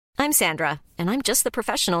I'm Sandra, and I'm just the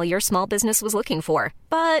professional your small business was looking for.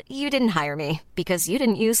 But you didn't hire me because you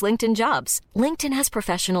didn't use LinkedIn Jobs. LinkedIn has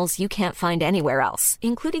professionals you can't find anywhere else,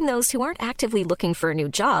 including those who aren't actively looking for a new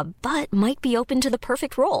job, but might be open to the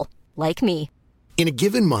perfect role, like me. In a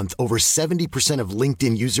given month, over 70% of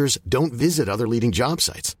LinkedIn users don't visit other leading job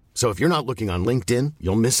sites. So if you're not looking on LinkedIn,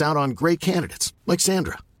 you'll miss out on great candidates like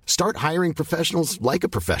Sandra. Start hiring professionals like a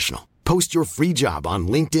professional. Post your free job on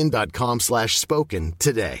linkedin.com/spoken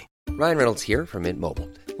today. Ryan Reynolds here from Mint Mobile.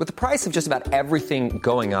 With the price of just about everything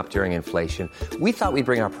going up during inflation, we thought we'd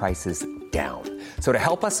bring our prices down. So to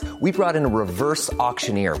help us, we brought in a reverse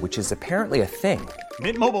auctioneer, which is apparently a thing.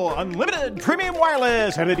 Mint Mobile Unlimited Premium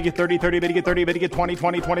Wireless. How to get 30, 30, bit to get 30, bit to get 20,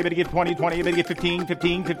 20, 20, bit to get 20, 20, bit to get 15,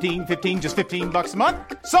 15, 15, 15, just $15 a month?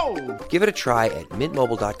 Sold! Give it a try at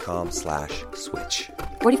mintmobile.com/switch.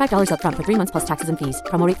 $45 up front for 3 months plus taxes and fees.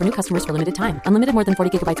 Promo rate for new customers for limited time. Unlimited more than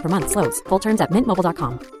 40 gigabytes per month. Slows full terms at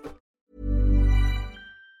mintmobile.com.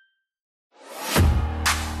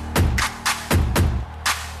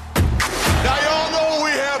 Now y'all know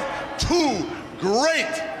we have two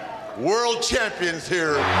great world champions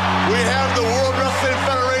here. We have the World Wrestling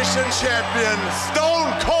Federation champion,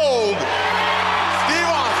 Stone Cold Steve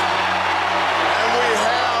Austin. And we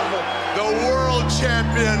have the world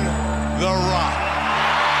champion, The Rock.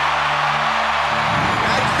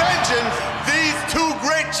 At Vengeance, these two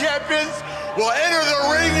great champions will enter the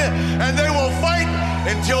ring and they will fight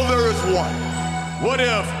until there is one. What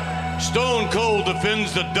if Stone Cold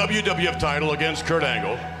defends the WWF title against Kurt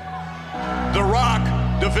Angle? The Rock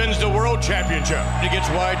defends the World Championship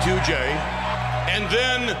against Y2J. And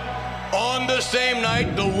then, on the same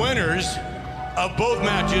night, the winners of both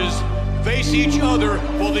matches face each other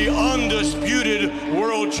for the undisputed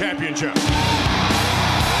World Championship.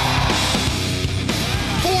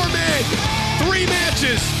 4 men, 3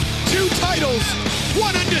 matches, 2 titles,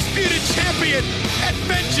 1 undisputed champion at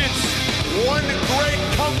Vengeance. One great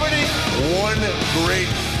company, one great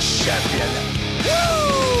champion.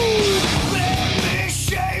 Woo! Let me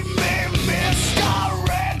shame me,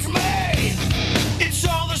 misdirect me. It's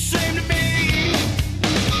all the same to me.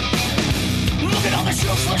 Look at all this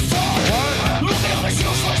useless talk. What? Look at all this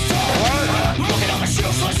useless talk. What? Look at all this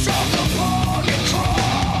useless talk. The rugged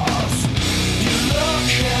cross. You look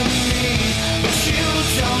at me, but you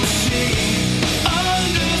don't see.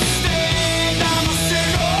 Understand, I'm a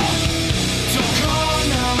sinner. Don't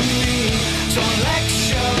corner me, don't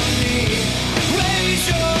lecture me. Raise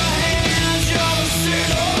your hands, you're a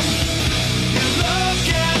sinner. You look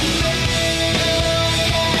at me.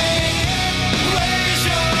 Raise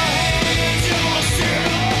your hands, you're a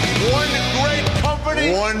sinner. One great company,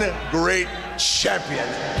 one great champion.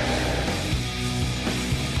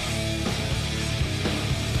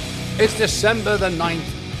 It's December the 9th,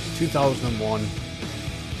 2001.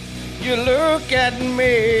 You look at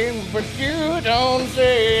me, but you don't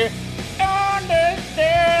see.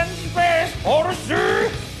 Understand space odyssey.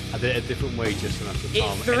 I did it a different way just enough to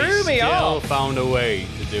Tom. It threw me off. Still found a way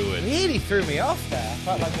to do it. Really threw me off there. I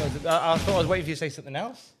felt like I thought I was waiting for you to say something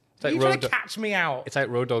else. Like you trying to catch me out? It's like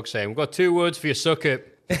Road Dogg saying, "We've got 2 words for you, suck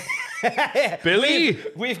it." Billy?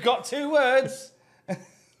 We've got 2 words.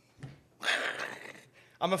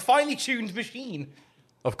 I'm a finely tuned machine.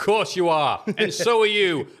 Of course you are. And so are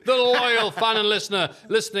you, the loyal fan and listener,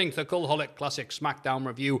 listening to the Cultaholic Classic SmackDown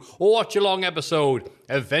review or watch-along episode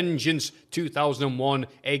of Vengeance 2001,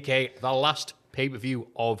 a.k.a. the last pay-per-view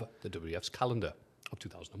of the WWF's calendar of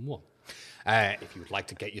 2001. If you would like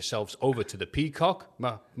to get yourselves over to the Peacock,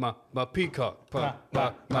 my Peacock,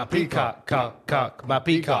 my Peacock,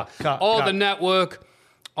 or the network,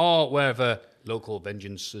 or wherever local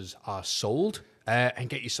Vengeances are sold, and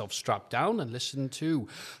get yourself strapped down and listen to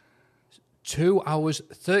 2 hours,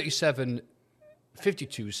 37,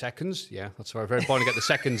 52 seconds. Yeah, that's very important to get the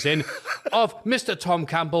seconds in, of Mr. Tom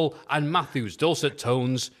Campbell and Matthew's dulcet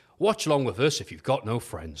tones. Watch along with us if you've got no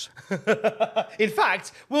friends. In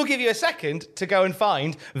fact, we'll give you a second to go and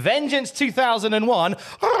find Vengeance 2001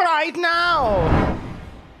 right now.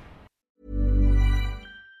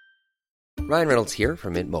 Ryan Reynolds here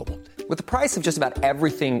from Mint Mobile. With the price of just about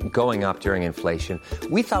everything going up during inflation,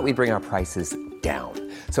 we thought we'd bring our prices down.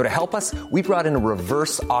 So to help us, we brought in a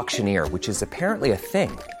reverse auctioneer, which is apparently a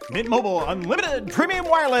thing. Mint Mobile Unlimited Premium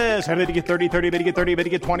Wireless. How to get 30, 30, bit to get 30, bit to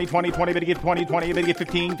get 20, 20, 20, bit to get 20, 20, bit to get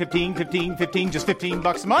 15, 15, 15, 15, just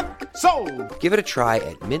 $15 a month? Sold! Give it a try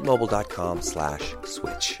at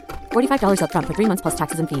mintmobile.com/switch. $45 up front for 3 months plus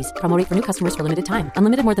taxes and fees. Promo rate for new customers for limited time.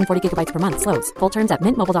 Unlimited more than 40 gigabytes per month. Slows full terms at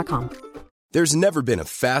mintmobile.com. There's never been a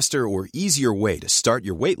faster or easier way to start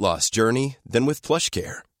your weight loss journey than with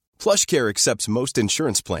PlushCare. PlushCare accepts most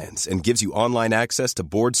insurance plans and gives you online access to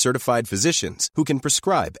board-certified physicians who can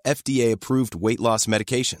prescribe FDA-approved weight loss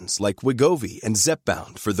medications like Wegovy and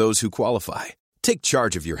Zepbound for those who qualify. Take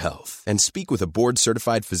charge of your health and speak with a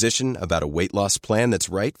board-certified physician about a weight loss plan that's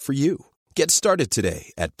right for you. Get started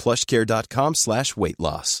today at plushcare.com/weight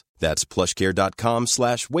loss. That's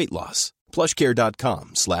plushcare.com/weight loss.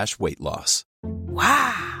 plushcare.com/weight loss.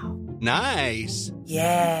 Wow. Nice.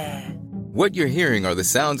 Yeah. What you're hearing are the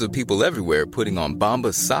sounds of people everywhere putting on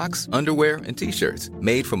Bombas socks, underwear, and T-shirts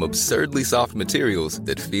made from absurdly soft materials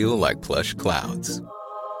that feel like plush clouds.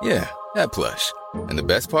 Yeah, that plush. And the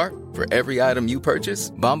best part? For every item you purchase,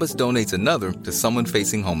 Bombas donates another to someone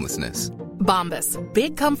facing homelessness. Bombas.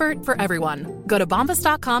 Big comfort for everyone. Go to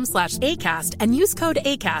bombas.com/ACAST and use code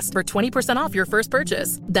ACAST for 20% off your first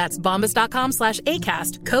purchase. That's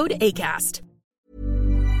bombas.com/ACAST. Code ACAST.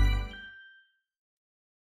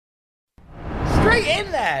 Straight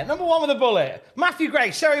in there. Number one with a bullet. Matthew Gray,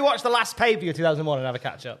 shall we watch the last pay-per-view of 2001 and have a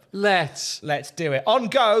catch-up? Let's do it. On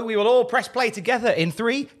go, we will all press play together in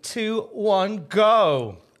 3, 2, 1,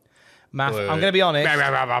 go. Math, I'm going to be honest.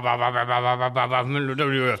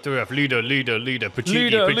 WWF, leader,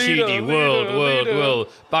 Pachidi, world.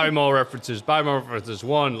 Barrymore references,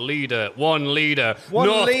 one leader.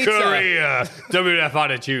 North Korea, WWF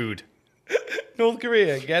attitude. North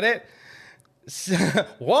Korea, get it?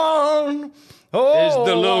 One. Oh, is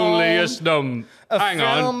the loneliest numb. Hang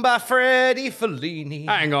on. A film by Freddie Fellini.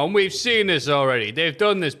 Hang on, we've seen this already. They've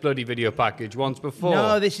done this bloody video package once before.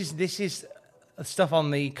 No, this is stuff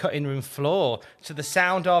on the cutting room floor to the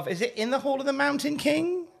sound of, is it In the Hall of the Mountain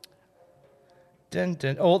King? Dun,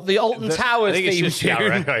 dun, or the Alton Towers theme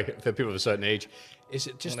tune. For people of a certain age. Is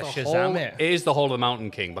it just the Shazam hall? It is the Hall of the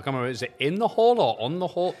Mountain King. But I can't remember, is it in the hall or on the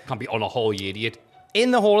hall? Can't be on a hall, you idiot.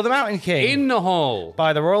 In the Hall of the Mountain King. In the hall.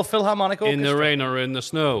 By the Royal Philharmonic Orchestra. In the rain or in the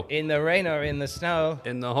snow. In the rain or in the snow.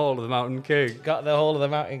 In the Hall of the Mountain King. Got the Hall of the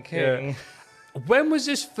Mountain King. Yeah. When was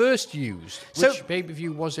this first used? Which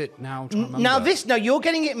pay-per-view was it now? Now you're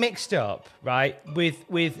getting it mixed up, right?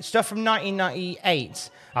 With stuff from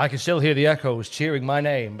 1998. I can still hear the echoes cheering my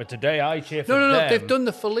name, but today I cheer for them. No, they've done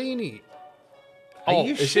the Fellini. Are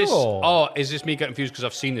you sure? Is this me getting confused because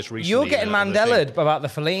I've seen this recently? You're getting Mandela'd about the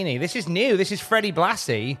Fellini. This is new. This is Freddie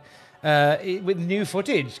Blassie with new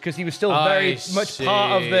footage because he was still very much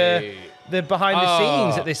part of the behind the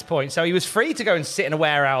scenes at this point. So he was free to go and sit in a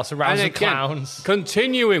warehouse around some clowns.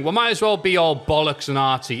 Continuing, we might as well be all bollocks and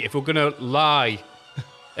arty if we're going to lie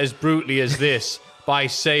as brutally as this by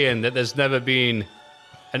saying that there's never been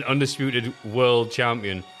an undisputed world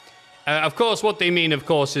champion. Of course, what they mean, is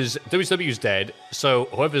WCW's dead, so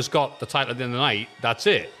whoever's got the title at the end of the night, that's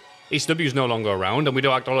it. ECW's no longer around, and we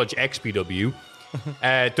don't acknowledge XPW.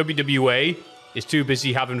 WWA is too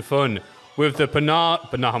busy having fun with the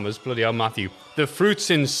Panamas, bloody hell, Matthew, the fruits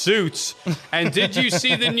in suits. And did you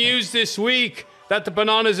see the news this week that the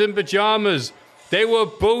Bananas in Pajamas, they were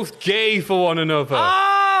both gay for one another?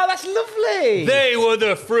 Ah, that's lovely. They were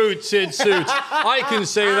the fruits in suits. I can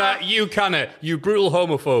say that. You cannot. You brutal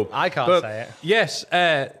homophobe. I can't say it. Yes.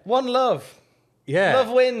 One love. Yeah. Love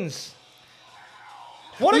wins.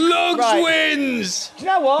 Lugs wins. Do you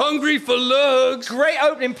know what? Hungry for lugs. Great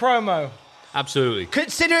opening promo. Absolutely.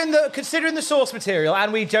 Considering the source material,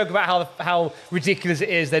 and we joke about how ridiculous it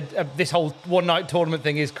is that this whole one-night tournament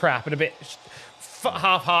thing is crap and a bit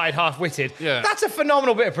half-hearted, half-witted. Yeah. That's a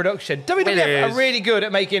phenomenal bit of production. WWF are really good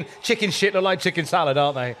at making chicken shit look like chicken salad,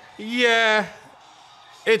 aren't they? Yeah.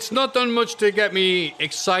 It's not done much to get me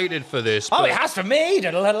excited for this. Oh, it has for me.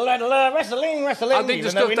 Wrestling. I think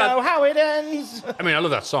even though we know how it ends. I mean, I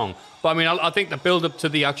love that song. But I mean, I think the build-up to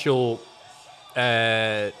the actual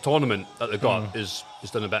tournament that they've got is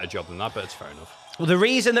done a better job than that, but it's fair enough. Well, the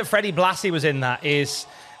reason that Freddie Blassie was in that is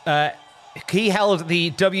he held the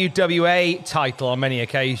WWA title on many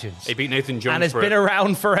occasions. He beat Nathan Jones and has been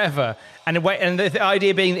around forever. And the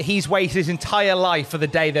idea being that he's waited his entire life for the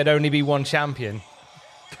day there'd only be one champion.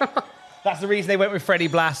 That's the reason they went with Freddie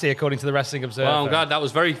Blassie, according to the Wrestling Observer. Well, God, that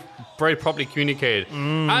was very, very properly communicated.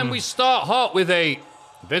 And we start hot with a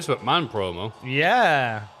Vince McMahon promo.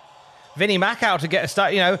 Yeah. Vinnie Mac out to get a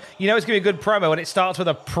start. You know it's going to be a good promo when it starts with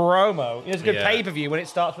a promo. It's a good pay-per-view when it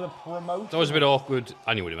starts with a promotion. It's always a bit awkward.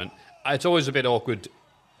 I knew what he meant. It's always a bit awkward,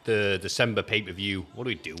 the December pay-per-view. What do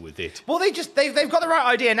we do with it? Well, they've got the right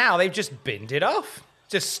idea now. They've just binned it off.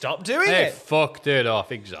 Just stop doing it. They fucked it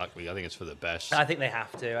off, exactly. I think it's for the best. I think they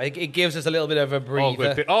have to. I think it gives us a little bit of a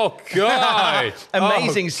breather. Oh, God!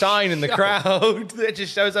 Amazing sign in the crowd that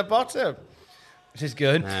just shows a bottom, which is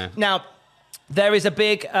good. Now, there is a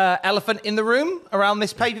big elephant in the room around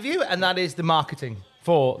this pay-per-view, and that is the marketing.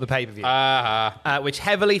 for the pay-per-view, which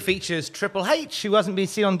heavily features Triple H, who hasn't been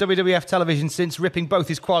seen on WWF television since ripping both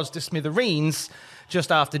his quads to smithereens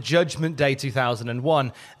just after Judgment Day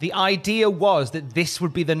 2001. The idea was that this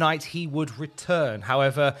would be the night he would return.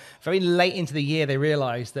 However, very late into the year, they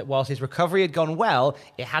realized that whilst his recovery had gone well,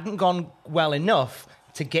 it hadn't gone well enough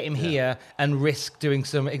to get him here and risk doing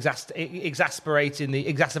some exacerbating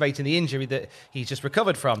the injury that he's just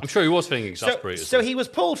recovered from. I'm sure he was feeling exasperated. So he was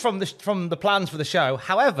pulled from the plans for the show.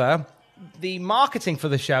 However, the marketing for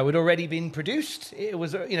the show had already been produced. It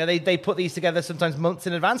was, they put these together sometimes months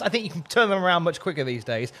in advance. I think you can turn them around much quicker these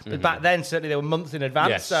days, but back then certainly they were months in advance.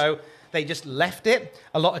 Yes. So they just left it.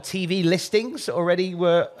 A lot of TV listings already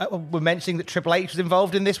were mentioning that Triple H was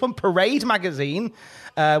involved in this one. Parade magazine,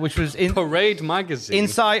 which was in Parade magazine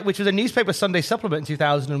Inside, which was a newspaper Sunday supplement in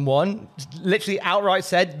 2001, literally outright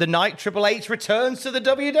said the night Triple H returns to the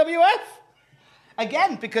WWF.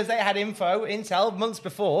 Again, because they had intel months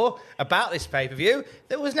before about this pay-per-view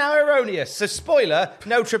that was now erroneous. So, spoiler,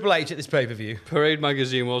 no Triple H at this pay-per-view. Parade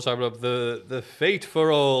magazine will also have up the fate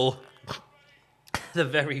for all. The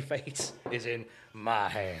very fate is in my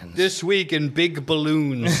hands. This week in big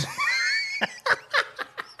balloons.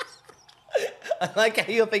 I like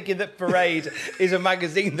how you're thinking that Parade is a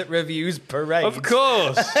magazine that reviews parades. Of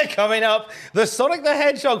course. Coming up, the Sonic the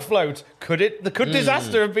Hedgehog float. Could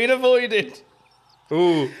disaster have been avoided?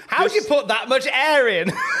 Ooh. How do you put that much air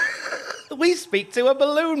in? We speak to a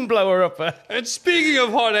balloon blower-upper. And speaking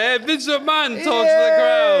of hot air, Vince McMahon talks to the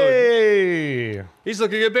crowd. He's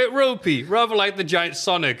looking a bit ropey, rather like the giant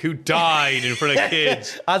Sonic who died in front of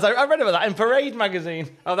kids. As I read about that in Parade magazine.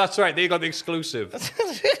 Oh, that's right. They got the exclusive.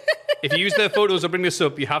 If you use their photos to bring this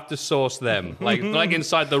up, you have to source them, like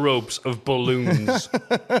inside the ropes of balloons.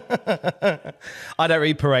 I don't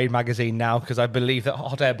read Parade magazine now because I believe that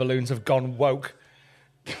hot air balloons have gone woke.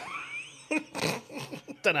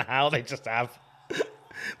 Don't know how, they just have.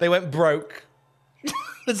 They went broke.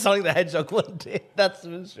 The Sonic the Hedgehog one did, that's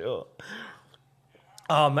for sure.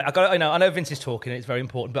 I know Vince is talking, it's very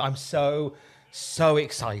important, but I'm so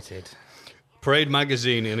excited. Parade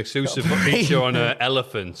magazine, an exclusive feature on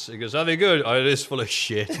elephants. He goes, are they good? Oh, it is full of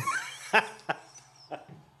shit.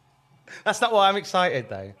 That's not why I'm excited,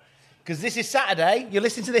 though. Because this is Saturday. You're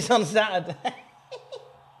listening to this on Saturday.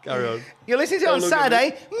 Carry on. You're listening to it on Saturday.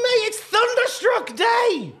 Mate, it's Thunderstruck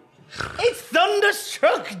Day. It's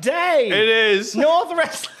Thunderstruck Day. It is. North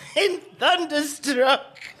Wrestling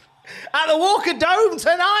Thunderstruck at the Walker Dome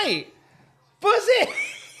tonight. Buzz it.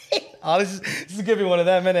 Oh, this is going to be one of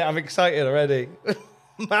them, innit? I'm excited already.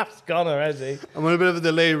 Math's gone already. I'm on a bit of a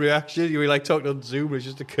delayed reaction. You were like talking on Zoom, it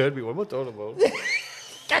just occurred to me, what am I talking about?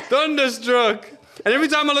 Thunderstruck. And every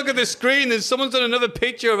time I look at the screen, there's someone's done another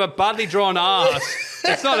picture of a badly drawn arse.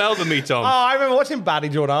 It's not helping me, Tom. Oh, I remember watching badly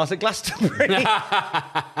drawn arse at Glastonbury.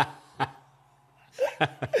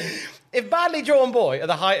 If Badly Drawn Boy, at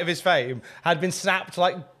the height of his fame, had been snapped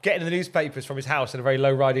like getting the newspapers from his house in a very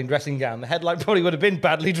low-riding dressing gown, the headline probably would have been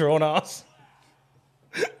Badly Drawn Arse.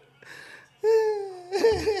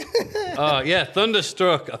 Yeah,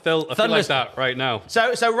 Thunderstruck. I feel like that right now.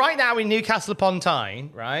 So right now in Newcastle upon Tyne,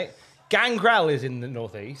 right, Gangrel is in the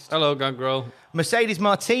northeast. Hello, Gangrel. Mercedes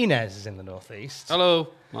Martinez is in the northeast. Hello,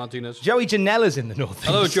 Martinez. Joey Janela's in the northeast.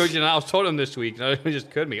 Hello, Joey Janela. I was talking to him this week, and it just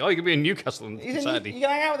occurred to me, you could be in Newcastle on Saturday. You can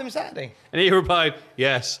hang out with him Saturday? And he replied,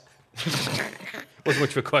 yes. Wasn't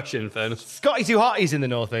much of a question, in fairness. Scotty Too Hotty's in the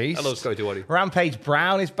northeast. Hello, Scotty Too Hotty. Rampage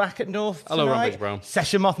Brown is back at North Hello, tonight. Rampage Brown.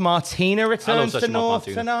 Session Moth Martina returns to North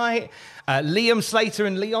tonight. Liam Slater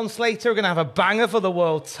and Leon Slater are going to have a banger for the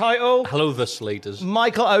world title. Hello, the Slaters.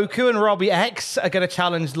 Michael Oku and Robbie X are going to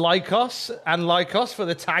challenge Lycos for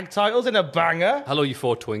the tag titles in a banger. Hello, you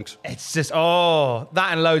four twinks. It's just,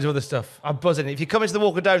 that and loads of other stuff. I'm buzzing. If you come into the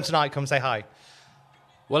Walker Dome tonight, come say hi.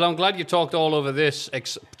 Well, I'm glad you talked all over this.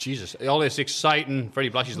 All this exciting.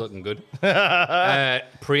 Freddie Blashy's looking good.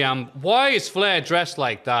 Preamp. Why is Flair dressed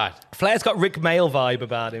like that? Flair's got Rick Mail vibe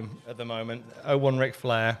about him at the moment. 01 Ric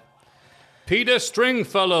Flair. Peter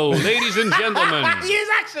Stringfellow, ladies and gentlemen. He is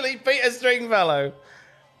actually Peter Stringfellow.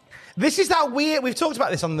 This is that weird. We've talked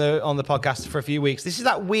about this on the podcast for a few weeks. This is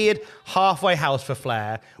that weird halfway house for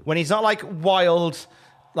Flair when he's not like wild,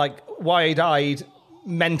 like wide-eyed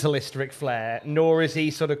mentalist Ric Flair, nor is he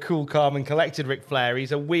sort of cool, calm, and collected Ric Flair.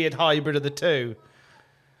 He's a weird hybrid of the two.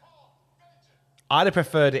 I'd have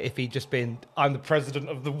preferred it if he'd just been, I'm the president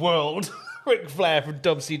of the world, Ric Flair from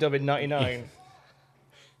WCW in 99.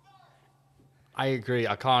 I agree.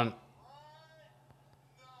 I can't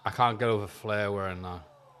get over Flair wearing that.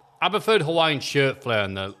 I preferred Hawaiian shirt Flair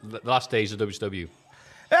in the last days of WCW.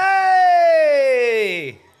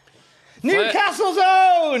 Hey! Newcastle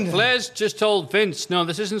Zone! Flair's just told Vince, no,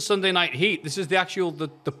 this isn't Sunday Night Heat. This is the actual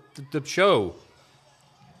the show.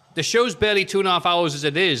 The show's barely 2.5 hours as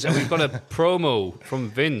it is, and we've got a promo from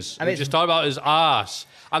Vince. And we just talked about his arse.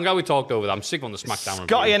 I'm glad we talked over that. I'm sick on the SmackDown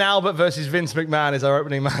Scotty and Albert versus Vince McMahon is our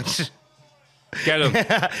opening match. Get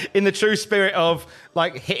him. In the true spirit of,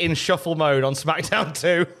 like, hitting shuffle mode on SmackDown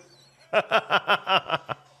 2.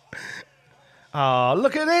 Oh,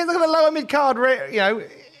 look at this. Look at the lower mid-card,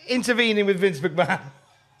 intervening with Vince McMahon.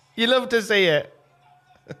 You love to see it.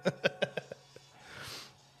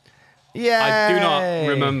 Yeah. I do not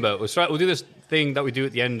remember. We'll do this thing that we do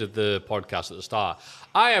at the end of the podcast at the start.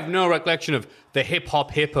 I have no recollection of the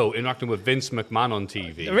hip-hop hippo interacting with Vince McMahon on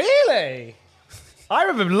TV. Really? I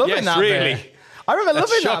remember loving that really. bit. I remember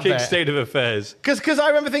loving that bit. Shocking state of affairs. Because I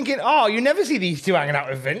remember thinking, oh, you never see these two hanging out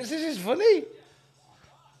with Vince. This is funny.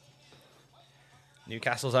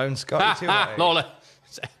 Newcastle's own Scotty Lola.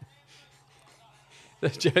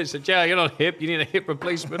 So, Jerry, you're not hip. You need a hip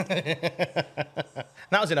replacement. That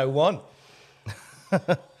was in 01.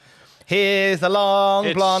 Here's the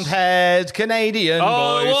long, blonde-haired Canadian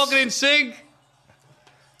voice. Walking in sync.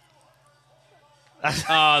 They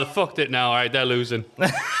fucked it now. All right, they're losing.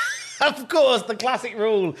 Of course, the classic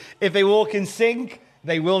rule. If they walk in sync,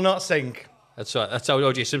 they will not sink. That's right. That's how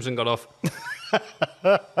O.J. Simpson got off.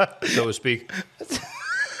 So to speak.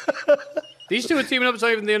 These two are teaming up. It's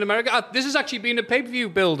not even in America. This has actually been a pay-per-view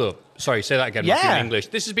build-up. Sorry, say that again. Yeah. In English.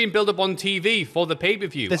 This has been built up on TV for the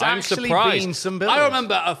pay-per-view. There's I'm actually surprised. been some build-ups. I don't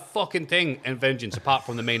remember a fucking thing in Vengeance apart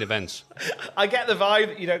from the main events. I get the vibe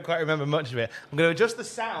that you don't quite remember much of it. I'm going to adjust the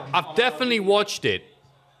sound. I've definitely watched it.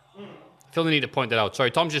 I feel the need to point that out.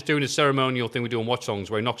 Sorry, Tom's just doing his ceremonial thing we do on Watch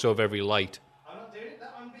Songs where he knocks over every light. I'm not doing it.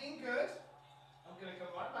 I'm being good. I'm going to come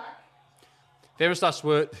right back. Famous last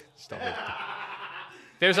word. Stop it.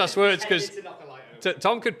 Famous last words because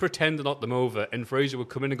Tom could pretend to knock them over and Fraser would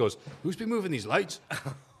come in and goes, who's been moving these lights?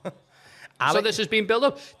 So this has been built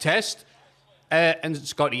up. Test and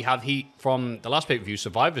Scotty have heat from the last pay-per-view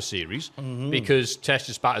Survivor Series because Test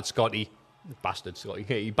just battered Scotty. Bastard Scotty.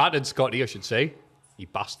 He battered Scotty, I should say. He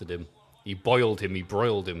bastarded him. He boiled him. He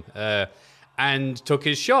broiled him. And took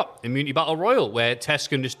his shot, Immunity Battle Royal, where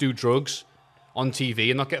Test can just do drugs on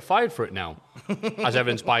TV and not get fired for it now, as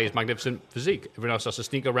evidenced by his magnificent physique. Everyone else has to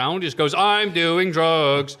sneak around. He just goes, I'm doing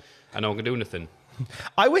drugs, and no one can do anything.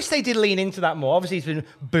 I wish they did lean into that more. Obviously, he's been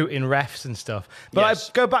booting refs and stuff. But Yes.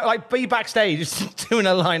 I go back, be backstage, just doing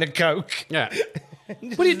a line of coke. Yeah.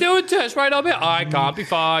 What are you doing, Tess? Right up here. I can't be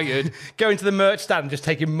fired. Going to the merch stand, just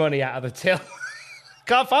taking money out of the till.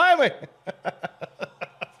 Can't fire me.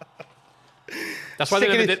 That's why they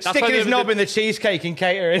never did. Sticking his knob in the cheesecake and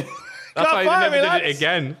catering. That's why Can't they never fire me, did it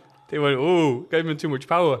again. They went, ooh, gave him too much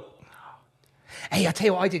power. Hey, I tell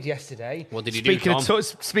you what I did yesterday. What did you do, Tom?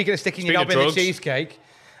 Speaking of sticking your knob in the cheesecake,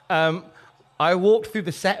 I walked through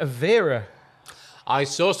the set of Vera. I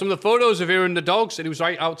saw some of the photos of Vera and the dogs, and it was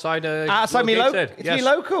right outside. Outside me local. It's me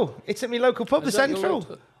local. It's at me local pub, the Central.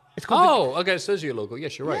 It's called okay, it says you're local.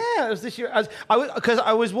 Yes, you're right. Yeah, it was this year. Because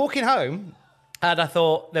I was walking home, and I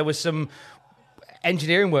thought there was some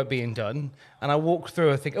engineering work being done, and I walked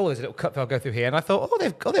through. I think, there's a little cut I'll go through here, and I thought,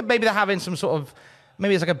 maybe they're having some sort of.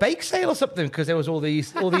 Maybe it's like a bake sale or something because there was all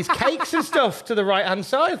these cakes and stuff to the right hand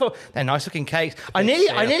side. I thought they're nice looking cakes. I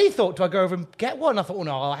nearly thought, do I go over and get one? I thought, oh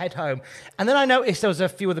no, I'll head home. And then I noticed there was a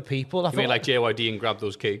few other people. I thought, mean like JYD and grab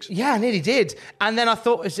those cakes? Yeah, I nearly did. And then I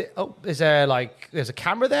thought, there's a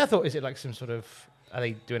camera there? I thought, is it like some sort of, are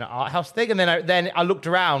they doing an art house thing? And then I looked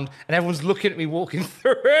around and everyone's looking at me walking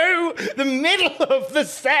through the middle of the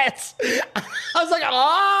set. I was like,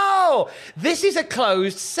 oh, this is a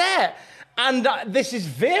closed set. And this is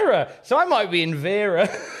Vera, so I might be in Vera.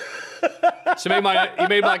 So he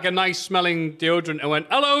made like a nice smelling deodorant and went,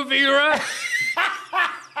 hello, Vera.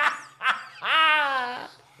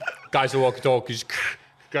 Guys are walkie-talkies.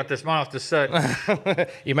 Got this man off the set.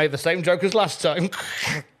 You made the same joke as last time.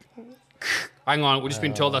 Hang on, we've just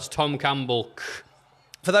been told that's Tom Campbell.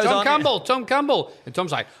 For those Tom Campbell. And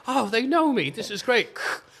Tom's like, oh, they know me. This is great.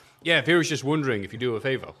 Yeah, Vera's just wondering if you do a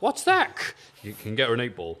favour. What's that? You can get her an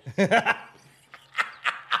 8-ball.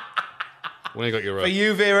 When you got your For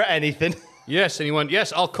you, Vera, anything. Yes, and he went,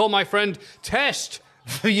 yes, I'll call my friend Test.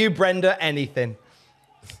 For you, Brenda, anything.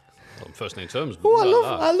 Well, first name terms.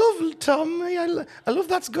 Oh, I love Tom. I love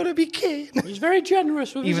that's gotta be Kate. He's very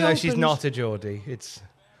generous with Even his though she's opens. not a Geordie. It's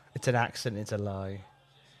an accent, it's a lie.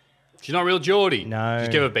 She's not real Geordie. No.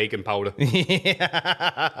 Just give her baking powder.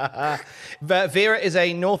 But Vera is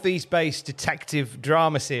a northeast-based detective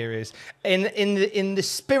drama series in the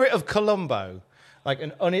spirit of Columbo. like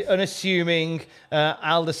an unassuming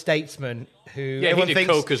elder statesman who he did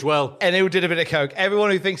coke as well, and who did a bit of coke.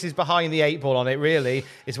 Everyone who thinks he's behind the 8 ball on it really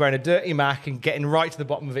is wearing a dirty Mac and getting right to the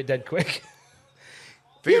bottom of it dead quick.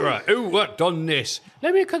 Vera, who what done this?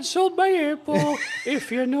 Let me consult my 8 ball,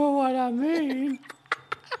 if you know what I mean.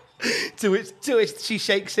 to which she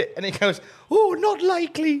shakes it and it goes, oh, not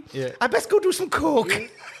likely. Yeah. I best go do some coke.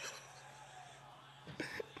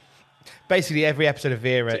 Basically, every episode of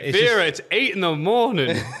Vera is Vera, it's 8 in the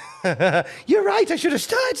morning. You're right, I should have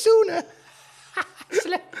started sooner.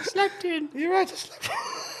 Slept in. You're right, I slept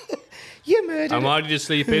in. You murdered And why did you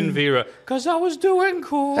sleep in, Vera? Because I was doing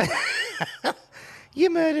coke. You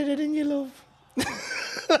murdered it in your love.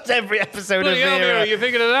 That's every episode Bloody of hell, Vera. you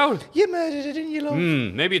figured it out. You murdered it in your love.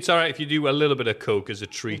 Maybe it's all right if you do a little bit of coke as a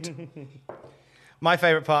treat. My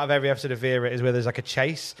favourite part of every episode of Vera is where there's like a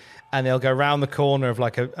chase and they'll go round the corner of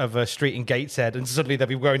like a street in Gateshead and suddenly they'll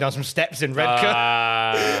be going down some steps in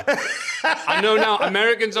Redcar. I know now,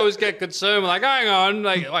 Americans always get concerned. Like, hang on,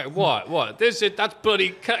 like what? That's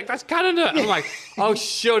bloody, that's Canada. And I'm like, oh,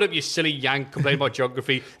 shut up, you silly yank, complaining about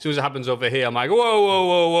geography. As soon as it happens over here, I'm like,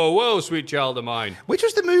 whoa, sweet child of mine. Which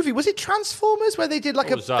was the movie? Was it Transformers where they did like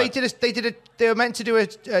they were meant to do a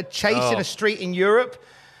chase in a street in Europe?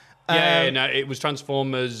 No, it was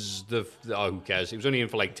Transformers. Who cares? It was only in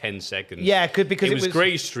for like 10 seconds. Yeah, because it was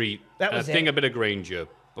Grey Street. That was I think a bit of Granger.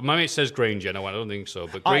 But my mate says Granger. No, I don't think so.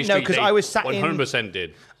 But Grey no, Street, because I was sat 100%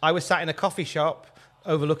 did. I was sat in a coffee shop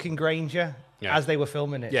overlooking Granger as they were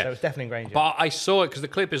filming it. Yeah. So it was definitely Granger. But I saw it because the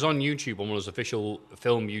clip is on YouTube, on one of those official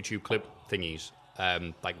film YouTube clip thingies.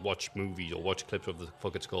 Like watch movies or watch clips of the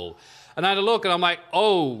fuck it's called. And I had a look and I'm like,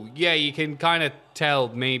 oh, yeah, you can kind of tell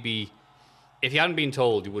maybe... If you hadn't been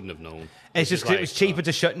told, you wouldn't have known. It's just it was cheaper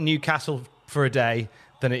to shut Newcastle for a day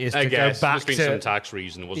than it is to go back to... Must have been some tax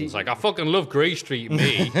reason. It wasn't like, I fucking love Grey Street,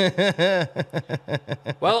 me.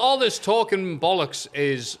 Well, all this talking bollocks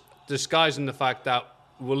is disguising the fact that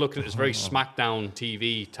we're looking at this very SmackDown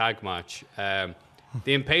TV tag match. The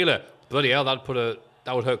Impaler, bloody hell, that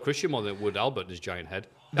would hurt Christian more than it would Albert and his giant head.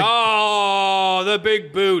 The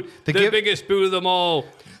big boot. The biggest boot of them all.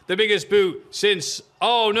 The biggest boot since,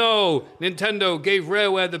 oh no, Nintendo gave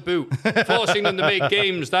Rareware the boot, forcing them to make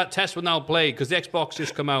games that Tess will now play because the Xbox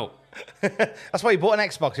just come out. That's why he bought an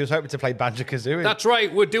Xbox. He was hoping to play Banjo-Kazooie. That's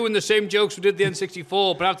right. We're doing the same jokes we did the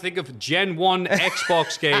N64, but I have to think of Gen 1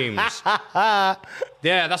 Xbox games.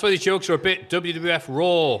 Yeah, that's why these jokes are a bit WWF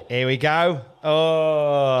Raw. Here we go.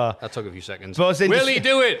 Oh. That took a few seconds. Will he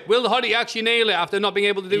do it? Will Huddy actually nail it after not being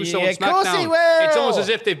able to do so on SmackDown? Of course he will. It's almost as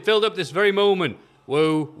if they've filled up this very moment.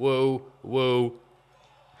 Whoa. We'll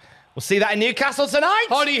see that in Newcastle tonight.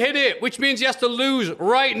 Huddy hit it, which means he has to lose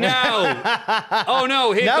right now. Oh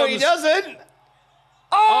no, here comes... No, he doesn't.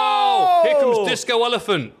 Oh, here comes Disco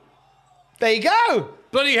Elephant. There you go.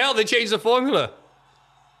 Bloody hell, they changed the formula.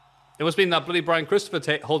 It must have been that bloody Brian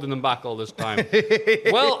Christopher holding them back all this time.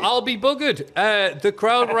 Well, I'll be buggered. The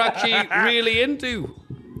crowd were actually really into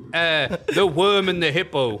the worm and the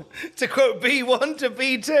hippo. To quote B1 to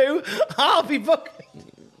B2, I'll be buggered.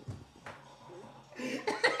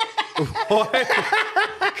 What?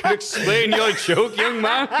 Can you explain your joke, young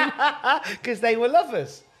man? Because they were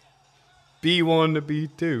lovers. B1 to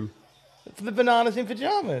B2. For the bananas in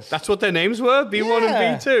pajamas. That's what their names were? B1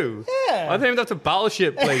 and B2? Yeah. I named after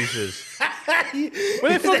battleship places. Were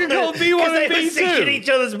they fucking called B1 and B2? They were sinking each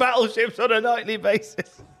other's battleships on a nightly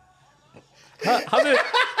basis. How did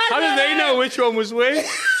they know which one was which?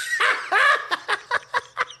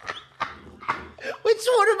 Which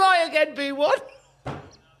one am I again, B1?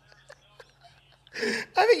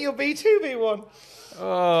 I think you're B2, B1.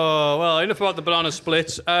 Oh, well, enough about the banana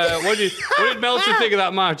splits. What did Meltzer think of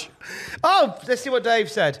that match? Oh, let's see what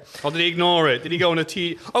Dave said. Or did he ignore it? Did he go on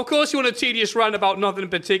Of course you want a tedious rant about nothing in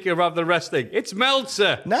particular rather than wrestling. It's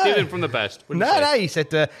Meltzer. No. Stealing from the best. No, he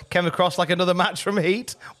said came across like another match from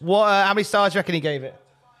Heat. How many stars do you reckon he gave it?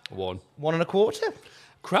 1. 1.25.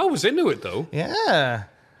 Crowd was into it, though. Yeah.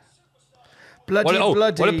 Bloody.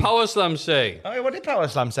 What did Power Slam say? Oh, what did Power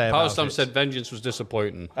Slam say about it? Power Slam said Vengeance was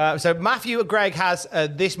disappointing. So Matthew Gregg has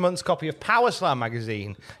this month's copy of Power Slam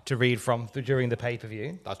magazine to read from during the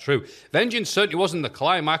pay-per-view. That's true. Vengeance certainly wasn't the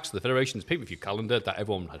climax of the Federation's pay-per-view calendar that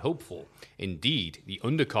everyone had hoped for. Indeed, the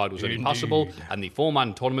undercard was impossible, and the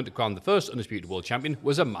 4-man tournament to crown the first undisputed world champion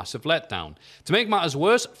was a massive letdown. To make matters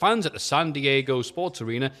worse, fans at the San Diego Sports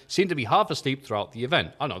Arena seemed to be half asleep throughout the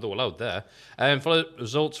event. Oh no, they were loud there. For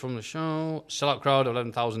results from the show, sellout crowd of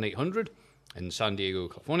 11,800 in San Diego,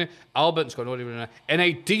 California. Albert scored in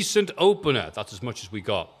a decent opener. That's as much as we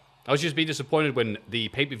got. I was just be disappointed when the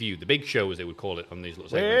pay-per-view, the big show as they would call it on these little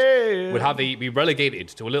segments, would be relegated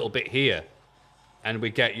to a little bit here. And we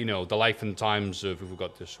get, the life and times of who we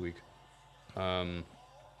got this week.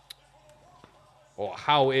 Or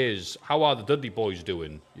how are the Dudley boys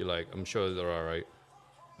doing? You're like, I'm sure they're all right.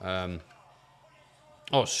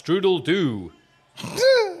 Strudel do.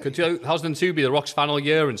 Could 2002 be The Rock's final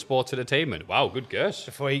year in sports entertainment? Wow, good guess.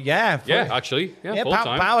 Actually. Yeah, full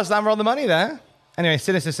time. Power Slam were on the money there. Anyway,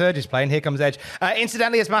 Sinister Surge is playing. Here comes Edge.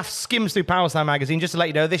 Incidentally, as Math skims through Power Slam magazine, just to let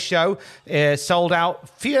you know, this show sold out a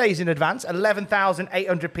few days in advance.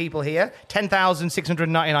 11,800 people here.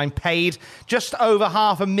 10,699 paid. Just over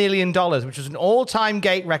 $500,000, which was an all-time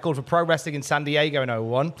gate record for pro wrestling in San Diego in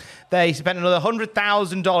 2001. They spent another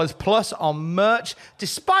 $100,000 plus on merch.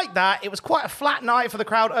 Despite that, it was quite a flat night for the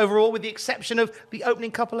crowd overall, with the exception of the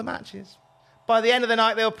opening couple of matches. By the end of the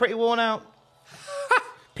night, they were pretty worn out.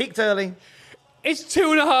 Peaked early. It's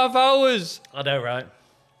 2.5 hours. I know, right?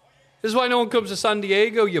 This is why no one comes to San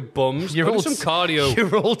Diego, you bums. You're all some cardio.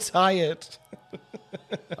 You're all tired.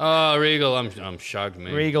 Regal, I'm shagged,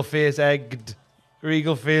 mate. Regal fears egged.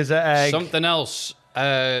 Regal fears egg. Something else.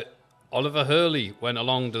 Oliver Hurley went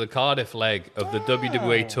along to the Cardiff leg of the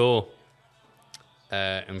WWA tour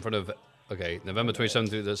in front of... November 27th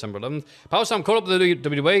to December 11th. Power Slam caught up with the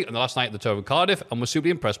WWA on the last night of the tour in Cardiff and was super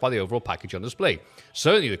impressed by the overall package on display.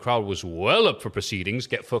 Certainly the crowd was well up for proceedings.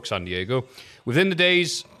 Get fucked, San Diego. With the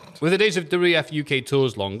days of WWF UK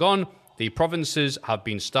tours long gone, the provinces have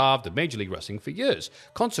been starved of Major League Wrestling for years.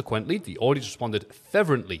 Consequently, the audience responded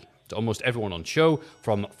fervently to almost everyone on show,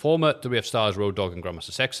 from former WWF stars Road Dogg and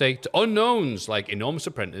Grandmaster Sexay to unknowns like Enormous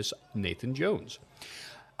Apprentice Nathan Jones.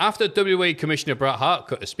 After WWA Commissioner Bret Hart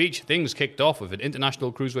cut a speech, things kicked off with an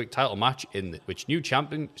international cruiserweight title match in which new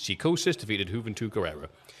champion Psicosis defeated Juventud Guerrera.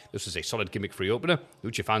 This was a solid gimmick-free opener.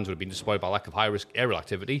 Lucha fans would have been disappointed by lack of high-risk aerial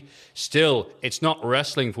activity. Still, it's not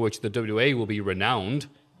wrestling for which the WWA will be renowned.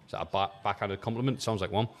 Is that a backhanded compliment? Sounds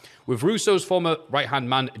like one. With Russo's former right-hand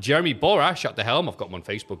man, Jeremy Borash, at the helm. I've got him on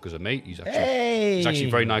Facebook because of mate. He's actually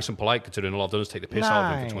very nice and polite, considering all I've done is take the piss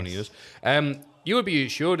out of him for 20 years. You would be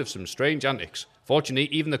assured of some strange antics. Fortunately,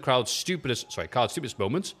 even the card's stupidest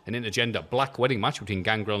moments, an intergender black wedding match between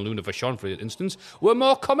Gangrel and Luna Vachon, for instance, were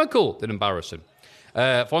more comical than embarrassing.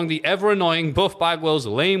 Following the ever-annoying Buff Bagwell's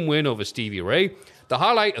lame win over Stevie Ray, the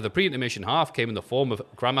highlight of the pre-intermission half came in the form of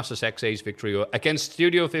Grandmaster Sexay's victory against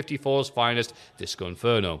Studio 54's finest, Disco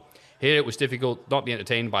Inferno. Here it was difficult not to be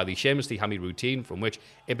entertained by the shamelessly hammy routine, from which,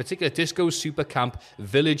 in particular, Disco's super camp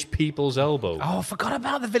Village People's Elbow. Oh, I forgot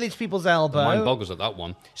about the Village People's Elbow. Mind boggles at that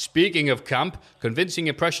one. Speaking of camp, convincing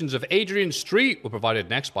impressions of Adrian Street were provided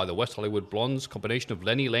next by the West Hollywood Blondes combination of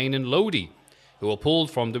Lenny Lane and Lodi, who were pulled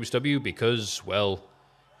from WCW because, well,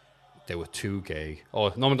 they were too gay.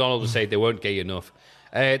 Or Norman Donald would say they weren't gay enough.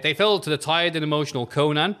 They fell to the tired and emotional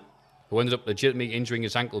Conan, who ended up legitimately injuring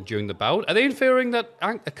his ankle during the bout. Are they inferring that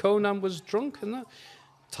Conan was drunk? Isn't that?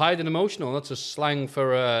 Tired and emotional. That's a slang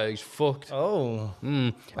for he's fucked. Oh.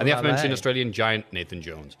 And the aforementioned Australian giant, Nathan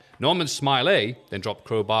Jones. Norman Smiley then dropped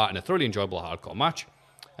Crowbar in a thoroughly enjoyable hardcore match.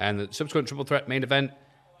 And the subsequent triple threat main event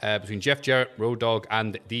between Jeff Jarrett, Road Dogg,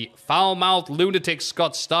 and the foul-mouthed lunatic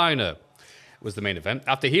Scott Steiner was the main event.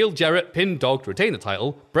 After heel Jarrett pinned Dogg to retain the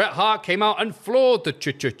title, Bret Hart came out and floored the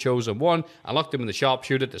Chosen One and locked him in the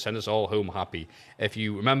sharpshooter to send us all home happy. If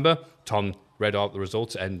you remember, Tom read out the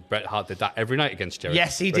results, and Bret Hart did that every night against Jarrett.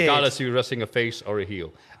 Yes, he did. Regardless if he was wrestling a face or a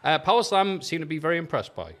heel. Power Slam seemed to be very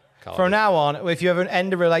impressed by Carl. From now on, if you ever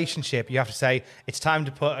end a relationship, you have to say, it's time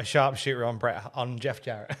to put a sharpshooter on Jeff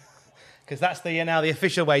Jarrett. Because that's now the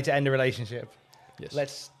official way to end a relationship.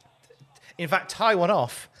 Yes. In fact, tie one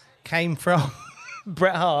off came from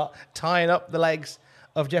Bret Hart tying up the legs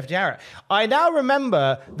of Jeff Jarrett. I now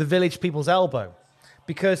remember the Village People's Elbow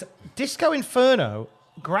because Disco Inferno,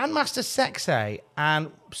 Grandmaster Sexay,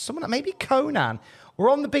 and someone maybe Conan were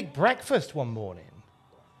on the Big Breakfast one morning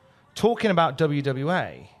talking about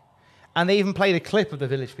WWA, and they even played a clip of the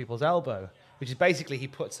Village People's Elbow, which is basically he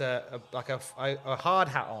puts a hard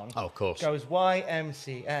hat on. Oh, of course. Goes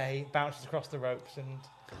YMCA, bounces across the ropes, and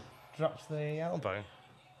drops the elbow.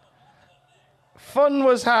 Fun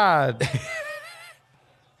was had.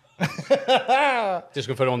 Just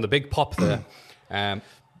going to put on the big pop there.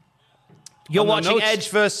 You're watching Edge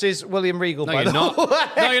versus William Regal. No, you're not.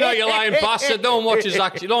 No, you're not. You lying bastard. No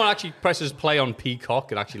one actually presses play on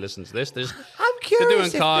Peacock and actually listens to this. I'm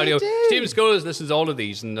curious. They're doing cardio. Steven Scollers listens to all of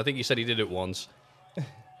these, and I think he said he did it once.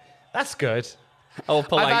 That's good. Oh,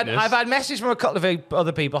 politeness. I've had messages from a couple of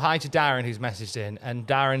other people. Hi to Darren, who's messaged in, and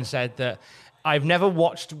Darren said that I've never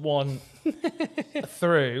watched one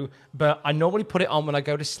through, but I normally put it on when I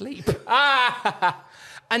go to sleep.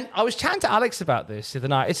 And I was chatting to Alex about this the other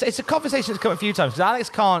night. It's a conversation that's come up a few times because Alex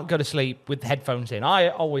can't go to sleep with headphones in. I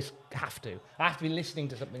always have to. I have to be listening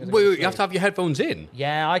to something. Wait, you have to have your headphones in?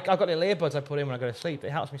 Yeah, I've got little earbuds I put in when I go to sleep.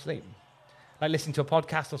 It helps me sleep. Like listening to a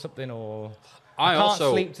podcast or something, or I can't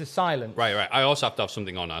sleep to silence. Right. I also have to have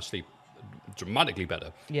something on. I sleep dramatically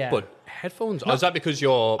better. Yeah. But headphones, is that because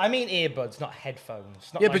you're... I mean earbuds, not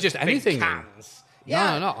headphones. Not yeah, but just anything. Cans.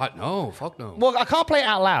 Yeah. No, fuck no. Well, I can't play it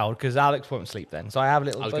out loud because Alex won't sleep then. So I have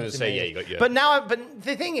little. I was going to say, yeah, you got your. But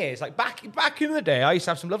the thing is, like back in the day, I used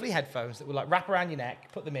to have some lovely headphones that would like wrap around your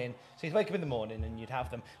neck, put them in, so you'd wake up in the morning and you'd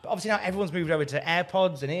have them. But obviously now everyone's moved over to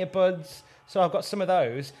AirPods and earbuds, so I've got some of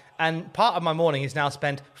those. And part of my morning is now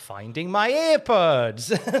spent finding my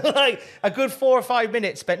earpods, like a good 4 or 5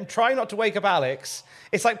 minutes spent trying not to wake up Alex.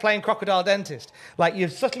 It's like playing crocodile dentist. Like you're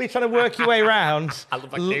subtly trying to work your way around,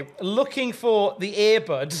 looking for the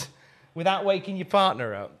earbud without waking your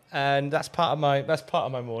partner up, and that's part of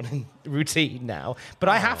my morning routine now. But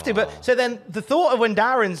I have to. But so then the thought of when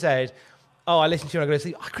Darren said, "Oh, I listen to you when I go to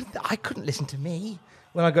sleep," I couldn't listen to me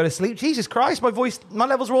when I go to sleep. Jesus Christ, my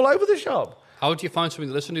levels are all over the shop. How do you find something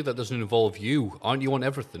to listen to that doesn't involve you? Aren't you on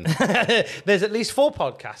everything? There's at least 4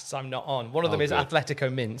 podcasts I'm not on. One of them is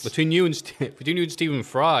Atletico Mince. Between you and Stephen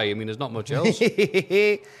Fry, I mean, there's not much else.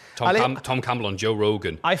 Tom Campbell on Joe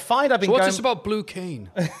Rogan. I find I've been what's this about Blue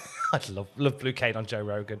Cane? I love Blue Cane on Joe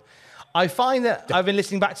Rogan. I find that I've been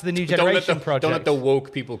listening back to the New Generation project. Don't let the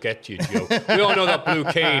woke people get you, Joe. We all know that Blue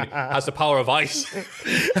Cane has the power of ice.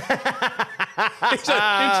 It's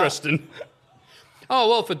interesting. Oh,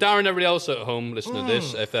 well, for Darren and everybody else at home, listen to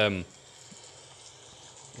this. If, if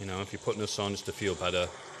you're putting us on just to feel better.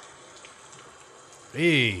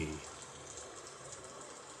 Hey.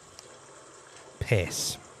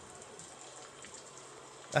 Piss.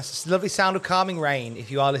 That's a lovely sound of calming rain if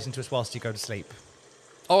you are listening to us whilst you go to sleep.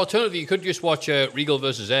 Oh, alternatively, you could just watch Regal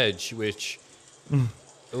versus Edge, which...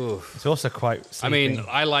 It's also quite sleeping. I mean,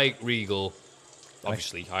 I like Regal.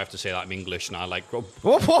 Obviously, I have to say that I'm English, and I like...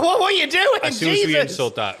 What are you doing? As soon as we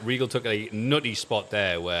insult that, Regal took a nutty spot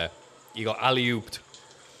there where you got alley-ooped.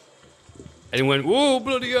 And he went, whoa,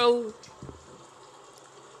 bloody hell.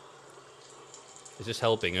 Is this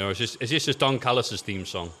helping, or is this just Don Callis' theme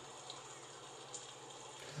song?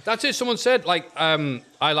 That's it. Someone said,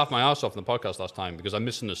 I laughed my ass off in the podcast last time because I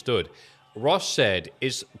misunderstood. Ross said,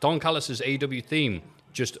 is Don Callis' AEW theme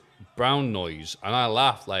just brown noise? And I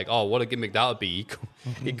laughed like, oh, what a gimmick that would be.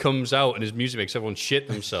 He comes out and his music makes everyone shit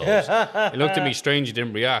themselves. He looked at me strange, he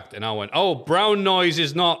didn't react. And I went, oh, brown noise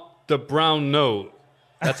is not the brown note.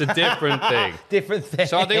 That's a different thing. Different thing.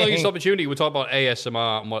 So I think on this opportunity, we'll talk about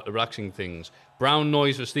ASMR and what relaxing things. Brown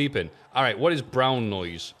noise for sleeping. All right, what is brown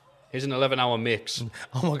noise? Here's an 11-hour mix.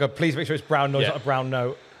 Oh my God, please make sure it's brown noise, not a brown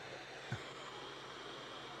note.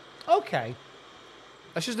 Okay.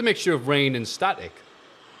 That's just a mixture of rain and static.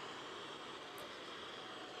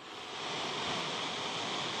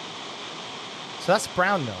 So that's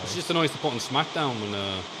brown noise. It's just a noise to put on SmackDown when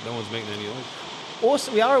no one's making any noise.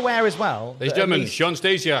 Also, we are aware as well... Ladies and gentlemen, Sean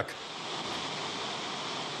Stasiak.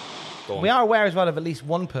 We are aware as well of at least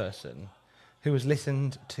one person who has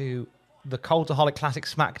listened to the Cultaholic Classic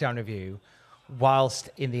SmackDown review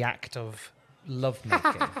whilst in the act of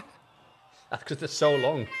lovemaking. That's because they're so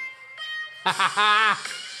long.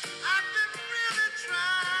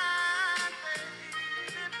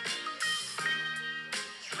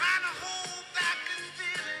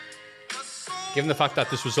 Given the fact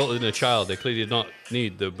that this resulted in a child, they clearly did not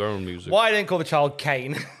need the brown music. Why didn't call the child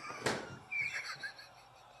Kane?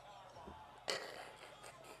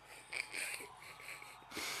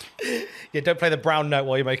 Yeah, don't play the brown note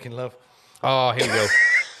while you're making love. Oh, here we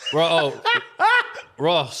go.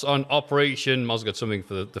 Ross on Operation... Miles got something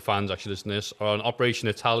for the fans actually listening to this. Or on Operation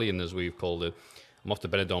Italian, as we've called it. I'm off to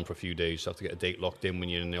Benidorm for a few days, so I have to get a date locked in when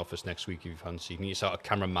you're in the office next week if you fancy. You can sort of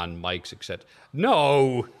cameraman mics, etc.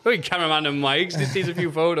 No! Don't cameraman and mics. Just need a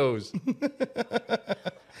few photos.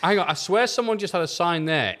 Hang on, I swear someone just had a sign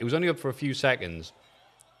there. It was only up for a few seconds.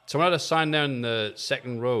 Someone had a sign there in the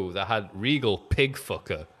second row that had Regal Pig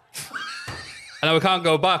Fucker. And we can't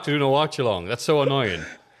go back to do no watch along. That's so annoying.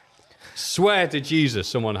 Swear to Jesus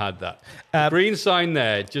someone had that. Green sign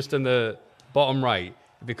there, just in the bottom right.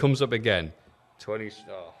 If it comes up again. 20.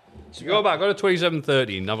 Oh. So go back, go to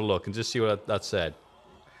 27:30 and have a look and just see what that said.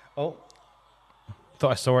 Oh.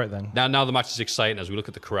 Thought I saw it then. Now the match is exciting as we look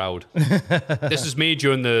at the crowd. This is me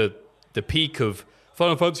during the peak of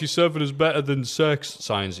Final Fantasy 7 is better than sex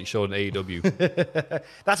signs he showed in AEW.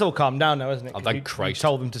 That's all calmed down now, isn't it? Oh, thank Christ. You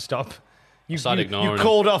told them to stop. You ignoring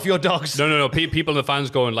called off your dogs. No. People in the fans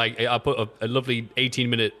going like, I put a lovely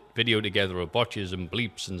 18-minute video together of botches and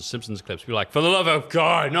bleeps and Simpsons clips. Be like, for the love of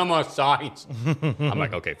God, no more signs. I'm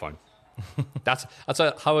like, okay, fine. That's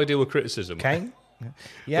how I deal with criticism. Okay.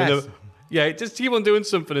 Yes. Yeah, just keep on doing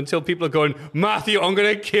something until people are going, Matthew, I'm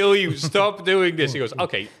going to kill you. Stop doing this. He goes,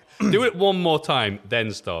 okay, do it one more time,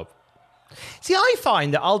 then stop. See, I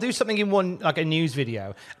find that I'll do something in one, like a news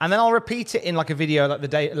video, and then I'll repeat it in like a video like the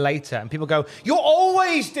day later, and people go, you're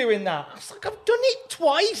always doing that. It's like, I've done it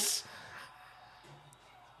twice.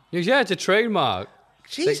 Yeah, it's a trademark.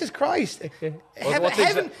 Jesus Christ. What's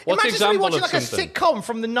Imagine somebody example watching of like something? a sitcom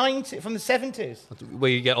from the 70s.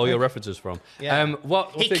 Where you get all your references from. Yeah.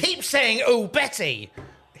 He keeps saying, oh, Betty.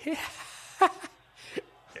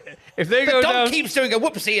 If they the go dog down, keeps doing a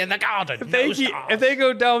whoopsie in the garden. if they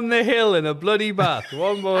go down the hill in a bloody bath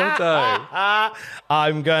one more time.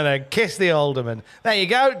 I'm going to kiss the alderman. There you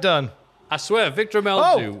go, done. I swear, Victor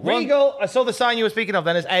Meldrew. Oh, Regal. I saw the sign you were speaking of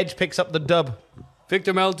then as Edge picks up the dub.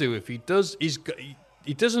 Victor Meldrew, if he does,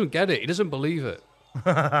 he doesn't get it. He doesn't believe it.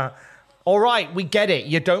 All right, we get it.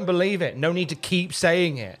 You don't believe it. No need to keep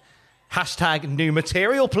saying it. Hashtag new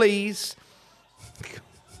material, please.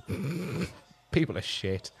 People are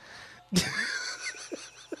shit.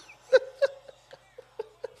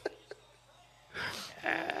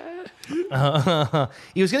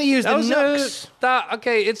 He was going to use the nooks.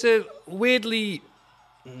 Okay, it's a weirdly...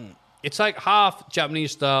 It's like half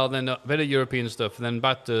Japanese style, then a bit of European stuff, and then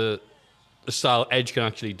back to the style Edge can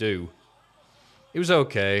actually do. It was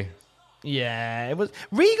okay. Yeah, it was.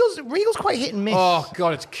 Regal's quite hit and miss. Oh,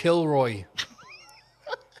 God, it's Kilroy.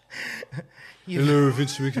 Hello,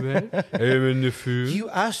 Vince McMahon. I'm in the phone. You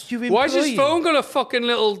asked your employee. Why has his phone got a fucking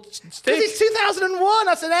little stick? Because it's 2001.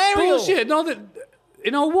 That's an aerial. Bullshit. No, that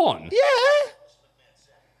in 01? Yeah.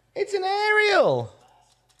 It's an aerial.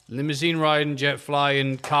 Limousine riding, jet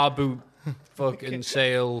flying, car boot, fucking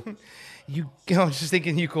sail. I was just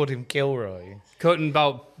thinking you called him Kilroy. Cutting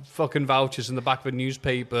about fucking vouchers in the back of a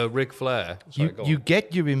newspaper, Ric Flair. Sorry, you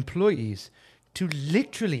get your employees to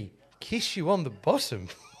literally kiss you on the bottom.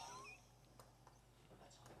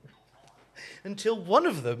 Until one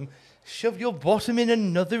of them shoved your bottom in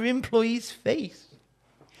another employee's face.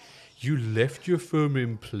 You left your former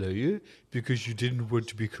employer because you didn't want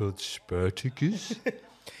to be called Spartacus?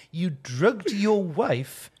 You drugged your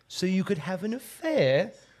wife so you could have an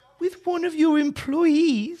affair with one of your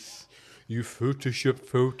employees. You photoshopped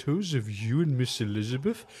photos of you and Miss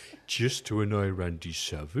Elizabeth just to annoy Randy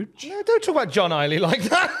Savage? No, don't talk about John Eiley like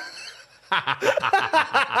that.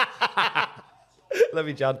 Love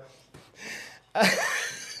you, John.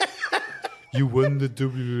 You won the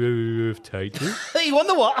WWF title? You won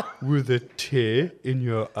the what? With a tear in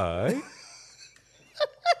your eye?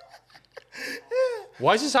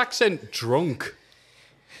 Why is this accent drunk?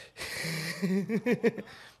 And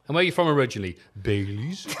where are you from originally?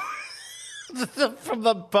 Bailey's? From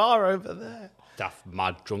the bar over there. Daft,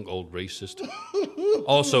 mad, drunk, old racist.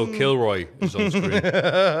 Also, Kilroy is on screen.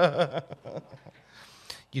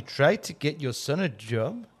 You tried to get your son a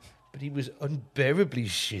job, but he was unbearably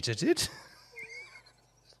shit at it.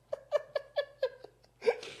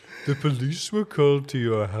 The police were called to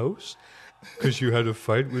your house because you had a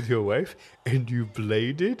fight with your wife and you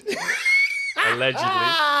bladed?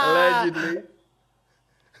 Allegedly.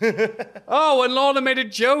 Oh, and Lorna made a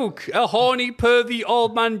joke, a horny, pervy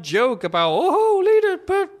old man joke about, oh,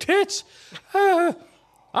 Lita, tits.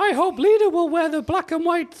 I hope Lita will wear the black and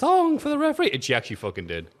white thong for the referee. And she actually fucking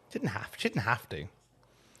did. She didn't have to.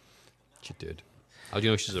 She did. How do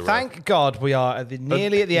you know she's a ref? Thank God we are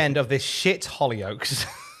nearly at the end of this shit Hollyoaks.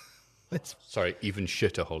 Sorry, even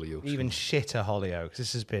shitter Hollyoaks. Even shitter Hollyoaks.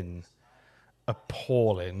 This has been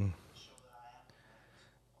appalling.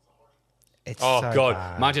 It's oh, so God.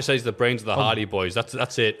 bad. Manchester says the brains of the Hardy Boys.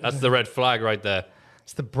 That's it. That's the red flag right there.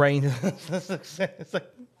 It's the brain. It's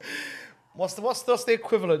like, what's the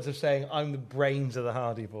equivalent of saying I'm the brains of the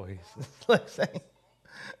Hardy Boys? It's like saying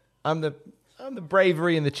I'm the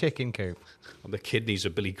bravery in the chicken coop. I'm the kidneys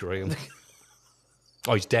of Billy Graham.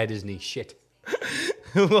 Oh, he's dead, isn't he? Shit.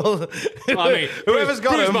 Well, I mean, whoever's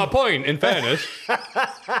got proves him. my point, in fairness.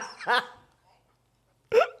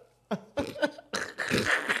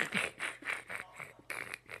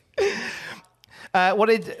 What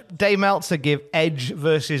did Dave Meltzer give Edge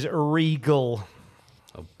versus Regal?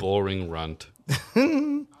 A boring rant.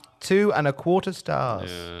 2.25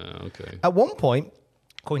 stars. Yeah, okay. At one point,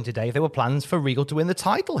 according to Dave, there were plans for Regal to win the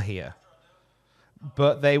title here.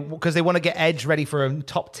 But because they want to get Edge ready for a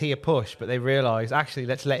top tier push, but they realised, actually,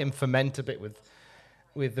 let's let him ferment a bit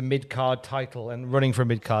with the mid-card title and running for a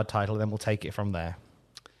mid-card title, then we'll take it from there.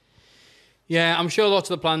 Yeah, I'm sure lots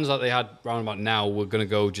of the plans that they had round about now were going to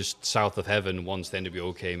go just south of heaven once the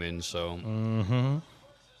NWO came in. So,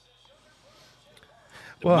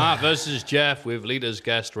 Well, Matt versus Jeff with leader's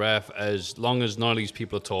guest ref. As long as none of these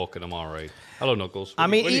people are talking, I'm all right. Hello, Knuckles. I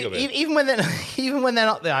mean, even when they're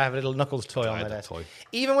not there, I have a little Knuckles toy on my desk.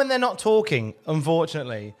 Even when they're not talking,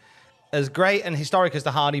 unfortunately, as great and historic as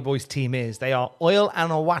the Hardy Boys team is, they are oil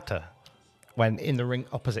and water when in the ring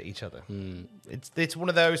opposite each other. It's one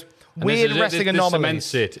of those weird wrestling anomalies.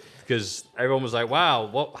 This cements it, because everyone was like,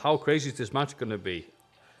 wow, how crazy is this match going to be?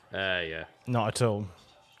 Yeah. Not at all.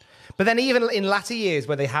 But then even in latter years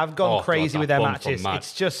where they have gone crazy with their matches,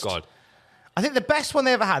 it's just... God. I think the best one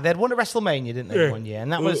they ever had, they had one at WrestleMania, didn't they, one year?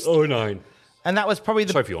 And that was... 09. And that was probably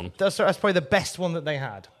Sorry for yawning. That's probably the best one that they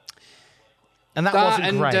had. And that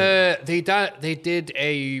wasn't great. They did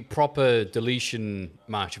a proper deletion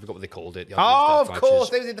match. I forgot what they called it. Of course.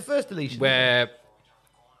 They did the first deletion. Where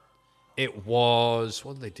it was...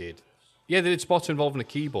 What did they did? Yeah, they did spots involving a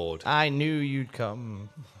keyboard. I knew you'd come.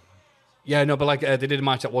 Yeah, no, but they did a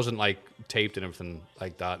match that wasn't taped and everything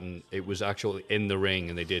like that, and it was actually in the ring,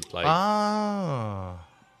 and they did they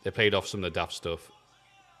played off some of the daft stuff.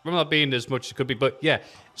 Remember that being as much as it could be, but yeah.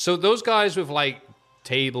 So those guys with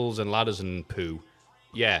tables and ladders and poo,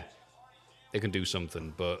 yeah, they can do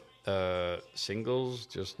something, but singles,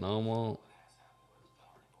 just normal.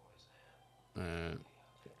 But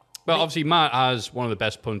obviously Matt has one of the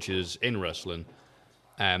best punches in wrestling,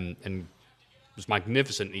 and was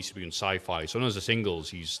magnificent in ECW and Sci-Fi. So as a singles,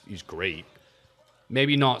 he's great.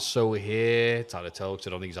 Maybe not so here, it's hard to tell, because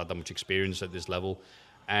I don't think he's had that much experience at this level.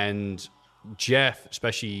 And Jeff,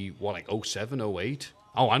 especially, 07, 08?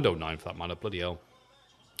 Oh, and 09 for that matter, bloody hell.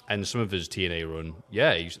 And some of his TNA run,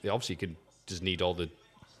 yeah, he obviously just need all the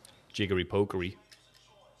jiggery-pokery.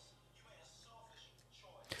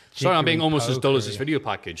 Sorry, I'm being almost as dull as this video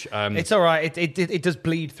package. It's all right. It does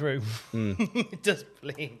bleed through. It does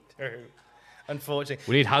bleed through. Unfortunately.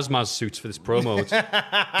 We need hazmat suits for this promo.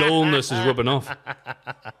 Dullness is rubbing off.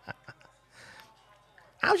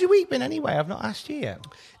 How's your week been anyway? I've not asked you yet.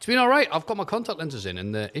 It's been all right. I've got my contact lenses in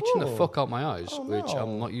and they're itching the fuck out my eyes, which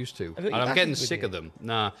I'm not used to. And I'm getting sick of them.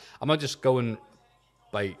 Nah, I might just go and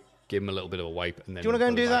give them a little bit of a wipe. And then do you want to go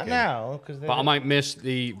and do that now? But I might miss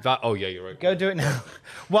the... Oh, yeah, you're right. Go do it now.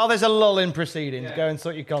 While there's a lull in proceedings, go and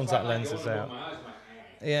sort your contact lenses out.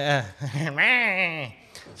 Yeah.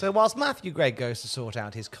 So whilst Matthew Gregg goes to sort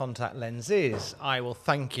out his contact lenses, I will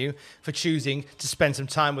thank you for choosing to spend some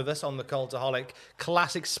time with us on the Cultaholic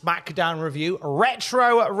Classic SmackDown review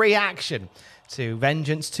retro reaction to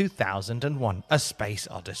Vengeance 2001, A Space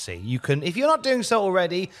Odyssey. You can, if you're not doing so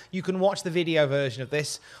already, you can watch the video version of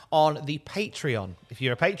this on the Patreon. If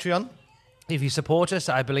you're a Patreon, if you support us,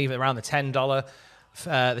 I believe around the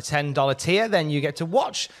 $10 tier, then you get to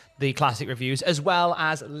watch the classic reviews as well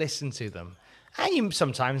as listen to them. And you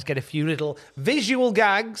sometimes get a few little visual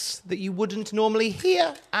gags that you wouldn't normally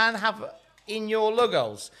hear and have in your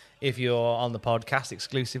luggles. If you're on the podcast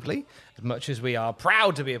exclusively, as much as we are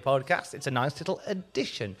proud to be a podcast, it's a nice little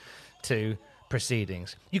addition to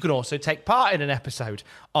proceedings. You can also take part in an episode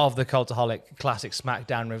of the Cultaholic Classic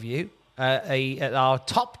SmackDown review. At our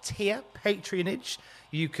top tier patronage,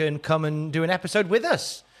 you can come and do an episode with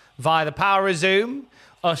us via the power of Zoom.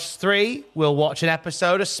 Us three will watch an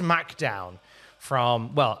episode of SmackDown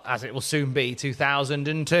from, well, as it will soon be,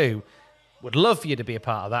 2002. Would love for you to be a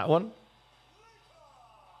part of that one.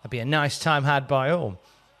 That'd be a nice time had by all.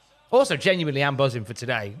 Also, genuinely am buzzing for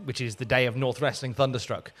today, which is the day of North Wrestling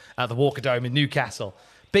Thunderstruck at the Walker Dome in Newcastle.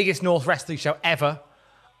 Biggest North Wrestling show ever.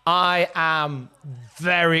 I am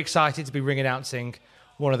very excited to be ring announcing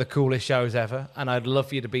one of the coolest shows ever, and I'd love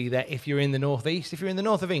for you to be there if you're in the Northeast, if you're in the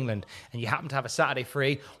north of England, and you happen to have a Saturday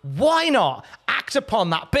free. Why not act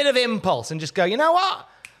upon that bit of impulse and just go, you know what?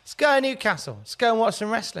 Let's go to Newcastle. Let's go and watch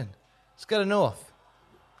some wrestling. Let's go to North.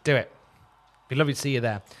 Do it. Be lovely to see you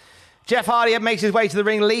there. Jeff Hardy makes his way to the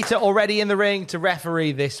ring. Lita already in the ring to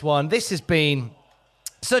referee this one. This has been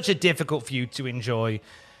such a difficult feud to enjoy.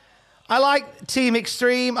 I like Team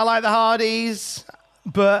Extreme. I like the Hardys,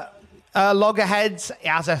 but Loggerheads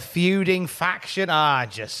as a feuding faction, I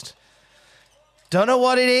just don't know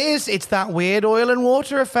what it is. It's that weird oil and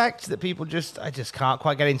water effect that people I just can't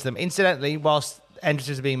quite get into them. Incidentally, whilst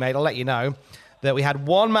entrances are being made, I'll let you know that we had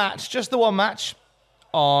one match, just the one match,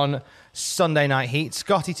 on Sunday Night Heat.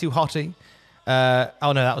 Scotty 2 Hotty. That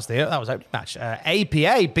was opening match.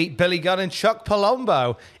 APA beat Billy Gunn and Chuck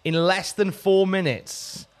Palumbo in less than 4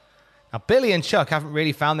 minutes. Now, Billy and Chuck haven't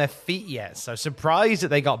really found their feet yet, so surprised that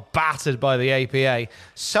they got battered by the APA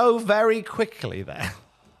so very quickly there.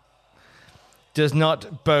 Does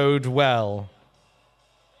not bode well.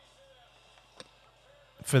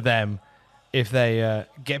 for them if they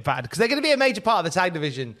get battered. Because they're going to be a major part of the tag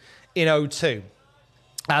division in 02,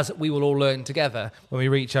 as we will all learn together when we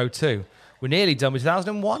reach 02. We're nearly done with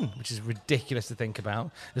 2001, which is ridiculous to think about.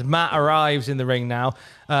 As Matt arrives in the ring now,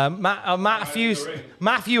 Matthew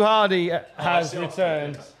Hardy has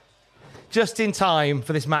returned just in time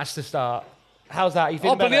for this match to start. How's that? You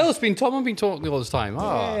feeling better? Tom has been talking all this time.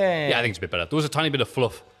 Oh. Yeah, I think it's a bit better. There was a tiny bit of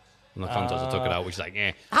fluff on the contacts. I took it out, which is like,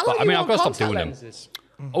 eh. How long I've got to stop doing lenses?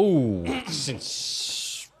 them. Oh,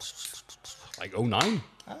 since like 09.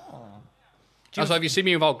 Oh. So if you see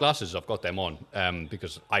me without glasses, I've got them on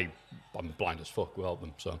because I'm blind as fuck without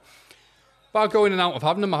them. So, but I'll go in and out of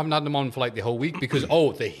having them. I haven't had them on for like the whole week because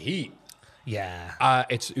the heat. Yeah.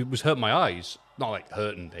 It was hurting my eyes. Not like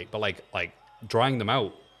hurting, but like drying them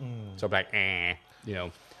out. So I'm like, I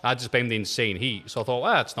just blamed the insane heat. So I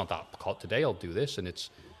thought, it's not that hot today. I'll do this, and it's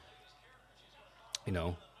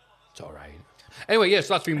all right. Anyway,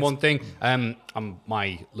 so that's been one thing.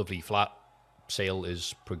 My lovely flat sale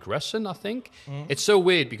is progressing, I think. It's so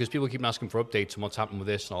weird because people keep asking for updates on what's happening with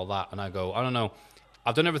this and all that, and I go, I don't know.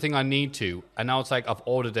 I've done everything I need to, and now it's like I've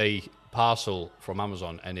ordered a parcel from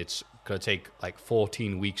Amazon, and it's going to take like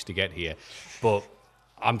 14 weeks to get here, but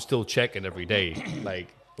I'm still checking every day, like,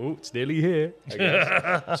 it's nearly here, I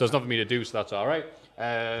guess. So it's not for me to do, so that's all right.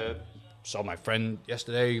 Saw my friend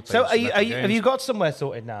yesterday. So have you got somewhere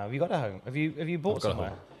sorted now? Have you got a home? Have you bought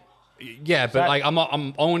somewhere? Yeah, but like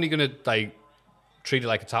I'm only going to like treat it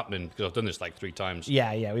like it's happening because I've done this like 3 times.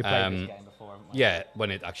 Yeah, we played this game before, haven't we? Yeah, when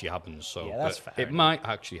it actually happens. So yeah, that's fair. It might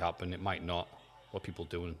actually happen. It might not. What people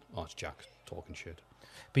doing? Oh, it's Jack talking shit.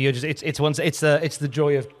 But you're just it's the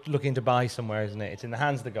joy of looking to buy somewhere, isn't it? It's in the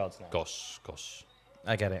hands of the gods now. Goss.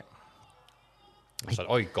 I get it. I said,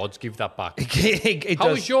 "Oh, gods, give that back." How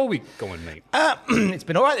was your week going, mate? It's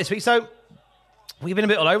been all right this week. So we've been a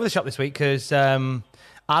bit all over the shop this week because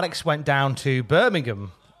Alex went down to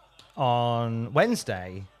Birmingham on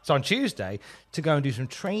Tuesday, to go and do some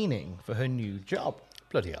training for her new job.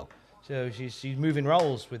 Bloody hell! So she's moving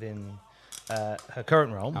roles within her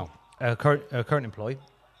current role, her current employee.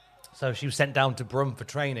 So she was sent down to Brum for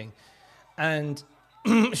training, and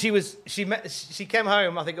she came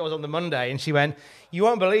home. I think it was on the Monday, and she went, "You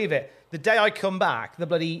won't believe it. The day I come back, the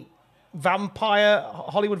bloody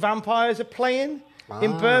Hollywood vampires are playing."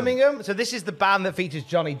 In Birmingham. So this is the band that features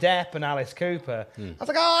Johnny Depp and Alice Cooper. I was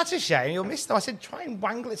like, oh, that's a shame. You'll miss them. I said, try and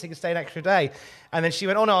wangle it so you can stay an extra day. And then she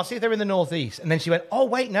went, oh, no, I'll see if they're in the Northeast. And then she went, oh,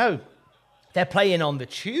 wait, no. They're playing on the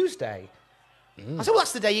Tuesday. I said, well,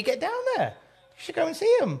 that's the day you get down there. You should go and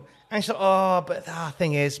see them. And she said, oh, but the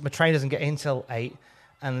thing is, my train doesn't get in till 8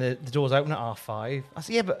 and the doors open at 5:30. I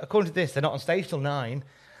said, yeah, but according to this, they're not on stage till 9.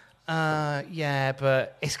 Yeah,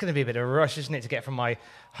 but it's going to be a bit of a rush, isn't it, to get from my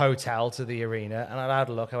hotel to the arena? And I had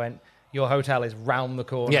a look. I went, your hotel is round the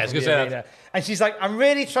corner. Yeah, I was going to say that. And she's like, I'm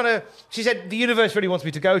really trying to... She said, the universe really wants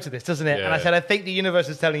me to go to this, doesn't it? Yeah. And I said, I think the universe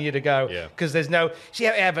is telling you to go. Because there's no...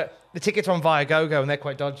 Yeah, but the tickets are on Viagogo and they're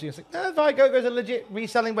quite dodgy. I was like, no, Viagogo's a legit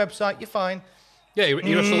reselling website. You're fine. Yeah,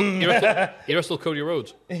 you're still Cody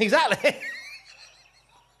Rhodes. Exactly.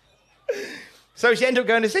 So she ended up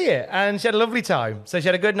going to see it, and she had a lovely time. So she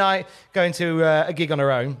had a good night going to a gig on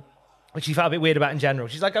her own, which she felt a bit weird about in general.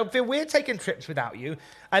 She's like, I feel weird taking trips without you.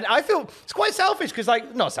 And I feel it's quite selfish because,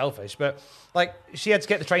 like, not selfish, but, like, she had to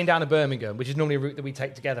get the train down to Birmingham, which is normally a route that we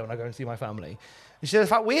take together when I go and see my family. And she said, it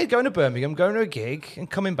felt weird going to Birmingham, going to a gig, and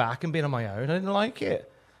coming back and being on my own. I didn't like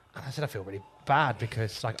it. And I said, I feel really bad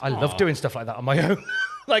because, like, I love doing stuff like that on my own.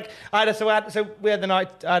 Like, I had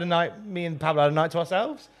a night, me and Pablo had a night to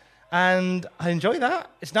ourselves. And I enjoy that.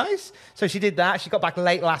 It's nice. So she did that. She got back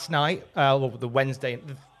late last night,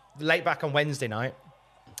 late back on Wednesday night.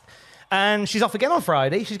 And she's off again on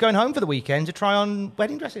Friday. She's going home for the weekend to try on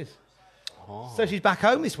wedding dresses. Oh. So she's back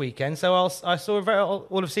home this weekend. So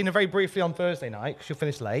we'll have seen her very briefly on Thursday night because she'll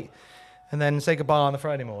finish late. And then say goodbye on the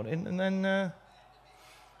Friday morning. And then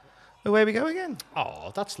away we go again.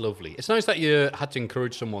 Oh, that's lovely. It's nice that you had to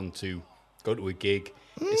encourage someone to go to a gig.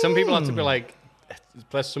 Some people have to be like...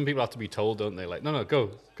 Plus, some people have to be told, don't they? Like, no,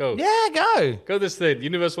 go. Yeah, go. Go this thing. The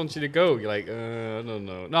universe wants you to go. You're like, I don't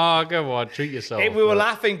know. No, go on, treat yourself. We were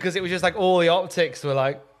laughing because it was just like all the optics were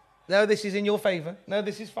like, no, this is in your favour. No,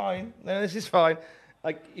 this is fine. No, this is fine.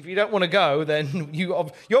 Like, if you don't want to go, then you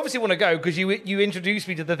obviously want to go because you introduced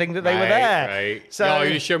me to the thing that they were there. Right. So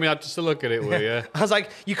you showed me how just to look at it, will you? I was like,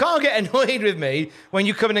 you can't get annoyed with me when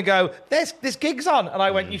you come in and go, this gig's on. And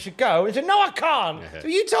I went, you should go. And he said, no, I can't. So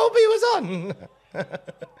you told me it was on.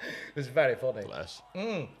 It was very funny. Bless.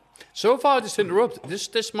 So far, just to interrupt,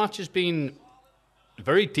 this match has been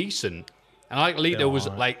very decent. And like Lita was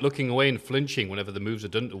like looking away and flinching whenever the moves are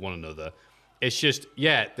done to one another. It's just,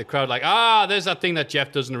 the crowd like, there's that thing that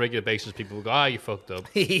Jeff does on a regular basis. People will go, you fucked up.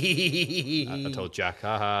 I told Jack,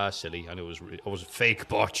 silly. I know it was a fake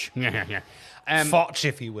botch. Fotch,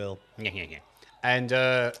 if you will. And,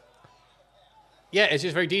 it's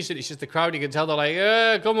just very decent. It's just the crowd, you can tell they're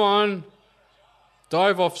like, come on,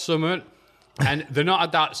 dive off summit. And they're not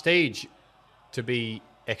at that stage to be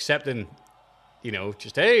accepting,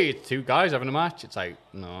 just, hey, it's two guys having a match. It's like,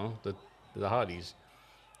 no, the Hardys.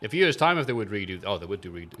 A few years' time, if they would redo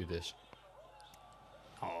this.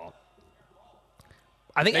 Oh.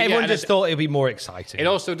 I think everyone just thought it would be more exciting. It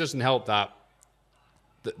also doesn't help that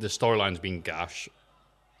the storyline's been gash.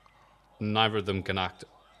 Neither of them can act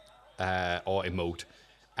or emote,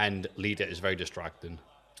 and Lita is very distracting.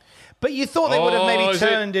 But you thought they would have maybe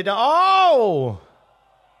turned it... Oh!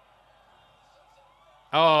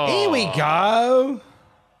 Here we go.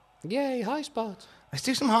 Yay, high spots. Let's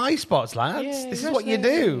do some high spots, lads. Yeah, this is what you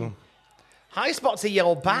do. High spots are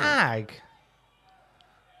your bag.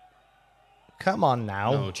 Come on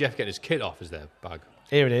now. No, Jeff get his kit off is their bag.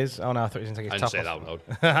 Here it is. Oh no, I thought he was going to take his top off. I didn't say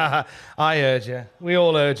that out loud. I heard you. We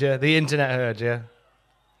all heard you. The internet heard you.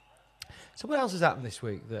 So what else has happened this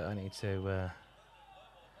week that I need to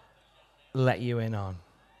let you in on? I'm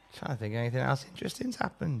trying to think of anything else interesting's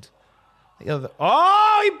happened.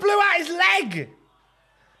 Oh, he blew out his leg.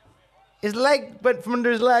 His leg went from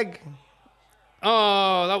under his leg.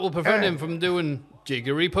 Oh, that will prevent him from doing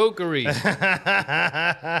jiggery pokery.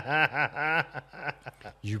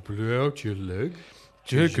 You blew out your leg?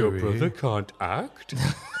 Because your brother can't act?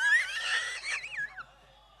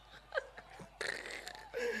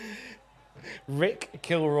 Rick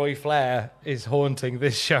Kilroy Flair is haunting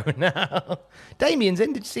this show now. Damien's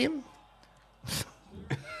in. Did you see him?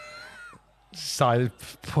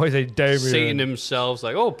 Seeing themselves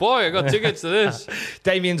like, oh boy, I got tickets to this.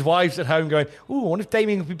 Damien's wife's at home going, ooh, I wonder if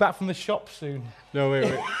Damien will be back from the shop soon. No,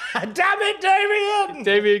 wait. Damn it, Damien!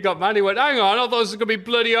 Damien got mad. He went, hang on, I thought this was going to be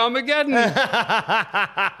bloody Armageddon.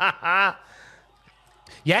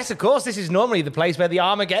 Yes, of course, this is normally the place where the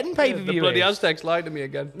Armageddon pay-per-view is. The bloody Aztecs lied to me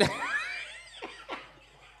again. The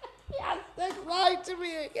Aztecs lied to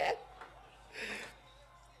me again.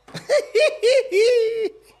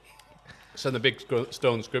 Send the big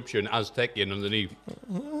stone scripture in Aztecian underneath.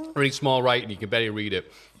 Really small writing, you can barely read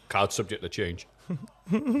it. Card subject to change.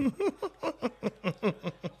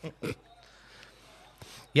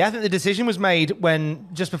 Yeah, I think the decision was made when,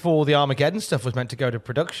 just before the Armageddon stuff was meant to go to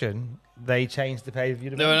production, they changed the pay-per-view.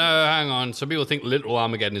 No, hang on. Some people think literal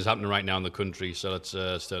Armageddon is happening right now in the country, so let's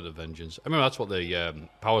start a vengeance. I remember that's what the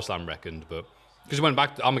Power Slam reckoned, but... Because it went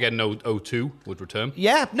back to Armageddon 02 would return.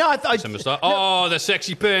 Yeah, no, I thought... Oh, the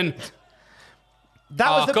sexy pin!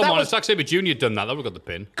 If Zack Sabre Jr. had done that would have got the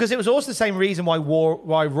pin. Because it was also the same reason why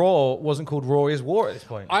Raw wasn't called Raw is War at this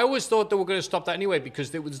point. I always thought they were going to stop that anyway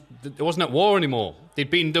because it wasn't at war anymore. They'd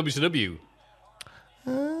beaten WCW.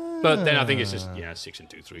 But then I think it's just 6 and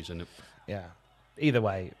 2 3s, isn't it? Yeah. Either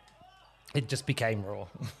way, it just became Raw.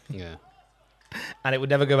 Yeah. And it would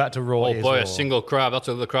never go back to Raw. Oh boy, Raw. A single crowd. That's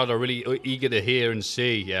what the crowd are really eager to hear and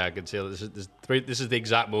see. Yeah, I can tell. This is the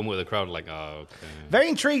exact moment where the crowd are like, oh, okay. Very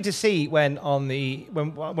intrigued to see when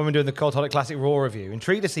we're doing the Cultaholic Classic Raw review.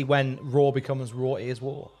 Intrigued to see when Raw becomes Raw is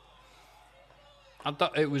War. I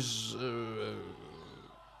thought it was.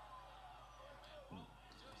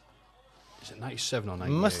 Is it 97 or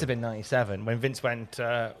 98? Must have been 97 when Vince went,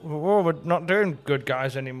 we're not doing good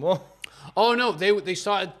guys anymore. Oh, no, they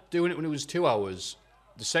started doing it when it was 2 hours.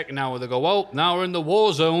 The second hour, they go, well, now we're in the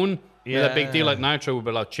war zone. Yeah. With a big deal like Nitro would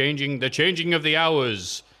be like the changing of the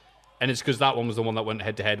hours. And it's because that one was the one that went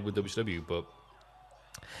head-to-head with WCW, but...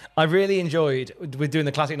 I really enjoyed, with doing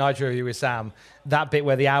the classic Nitro review with Sam, that bit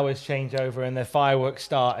where the hours change over and the fireworks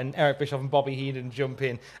start and Eric Bischoff and Bobby Heenan jump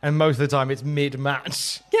in, and most of the time it's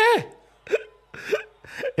mid-match. Yeah!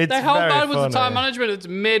 It's how bad funny. was the time management? It's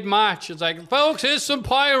mid-match. It's like, folks, here's some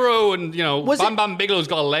pyro, and Bam Bigelow's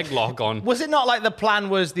got a leg lock on. Was it not like the plan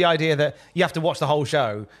was the idea that you have to watch the whole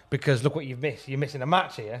show because look what you've missed? You're missing a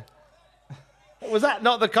match here. Was that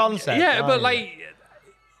not the concept? Yeah, but like,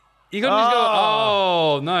 you couldn't just go,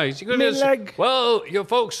 oh, nice. You couldn't just, well, you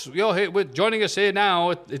folks, you're here, joining us here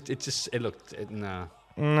now. It looked, nah.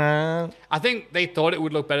 No. I think they thought it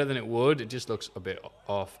would look better than it would. It just looks a bit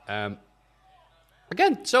off.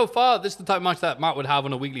 Again, so far, this is the type of match that Matt would have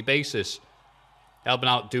on a weekly basis. Helping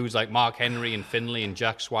out dudes like Mark Henry and Finlay and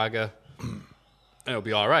Jack Swagger. It'll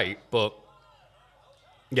be all right, but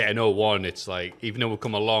yeah, in 01, it's like, even though we've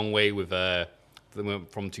come a long way with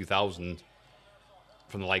from 2000,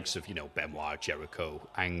 from the likes of, Benoit, Jericho,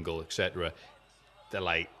 Angle, etc., they're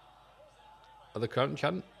like, are the crowd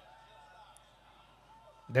chanting?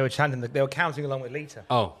 They were chanting. They were counting along with Lita.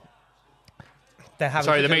 Oh.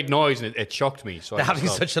 Sorry, they made noise and it shocked me. So they're having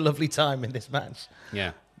such a lovely time in this match.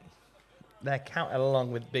 Yeah. They're counting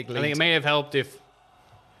along with Big Lita. I think it may have helped if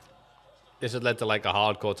this had led to like a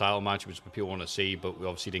hardcore title match, which people want to see, but we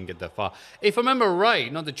obviously didn't get that far. If I remember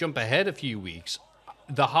right, not to jump ahead a few weeks,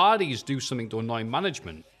 the Hardys do something to annoy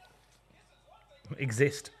management.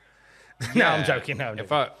 Exist. Yeah. No, I'm joking. No. In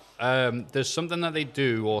fact, there's something that they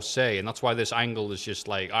do or say, and that's why this angle is just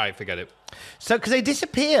like, all right, forget it. So, because they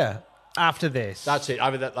disappear after this. That's it.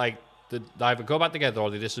 Either that, like, they either go back together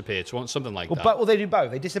or they disappear. It's something like that. Well, they do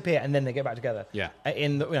both. They disappear and then they get back together. Yeah.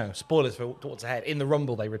 In the, spoilers for what's ahead. In the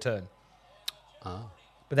Rumble, they return. Ah.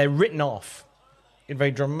 But they're written off in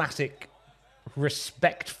very dramatic,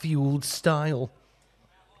 respect-fueled style.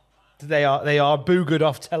 They are boogered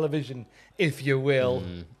off television, if you will.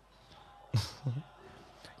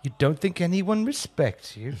 You don't think anyone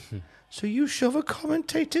respects you, so you shove a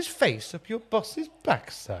commentator's face up your boss's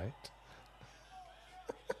backside.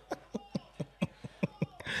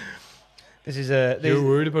 This is a. You're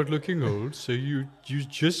worried about looking old, so you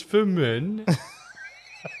just for men.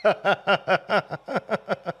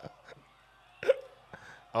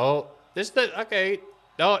 Oh, this the okay.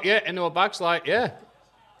 Oh yeah, into a backslide. Yeah.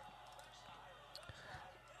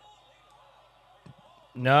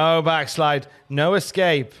 No backslide, no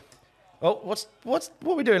escape. Oh, what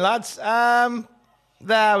are we doing, lads? There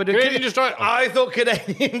we're doing Canadian Destroyer. I thought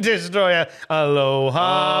Canadian Destroyer.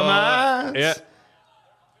 Aloha, man. Yeah.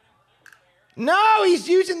 No, he's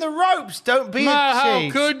using the ropes. Don't be a How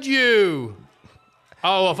cheat. could you?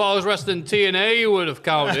 Oh, if I was wrestling TNA, you would have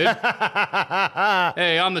counted.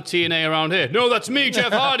 Hey, I'm the TNA around here. No, that's me,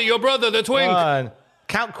 Jeff Hardy, your brother, the twink.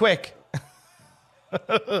 Count quick.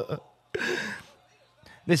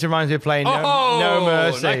 This reminds me of playing No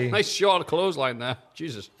Mercy. Nice short clothesline there.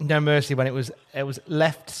 Jesus. No Mercy when it was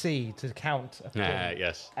left C to count.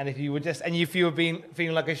 Yes. And if you were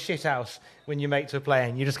feeling like a shithouse when your mates were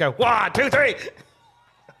playing, you just go 1, 2, 3.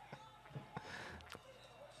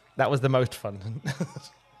 That was the most fun.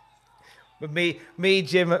 But me,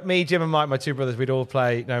 Jim, and Mike, my two brothers, we'd all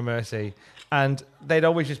play No Mercy, and they'd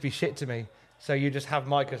always just be shit to me. So you just have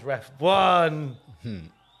Mike as ref. 1,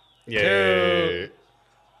 2.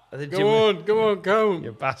 Go on.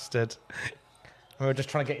 You bastard. We were just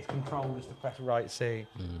trying to get his control just to press right C.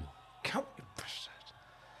 Count, you bastard.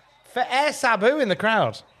 For Air Sabu in the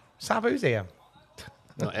crowd. Sabu's here.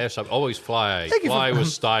 No, Air Sabu, always fly. Thank you Fly for- with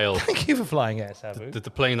style. Thank you for flying Air Sabu.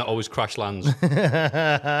 The plane that always crash lands.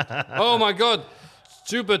 Oh my God.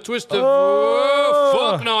 Super twist of... Oh.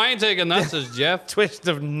 Whoa, fuck no, I ain't taking that, says Jeff. Twist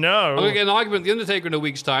of no. I'm going to get an argument with The Undertaker in a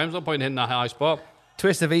week's time. There's no point in hitting that high spot.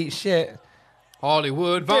 Twist of eat shit.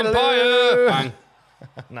 Hollywood vampire. Bang.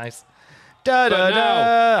 Nice. But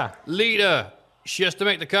now, Lita, she has to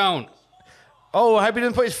make the count. Oh, I hope he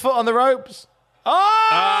didn't put his foot on the ropes. Ah!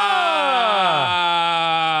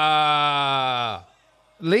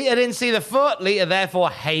 Lita didn't see the foot. Lita therefore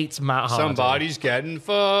hates Matt Hardy. Somebody's getting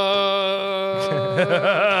fucked.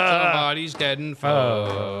 Somebody's getting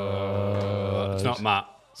fucked. It's not Matt.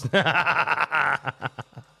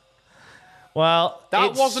 Well,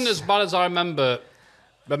 that wasn't as bad as I remember,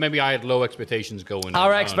 but maybe I had low expectations going.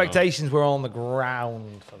 Our expectations were on the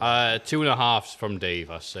ground. 2.5 from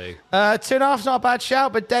Dave, I say. 2.5's not a bad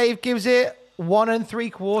shout, but Dave gives it 1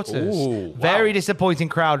 3/4. Ooh, wow. Very disappointing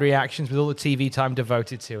crowd reactions with all the TV time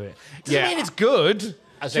devoted to it. Doesn't mean it's good.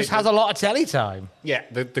 It just has a lot of telly time. Yeah,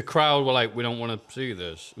 the crowd were like, we don't want to see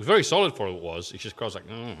this. It was very solid for what it was. It's just crowd's like,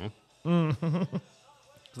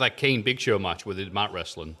 It's like Kane Big Show match with Matt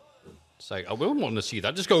wrestling. It's like, we don't want to see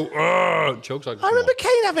that. Just go, chokes like. I remember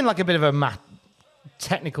Kane having like a bit of a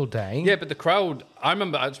technical day. Yeah, but the crowd, I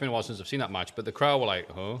remember, it's been a while since I've seen that match, but the crowd were like,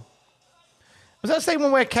 huh? Was that the same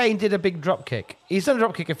one where Kane did a big drop kick? He's done a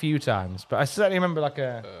drop kick a few times, but I certainly remember like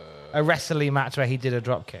a wrestling match where he did a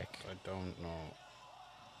drop kick. I don't know.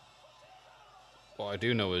 What I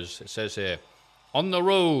do know is, it says here, on the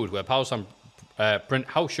road, where Power Slam print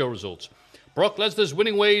house show results. Brock Lesnar's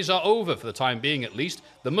winning ways are over for the time being, at least.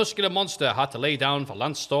 The muscular monster had to lay down for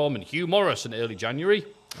Lance Storm and Hugh Morris in early January.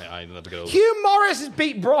 I never get over. Hugh Morris has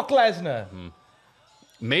beat Brock Lesnar.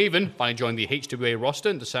 Maven finally joined the HWA roster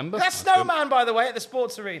in December. That's Snowman, by the way, at the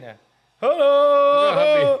sports arena.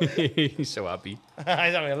 Hello. He's so happy. He's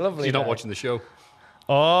having a lovely He's not day. watching the show.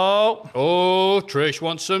 Oh, Trish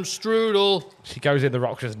wants some strudel. She goes in, the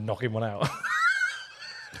Rock just knocking one out.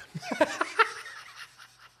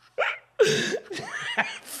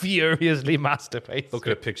 Furiously masturbates. Look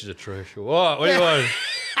at the pictures of Trish. What do you want?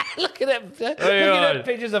 Look at them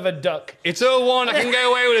pictures of a duck. It's 01. I can get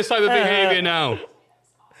away with this type of behaviour now.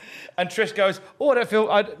 And Trish goes, oh, I don't feel,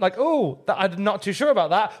 I'm not too sure about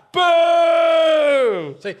that.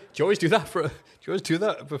 Boo! Say, do you always do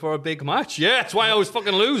that before a big match? Yeah, that's why I always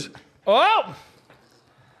fucking lose. Oh!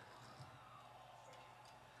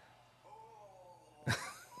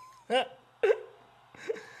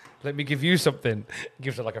 Let me give you something.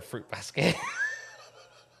 Gives her like a fruit basket.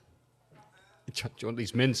 Do you want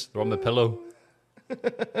these mints? They're on the pillow.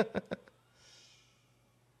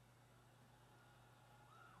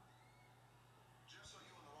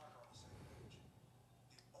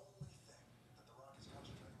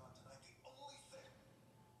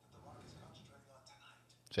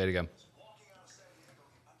 Say it again.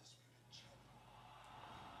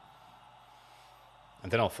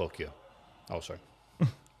 And then I'll fuck you. Oh, sorry.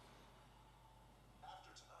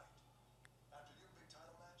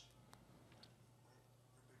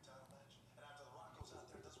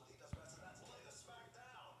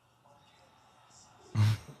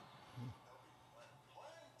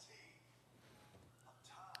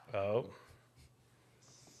 Oh.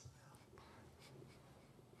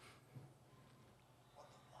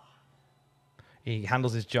 He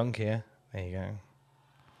handles his junk here. There you go.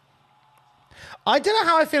 I don't know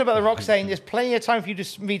how I feel about The Rock saying there's plenty of time for you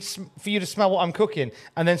to smell what I'm cooking,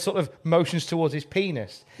 and then sort of motions towards his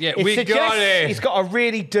penis. Yeah, we got it. He's got a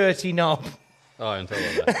really dirty knob. Oh, I didn't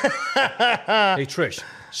tell that. Hey, Trish,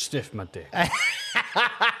 sniff my dick.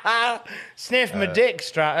 Sniff my dick,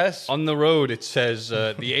 Stratus. On the road, it says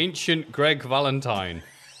the ancient Greg Valentine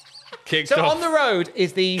kicked off. So on the road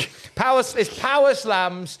is the power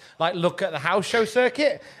slams, like look at the house show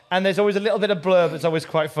circuit, and there's always a little bit of blurb that's always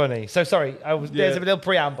quite funny. So sorry, there's a little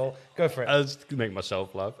preamble. Go for it. I was going to make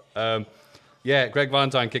myself laugh. Greg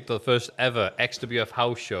Valentine kicked off the first ever XWF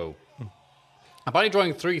house show. Apparently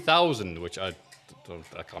drawing 3,000, which that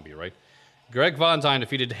can't be right. Greg Valentine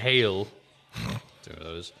defeated Hale.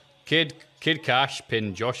 Kid Cash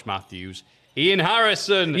pinned Josh Matthews. Ian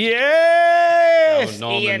Harrison. Yes!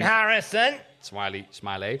 Norman, Ian Harrison.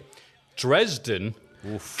 Smiley. Dresden.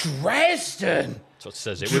 Oof. Dresden. That's what it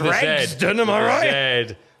says it with a Z. Dresden, am I right?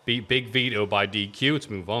 Z. Beat Big Vito by DQ. Let's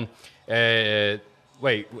move on.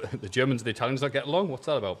 Wait, the Germans and the Italians don't get along? What's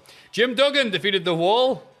that about? Jim Duggan defeated The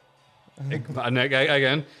Wall.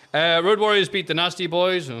 Again. Road Warriors beat the Nasty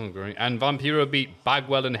Boys. Oh, great. And Vampiro beat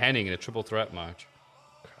Bagwell and Henning in a triple threat match.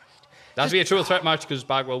 That has to be a triple threat match because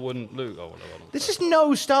Bagwell wouldn't lose. Oh, whatever. There's just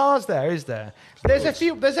no stars there, is there? There's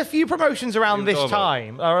a few promotions around this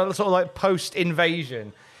time, or sort of like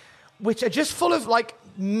post-invasion, which are just full of like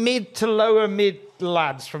mid to lower mid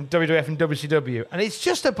lads from WWF and WCW, and it's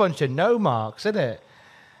just a bunch of no marks, isn't it?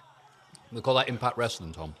 We call that Impact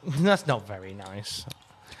Wrestling, Tom. That's not very nice.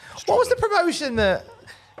 What was the promotion that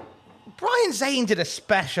Brian Zane did a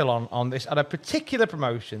special on this, on a particular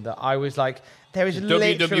promotion that I was like, there is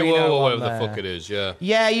literally WWO no or one whatever there. the fuck it is, yeah.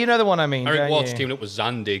 Yeah, you know the one I mean. Eric don't Watts you? teaming up with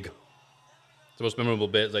Zandig. The most memorable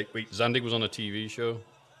bit, like, wait, Zandig was on a TV show?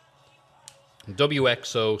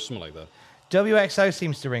 WXO, something like that. WXO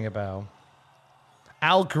seems to ring a bell.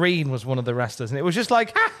 Al Green was one of the wrestlers, and it was just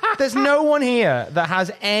like, there's no one here that has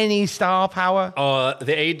any star power.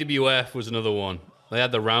 The AWF was another one. They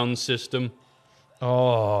had the round system.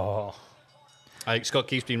 Oh. Scott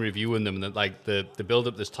keeps been reviewing them, and the build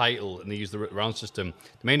up this title, and they use the round system.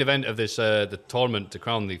 The main event of this the tournament to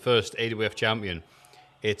crown the first AWF champion,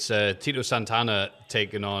 it's Tito Santana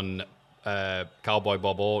taking on Cowboy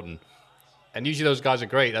Bob Orton. And usually those guys are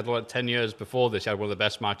great. That's what 10 years before this, you had one of the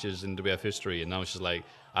best matches in WWF history, and now it's just like,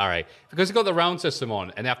 all right, because they've got the round system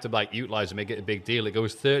on, and they have to like utilize and make it a big deal. It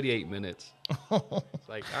goes 38 minutes. It's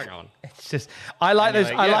like, hang on. It's just, I like those.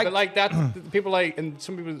 But like that. People like, and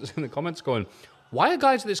some people in the comments going, why are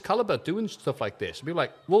guys of this caliber doing stuff like this? And people are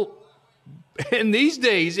like, well, in these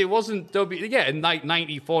days, it wasn't in like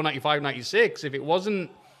 94, 95, 96. If it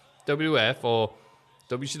wasn't WWF or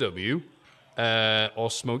WCW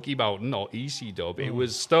or Smoky Mountain or EC Dub, it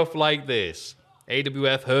was stuff like this.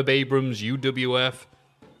 AWF, Herb Abrams, UWF.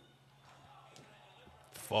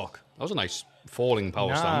 Fuck. That was a nice falling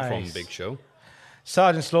power slam from Big Show.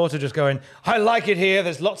 Sergeant Slaughter just going, I like it here.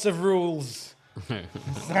 There's lots of rules.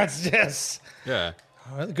 That's just... Yeah.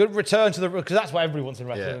 A good return to the rules, because that's what everyone wants in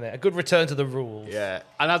wrestling, isn't it? A good return to the rules. Yeah.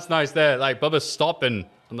 And that's nice there. Like, Bubba's stopping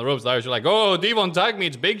on the ropes there. You're like, oh, Devon tag me.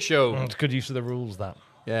 It's Big Show. It's good use of the rules, that.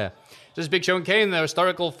 Yeah. This is Big Show and Kane, their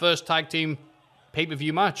historical first tag team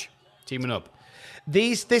pay-per-view match. Teaming up.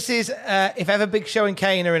 This is, if ever Big Show and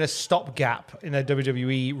Kane are in a stopgap in a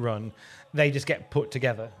WWE run, they just get put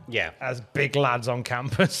together. Yeah. As big lads on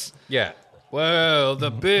campus. Yeah. Well,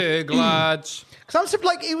 the big lads. Because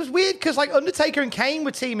it was weird because like Undertaker and Kane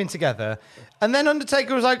were teaming together, and then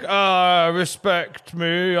Undertaker was like, respect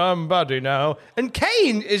me, I'm buddy now. And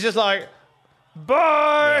Kane is just like,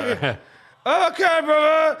 bye. Yeah. Okay,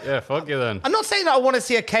 brother. Yeah, fuck you then. I'm not saying that I want to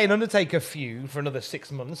see a Kane Undertaker feud for another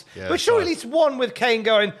 6 months, Yeah, but surely at least one with Kane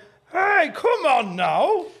going, hey, come on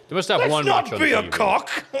now. They must have Let's one not match on be a TV.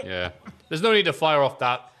 cock. Yeah. There's no need to fire off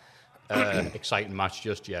that exciting match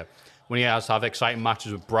just yet. When he has to have exciting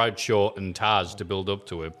matches with Bradshaw and Taz to build up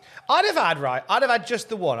to him. I'd have had just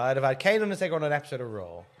the one. I'd have had Kane Undertaker on an episode of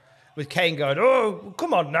Raw with Kane going, oh,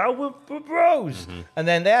 come on now, we're bros. Mm-hmm. And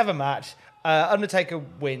then they have a match. Undertaker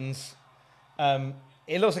wins.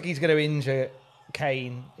 It looks like he's going to injure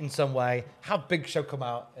Kane in some way. Have Big Show come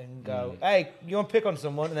out and go, hey, you want to pick on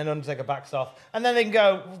someone? And then Undertaker backs off. And then they can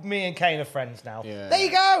go, me and Kane are friends now. Yeah. There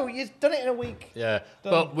you go. You've done it in a week. Yeah.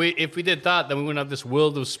 Done. But if we did that, then we wouldn't have this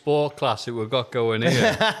World of Sport classic we've got going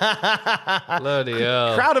here. Bloody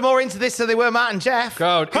hell. Crowd are more into this than they were Matt and Jeff.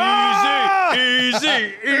 Crowd,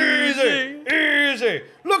 easy. Easy.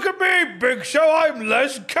 Look at me, Big Show. I'm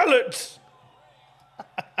Les Kellett.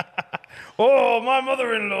 Oh, my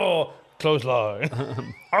mother-in-law. Clothesline.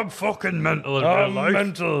 I'm fucking mental in I'm real life.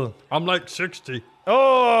 mental. I'm like 60. Oh,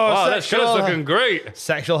 Wow, that sexual, show's looking great.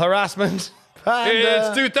 Sexual harassment.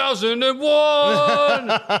 It's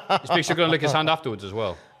 2001. Is Big Show going to lick his hand afterwards as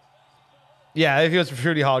well? Yeah, if he was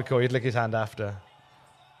truly hardcore, he'd lick his hand after.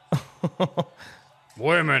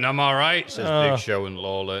 Women, am I right? Says Big Show and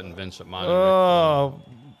Lawler and Vince McMahon. Oh.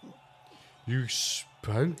 You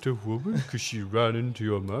spanked a woman because she ran into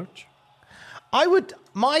your match?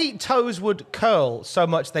 My toes would curl so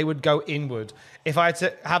much they would go inward if I had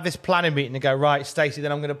to have this planning meeting and go, right, Stacey,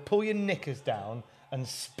 then I'm going to pull your knickers down and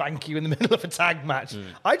spank you in the middle of a tag match.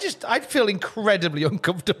 I'd feel incredibly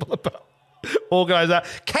uncomfortable about organising that.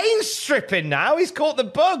 Kane's stripping now. He's caught the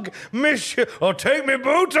bug. Monsieur, I'll take my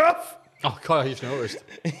boot off. Oh, God, I just noticed.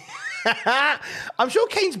 I'm sure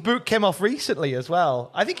Kane's boot came off recently as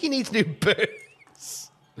well. I think he needs new boots.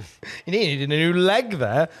 He needed a new leg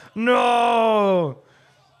there. No.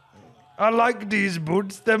 I like these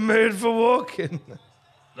boots. They're made for walking.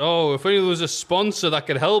 Oh, if only there was a sponsor that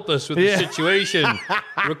could help us with the situation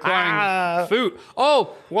requiring food.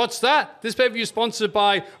 Oh, what's that? This pay-per-view is sponsored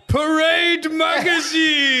by Parade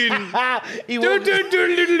Magazine.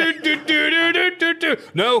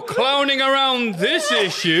 No clowning around this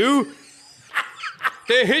issue.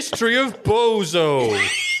 The history of Bozo.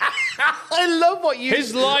 I love what you...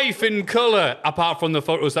 His life in colour, apart from the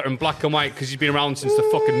photos that are in black and white because he's been around since the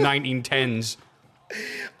fucking 1910s.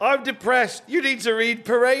 I'm depressed. You need to read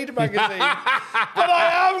Parade Magazine. But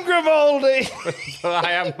I am Grimaldi. But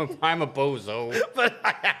I'm a bozo. But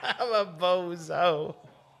I am a bozo.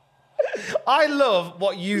 I love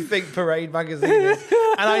what you think Parade Magazine is,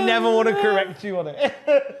 and I never want to correct you on it.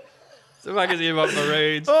 It's a magazine about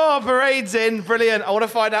parades. Oh, Parade's in. Brilliant. I want to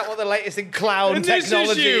find out what the latest in clown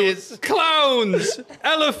technology is. Clowns,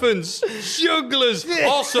 elephants, jugglers.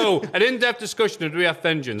 Also, an in-depth discussion of WWF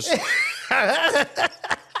Vengeance.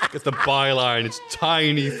 It's the byline. It's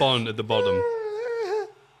tiny font at the bottom.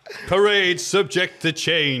 Parade subject to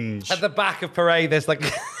change. At the back of Parade, there's like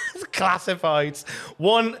classifieds.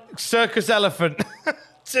 One circus elephant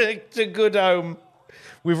to good home.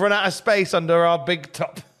 We've run out of space under our big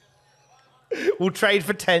top. We'll trade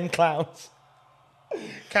for 10 clowns.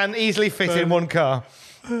 Can easily fit in one car.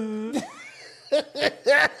 Good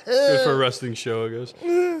for a wrestling show, I guess.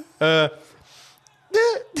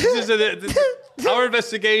 This is our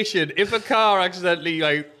investigation. If a car accidentally,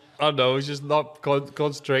 I don't know, was just not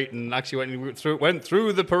concentrating and actually went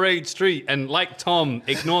through the parade street and, like Tom,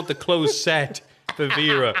 ignored the closed set for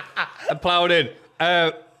Vera and plowed in.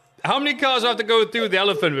 How many cars have to go through the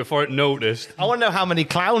elephant before it noticed? I want to know how many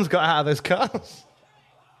clowns got out of those cars.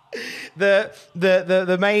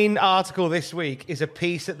 The main article this week is a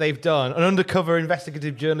piece that they've done, an undercover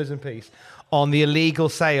investigative journalism piece on the illegal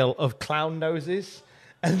sale of clown noses.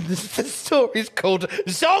 And the story is called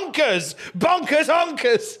Zonkers, Bonkers,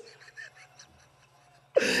 Honkers.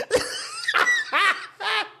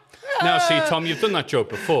 Now, see, Tom, you've done that joke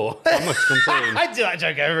before. I must complain. I do that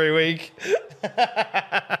joke every week.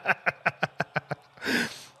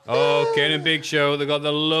 Oh, Kane and Big Show, they got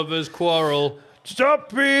the lovers' quarrel.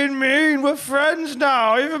 Stop being mean. We're friends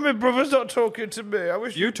now. Even my brother's not talking to me. I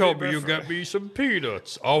wish you told me you'd get me some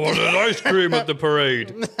peanuts. I wanted ice cream at the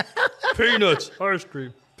parade. Peanuts, ice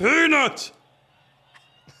cream. Peanuts!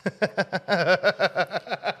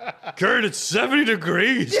 Kurt, it's 70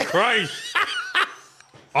 degrees. Christ.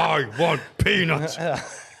 I want peanuts.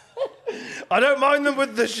 I don't mind them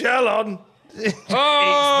with the shell on.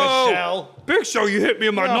 Oh! Big Show, you hit me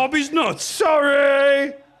in my knobby's nuts.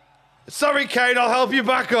 Sorry, Kane, I'll help you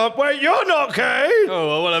back up. Wait, you're not Kane. Oh,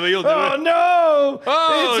 well, whatever, you'll do it. Oh, no.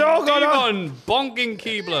 Oh, it's all Demon, bonking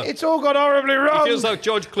Keebler. It's all gone horribly wrong. He feels like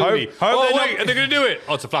George Clooney. Wait, are they going to do it?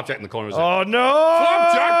 Oh, it's a flapjack in the corner, is it? Oh, no.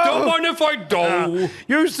 Flapjack, don't mind if I do.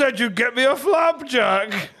 You said you'd get me a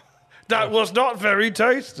flapjack. That was not very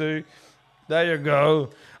tasty. There you go.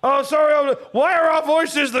 Oh, sorry. Why are our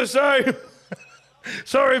voices the same?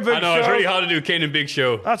 Sorry, Big Show. I know, it's really hard to do Kane and Big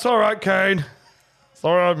Show. That's all right, Kane.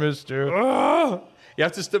 Sorry I missed you. You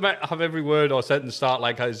have to have every word or sentence start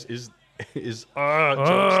like his joke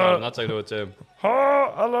sound. That's how you know it's him.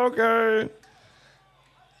 Oh, hello, Kane.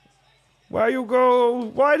 Where you go?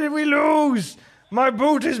 Why did we lose? My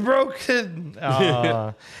boot is broken.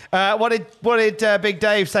 What did Big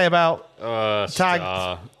Dave say about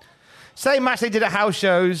tag? Same match they did at house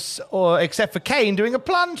shows, except for Kane doing a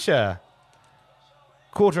plancher.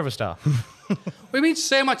 Quarter of a star. What do you mean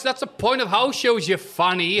so much? That's the point of house shows, you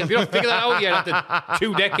fanny. Have you not figured that out yet after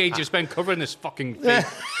 2 decades you spent covering this fucking thing?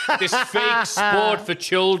 This fake sport for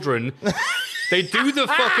children. They do the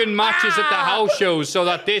fucking matches at the house shows so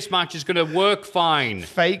that this match is going to work fine.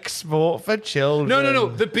 Fake sport for children. No.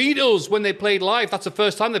 The Beatles, when they played live, that's the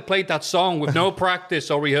first time they played that song with no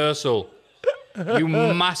practice or rehearsal. You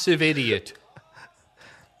massive idiot.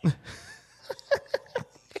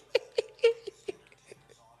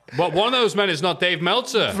 But one of those men is not Dave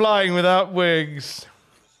Meltzer. Flying without wings.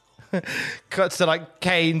 Cuts to like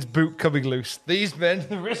Kane's boot coming loose. These men,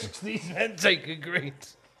 the risks these men take are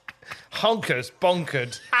great. Honkers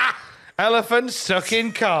bonkered. Elephants stuck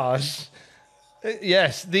in cars.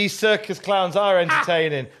 Yes, these circus clowns are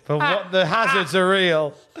entertaining, but what the hazards are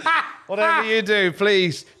real. Whatever you do,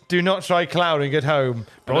 please do not try clouting at home.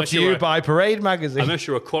 Brought to you by Parade Magazine. Unless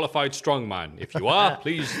you're a qualified strongman. If you are,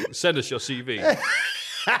 please send us your CV.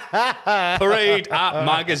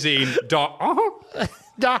 Parade@magazine.com.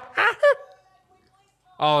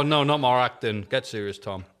 Oh, no, not more acting. Get serious,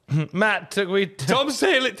 Tom. Matt, Tom's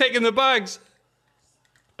taking the bags.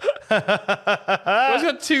 He's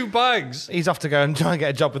got 2 bags. He's off to go and try and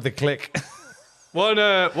get a job with the Click.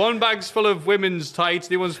 One bag's full of women's tights,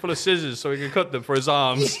 the other one's full of scissors so he can cut them for his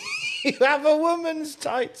arms. You have a woman's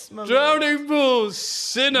tights, my Drowning Pool,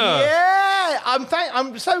 Sinner. Yeah,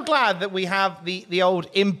 I'm so glad that we have the old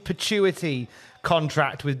in-perpetuity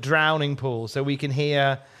contract with Drowning Pool so we can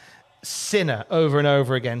hear Sinner over and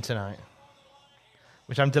over again tonight,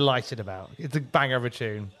 which I'm delighted about. It's a banger of a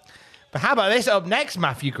tune. But how about this up next,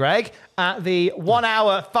 Matthew Gregg, at the 1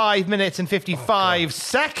 hour, 5 minutes and 55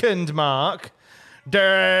 second mark?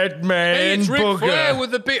 Dead Man Hey, it's Ric Booger. Flair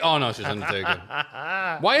with the beat. Oh, no, it's just Undertaker.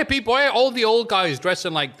 Why are all the old guys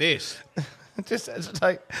dressing like this? Just it's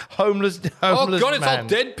like homeless Oh, God, it's man. all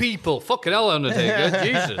dead people. Fucking hell, Undertaker.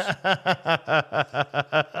 Jesus.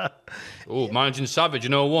 Oh, Managing Savage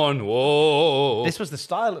in 01. Whoa. This was the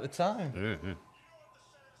style at the time. Yeah.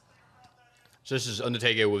 So this is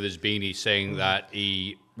Undertaker with his beanie saying that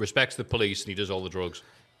he respects the police and he does all the drugs.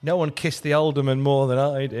 No one kissed the alderman more than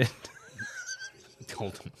I did.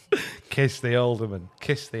 Kiss the alderman.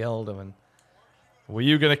 Kiss the alderman. Were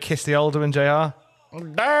you going to kiss the alderman, JR? Damn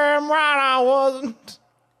right I wasn't.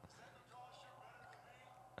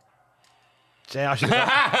 JR should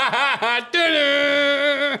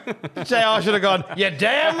have gone, you're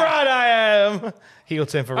damn right I am. Heel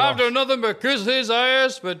turn for Ross. I've done nothing but kiss his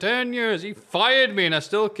ass for 10 years. He fired me and I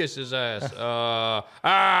still kiss his ass. Oh,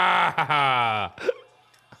 I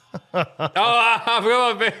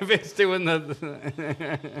forgot what Vince doing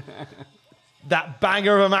that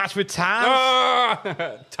banger of a match with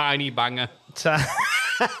Taz. Tiny banger.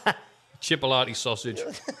 Chipolati sausage.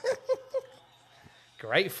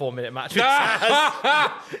 Great 4-minute match with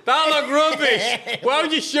Taz. That looked rubbish. Why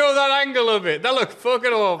would you show that angle of it? That looked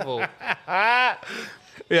fucking awful. Yeah,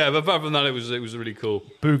 but apart from that, it was really cool.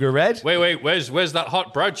 Booger Red. Wait, where's that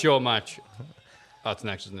Hot Bradshaw match? That's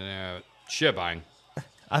next, isn't it? Shebang.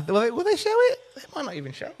 Will they show it? They might not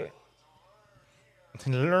even show it.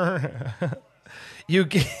 You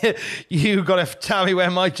got to tell me where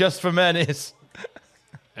my Just for Men is.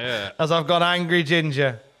 Yeah. As I've got Angry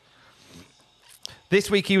Ginger. This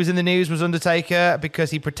week he was in the news was Undertaker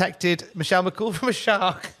because he protected Michelle McCool from a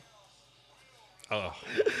shark. Oh.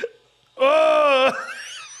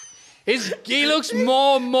 He looks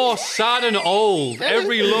more and more sad and old.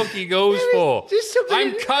 Every look he goes for.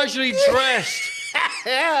 I'm casually dressed.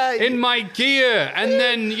 In my gear, and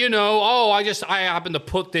then I happen to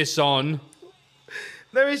put this on.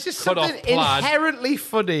 There is just something inherently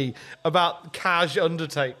funny about Cash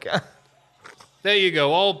Undertaker. There you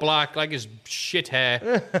go, all black, like his shit hair.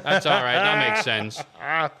 That's all right. That makes sense.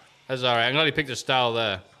 That's all right. I'm glad he picked a style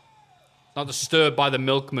there. Not disturbed by the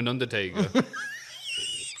milkman Undertaker.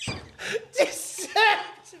 Disturbed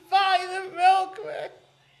by the milkman.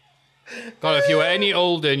 God, if you were any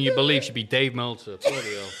older and you believe she'd be Dave Meltzer.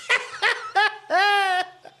 Bloody hell.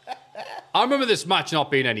 I remember this match not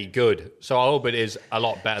being any good, so I hope it is a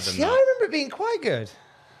lot better than that. I remember it being quite good.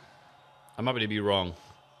 I'm happy to be wrong.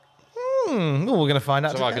 Well, we're going to find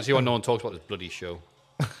out. So I can see why no one talks about this bloody show.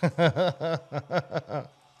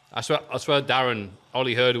 I swear, Darren, all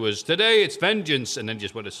he heard was, today it's vengeance, and then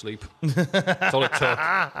just went to sleep. That's all it took.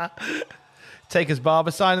 Taker's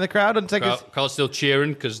barber sign in the crowd. And Carl's still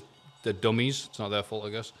cheering because they're dummies. It's not their fault, I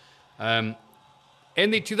guess.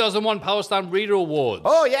 In the 2001 Power Slam Reader Awards.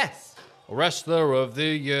 Oh, yes. Wrestler of the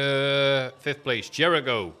year, 5th place,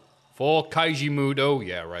 Jericho. 4, Kaiji Muto.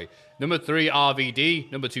 Yeah, right. Number 3,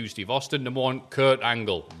 RVD. Number 2, Steve Austin. Number 1, Kurt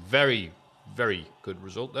Angle. Very, very good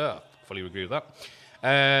result there. Fully agree with that.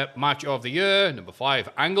 Match of the year, number 5,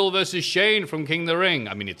 Angle versus Shane from King of the Ring.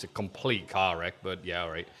 I mean, it's a complete car wreck, but yeah, all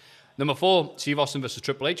right. Number 4, Steve Austin versus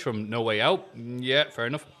Triple H from No Way Out. Yeah, fair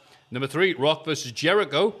enough. Number 3, Rock versus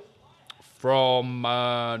Jericho from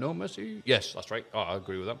No Mercy. Yes, that's right. Oh, I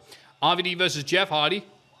agree with that. RVD versus Jeff Hardy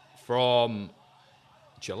from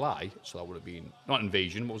July. So that would have been, not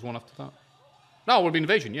Invasion. What was one after that? No, it would have been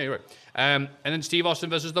Invasion. Yeah, you're right. And then Steve Austin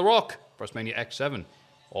versus The Rock, WrestleMania X7.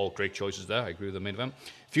 All great choices there. I agree with the main event.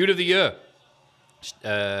 Feud of the year.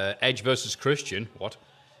 Edge versus Christian. What?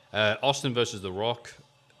 Austin versus The Rock.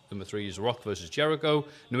 Number 3 is Rock versus Jericho.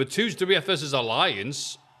 Number 2 is WWF versus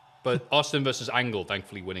Alliance. But Austin versus Angle,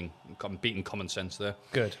 thankfully winning. Beating common sense there.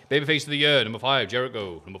 Good. Babyface of the year. Number 5,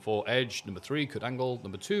 Jericho. Number 4, Edge. Number 3, Kurt Angle.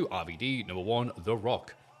 Number 2, RVD. Number 1, The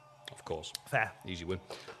Rock. Of course. Fair. Easy win.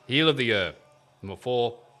 Heel of the year. Number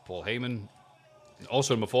 4, Paul Heyman.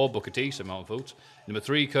 Also number 4, Booker T, same amount of votes. Number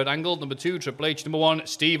 3, Kurt Angle. Number 2, Triple H. Number 1,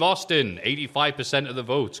 Steve Austin. 85% of the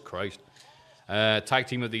votes. Christ. Tag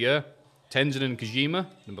Team of the Year. Tenzin and Kojima.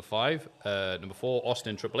 Number 5. Number 4,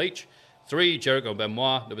 Austin and Triple H. 3, Jericho and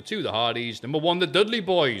Benoit. Number 2, the Hardys. Number 1, the Dudley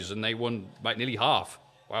Boys. And they won by nearly half.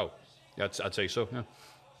 Wow. Yeah, I'd say so, yeah.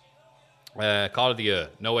 Card of the Year.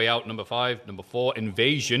 No Way Out, number 5. Number 4,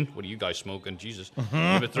 Invasion. What are you guys smoking? Jesus.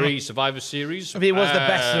 Number 3, Survivor Series. I mean, it was the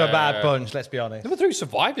best of a bad bunch, let's be honest. Number 3,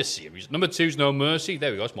 Survivor Series. Number 2 is No Mercy.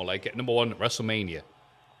 There we go. It's more like it. Number 1, WrestleMania.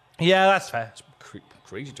 Yeah, that's fair. It's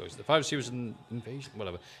crazy choice. The 5 Series and Invasion.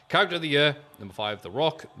 Whatever. Character of the Year. Number 5, The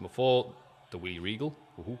Rock. Number 4, The Willie Regal.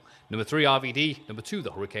 Ooh. Number 3, RVD. Number 2,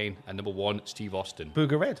 The Hurricane. And number 1, Steve Austin.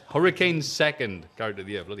 Booger Red. Hurricane's second character of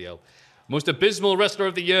the year. Bloody hell. Most abysmal wrestler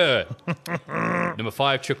of the year. Number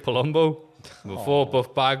 5, Chuck Palumbo. Number 4,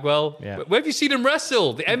 Buff Bagwell. Yeah. Where have you seen him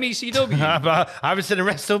wrestle? The MECW. I haven't seen him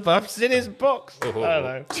wrestle, but I've seen his box. I don't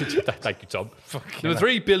know. Thank you, Tom. Number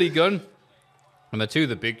 3, Billy Gunn. Number 2,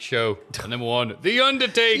 The Big Show. And number 1, The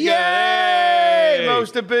Undertaker. Yay!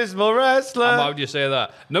 Most abysmal wrestler. And why would you say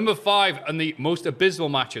that? Number 5, and the most abysmal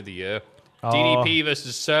match of the year. DDP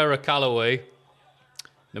versus Sarah Calloway.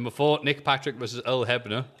 Number 4, Nick Patrick versus Earl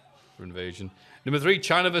Hebner. Invasion. Number 3,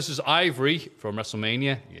 China versus Ivory from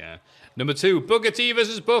WrestleMania. Yeah. Number 2, Booker T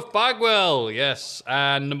versus Buff Bagwell. Yes.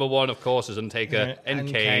 And number 1, of course, is Undertaker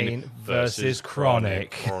and Kane versus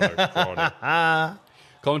Chronic.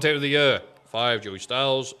 Commentator of the year. 5, Joey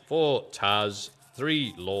Styles. 4, Taz.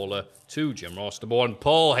 3, Lawler. 2, Jim Ross. Number 1,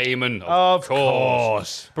 Paul Heyman. Of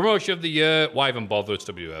course. Promotion of the year. Why even bother? It's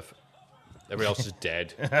WWF. Everybody else is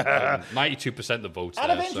dead. 92% of the votes. Out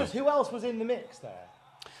of interest, who else was in the mix there?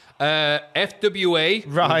 FWA,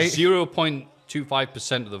 right.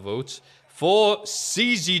 0.25% of the votes. 4,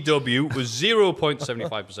 CZW was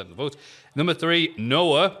 0.75% of the votes. Number 3,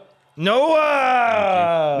 Noah.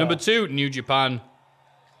 Number 2, New Japan,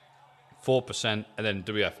 4%. And then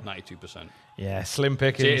WF, 92%. Yeah, slim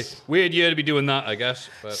pickings. It's weird year to be doing that, I guess.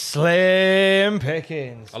 But slim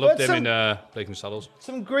pickings. I loved them in Blazing Saddles.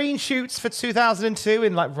 Some green shoots for 2002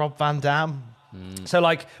 in like Rob Van Dam. So,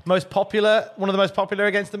 like, most popular, one of the most popular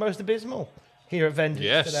against the most abysmal here at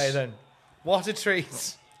Vengeance today, then. What a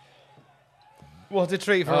treat. What a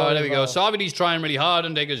treat for all there we go. So, RVD's trying really hard,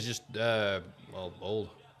 and Undertaker's just, old.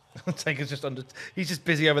 Undertaker's just he's just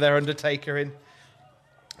busy over there Undertakering.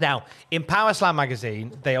 Now, in Power Slam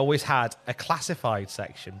magazine, they always had a classified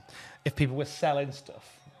section if people were selling stuff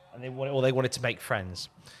and they wanted to make friends.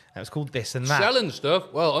 And it was called This and That. Selling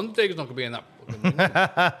stuff? Well, Undertaker's not going to be in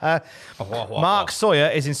that. Mark Sawyer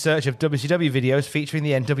is in search of WCW videos featuring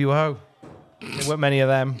the NWO. There weren't many of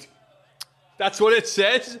them. That's what it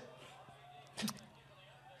says?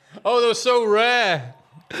 Oh, they were so rare.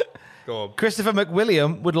 Go on. Christopher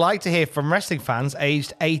McWilliam would like to hear from wrestling fans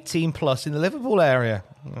aged 18 plus in the Liverpool area.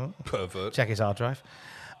 Pervert. Check his hard drive.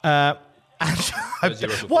 Actually,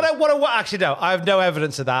 no, I have no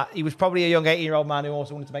evidence of that. He was probably a young 18-year-old man who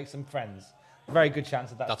also wanted to make some friends. Very good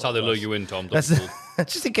chance of that. That's how they lure you in, Tom. Just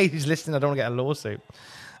in case he's listening, I don't want to get a lawsuit.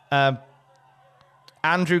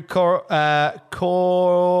 Andrew Coran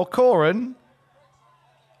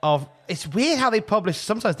of... It's weird how they publish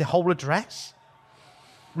sometimes the whole address.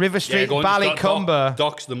 River Street, Ballycumber,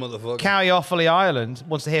 dox the motherfucker. County Offaly, Ireland,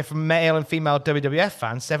 wants to hear from male and female WWF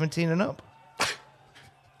fans 17 and up.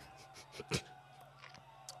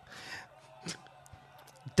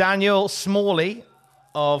 Daniel Smalley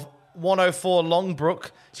of 104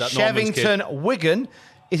 Longbrook, Shevington, Wigan,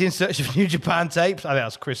 is in search of New Japan tapes. I think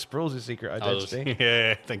that's Chris Sproul's secret identity.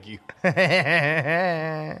 Yeah, thank you.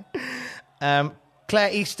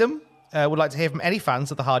 Claire Eastham would like to hear from any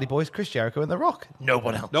fans of the Hardy Boys, Chris Jericho and The Rock. No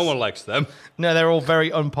one else. No one likes them. No, they're all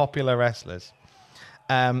very unpopular wrestlers.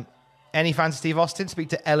 Any fans of Steve Austin, speak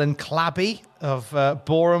to Ellen Clabby of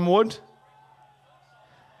Borehamwood.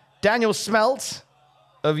 Daniel Smelt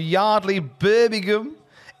of Yardley, Birmingham,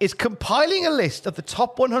 is compiling a list of the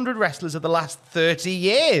top 100 wrestlers of the last 30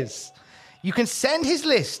 years. You can send his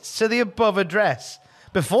lists to the above address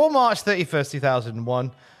before March 31st,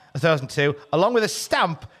 2002, along with a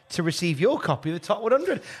stamp to receive your copy of the top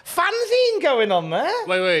 100. Fanzine going on there.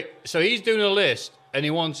 Wait. So he's doing a list and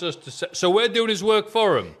he wants us to... So we're doing his work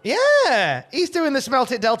for him? Yeah. He's doing the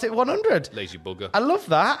Smelt It, Dealt It 100. Lazy bugger. I love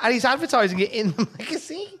that. And he's advertising it in the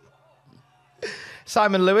magazine.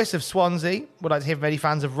 Simon Lewis of Swansea would like to hear from any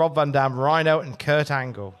fans of Rob Van Dam, Rhino, and Kurt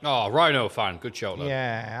Angle. Oh, Rhino fan. Good shout, lad.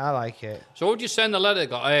 Yeah, I like it. So would you send the letter?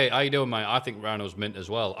 Go, hey, how you doing, mate? I think Rhino's mint as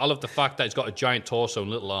well. I love the fact that he's got a giant torso and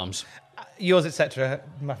little arms. Yours, etc.,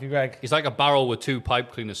 Matthew Gregg. He's like a barrel with two pipe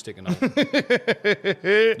cleaners sticking out.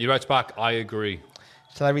 He writes back, I agree.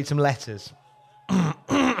 Shall I read some letters? Or do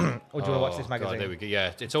you want to watch this magazine? God, there we go.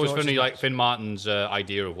 Yeah, it's always funny, like Finn Martin's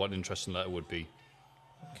idea of what an interesting letter would be.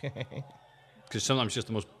 Okay. Because sometimes it's just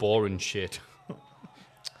the most boring shit.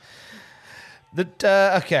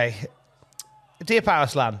 Okay. Dear Power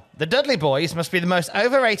Slam, the Dudley Boys must be the most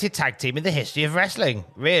overrated tag team in the history of wrestling.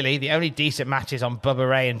 Really, the only decent matches on Bubba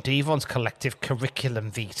Ray and Devon's collective curriculum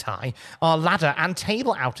vitae are ladder and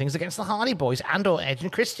table outings against the Hardy Boys and or Edge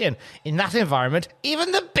and Christian. In that environment,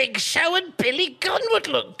 even the Big Show and Billy Gunn would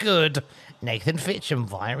look good. Nathan Fitcham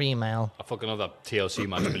via email. I fucking love that TLC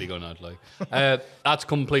match Billy Gunn had. Like, that's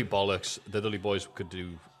complete bollocks. The Dudley Boys could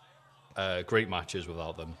do great matches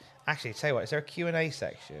without them. Actually, tell you what, is there a Q&A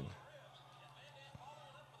section?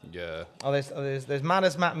 Yeah. Oh, there's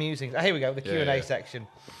Manners, Matt Musings. Oh, here we go, the Q&A section.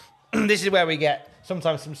 This is where we get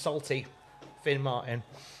sometimes some salty Finn Martin.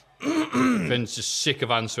 Finn's just sick of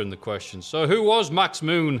answering the questions. So who was Max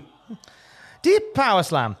Moon? Dear Power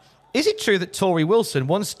Slam, is it true that Tori Wilson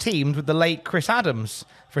once teamed with the late Chris Adams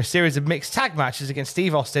for a series of mixed tag matches against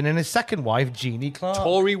Steve Austin and his second wife, Jeannie Clark?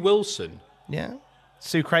 Tori Wilson? Yeah.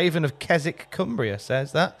 Sue Craven of Keswick, Cumbria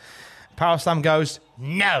says that. Power Slam goes,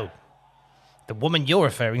 no. The woman you're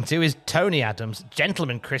referring to is Tony Adams,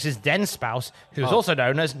 Gentleman Chris's then spouse, who is also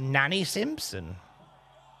known as Nanny Simpson.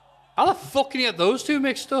 How the fuck can you get those two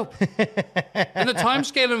mixed up? And the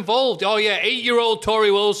timescale involved. Oh, yeah, 8-year-old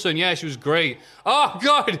Tori Wilson. Yeah, she was great. Oh,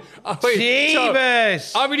 God. Oh, wait,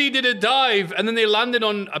 Jeebus. Abby did a dive, and then they landed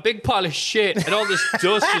on a big pile of shit, and all this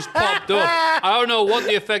dust just popped up. I don't know what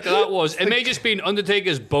the effect of that was. It may just been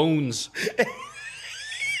Undertaker's bones.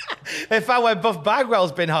 They found where Buff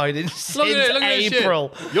Bagwell's been hiding since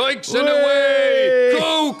April. Yikes and away!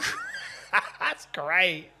 Coke! That's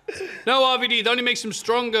great. No, RVD, it only makes him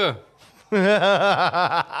stronger.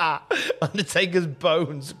 Undertaker's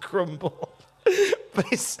bones crumble.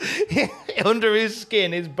 But under his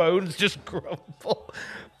skin, his bones just crumble.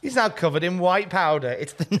 He's now covered in white powder.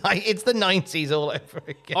 It's the 90s all over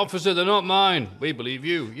again. Officer, they're not mine. We believe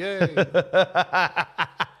you. Yay.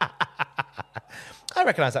 I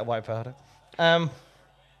recognise that white powder.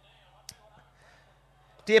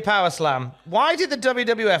 Dear Power Slam, why did the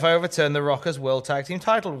WWF overturn The Rockers' World Tag Team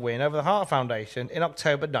title win over the Hart Foundation in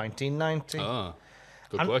October 1990?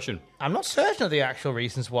 Good question. I'm not certain of the actual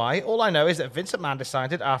reasons why. All I know is that Vince McMahon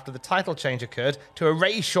decided after the title change occurred to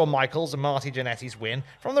erase Shawn Michaels and Marty Jannetty's win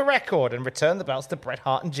from the record and return the belts to Bret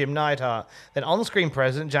Hart and Jim Neidhart. Then on-screen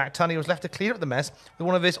president Jack Tunney was left to clean up the mess with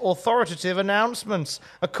one of his authoritative announcements.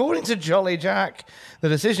 According to Jolly Jack, the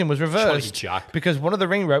decision was reversed because one of the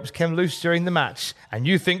ring ropes came loose during the match. And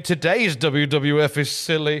you think today's WWF is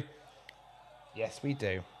silly? Yes, we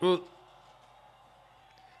do.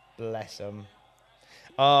 Bless them.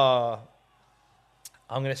 I'm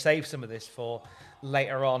going to save some of this for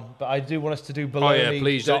later on, but I do want us to do below. Oh yeah,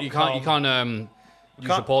 please. You can't use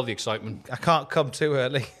up all the excitement. I can't come too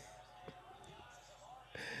early.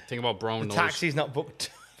 Think about brown noise. Taxi's not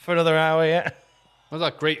booked for another hour yet. What was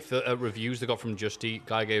that great reviews they got from Just Eat?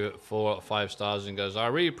 Guy gave it 4 out of 5 stars and goes, I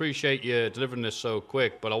really appreciate you delivering this so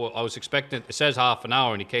quick, but I was expecting, it says half an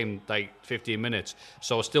hour and he came like 15 minutes,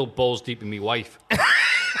 so I was still balls deep in me wife.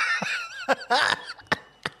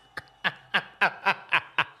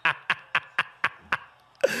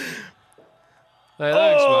 Hey,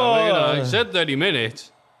 thanks, man. You know, he said 30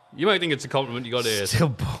 minutes. You might think it's a compliment you got here. Still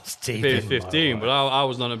balls deep in 15, but I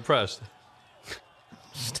was not impressed.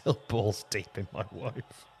 Still balls deep in my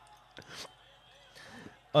wife.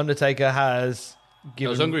 Undertaker has given...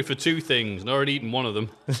 I was hungry for 2 things and I already eaten one of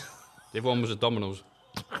them. The other one was a Domino's.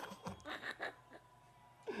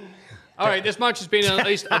 All right, this match has been at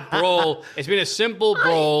least a brawl. It's been a simple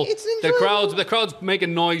brawl. The crowd's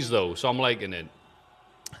making noise though, so I'm liking it.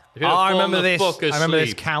 I remember this. I remember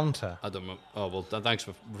this counter. I don't know. Oh well, thanks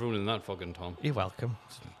for ruining that fucking Tom. You're welcome.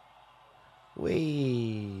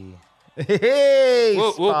 Wee. Hey,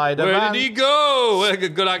 Spider Where Van. did he go?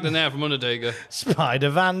 Good acting there from Undertaker. Spider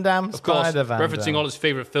Van Dam. Of course, Spider Van referencing Dam. all his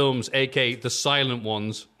favourite films, aka the silent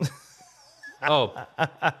ones.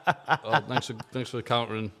 Thanks for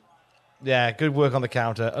countering. Yeah, good work on the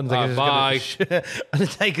counter. Undertaker's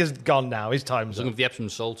gone now. His time's up. Some of the Epsom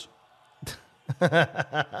salt.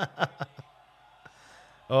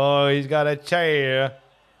 Oh, he's got a chair.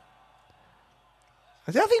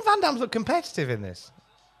 I think Van Dam's look competitive in this.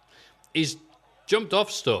 He's jumped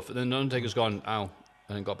off stuff, and then Undertaker's gone, ow,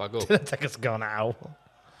 and then got back up. Undertaker's gone, ow.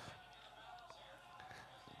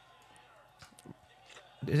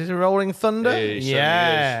 Is this a Rolling Thunder?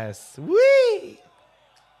 Yes. Whee!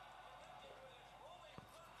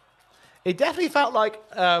 It definitely felt like,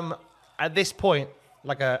 at this point,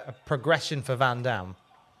 like a progression for Van Dam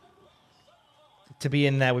to be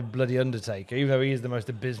in there with bloody Undertaker, even though he is the most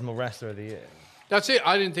abysmal wrestler of the year. That's it.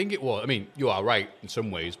 I didn't think it was. I mean, you are right in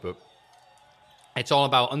some ways, but it's all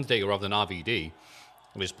about Undertaker rather than RVD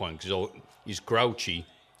at this point, because he's grouchy.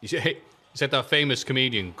 He's like that famous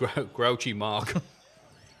comedian, Grouchy Mark.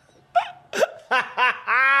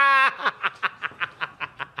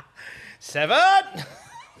 Seven!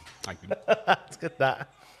 Thank you. That's good, that.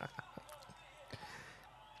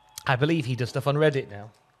 I believe he does stuff on Reddit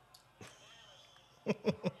now. Did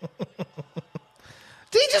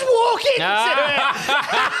he just walk into it?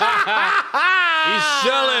 He's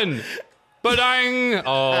selling. Badang.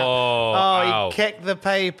 Oh, he kicked the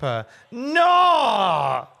paper.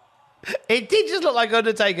 No! It did just look like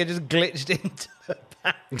Undertaker just glitched into the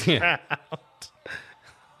background.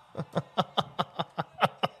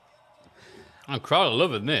 I'm crowd are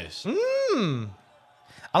loving this.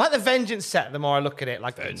 I like the Vengeance set the more I look at it.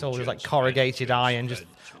 Like it's all just like corrugated iron, just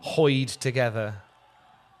hoyed together.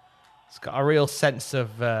 It's got a real sense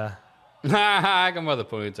of I can wear the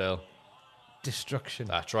ponytail. Destruction.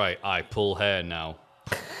 That's right. I pull hair now.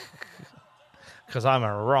 Because I'm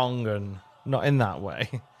a wrong and not in that way.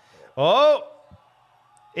 Oh!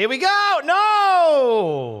 Here we go!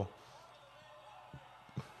 No!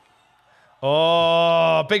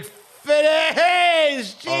 Oh, big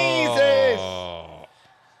finish! Jesus! Oh.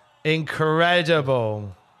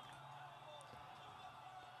 Incredible.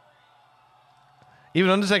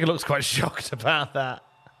 Even Undertaker looks quite shocked about that.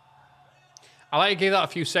 I like you gave that a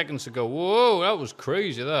few seconds ago. Whoa, that was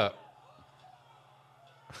crazy, that.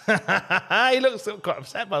 He looks quite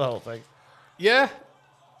upset by the whole thing. Yeah.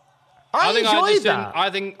 I enjoyed that. I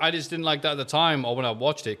think I just didn't like that at the time or when I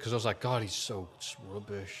watched it because I was like, God, he's so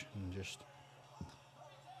rubbish and just...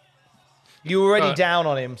 You were already down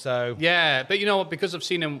on him, so... Yeah, but you know what? Because I've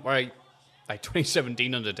seen him like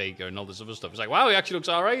 2017 Undertaker and all this other stuff, it's like, wow, he actually looks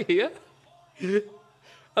all right here.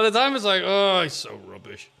 At the time, it's like, oh, he's so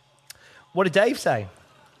rubbish. What did Dave say?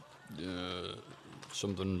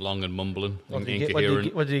 Something long and mumbling. What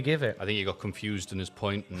did he give it? I think he got confused in his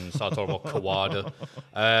point and started talking about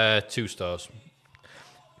Kawada. 2 stars.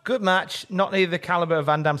 Good match. Not near the caliber of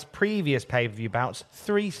Van Damme's previous pay-per-view bouts.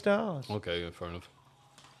 3 stars. Okay, fair enough.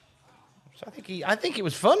 So I think it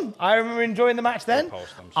was fun. I remember enjoying the match then.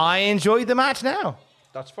 I enjoyed the match now.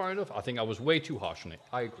 That's fair enough. I think I was way too harsh on it.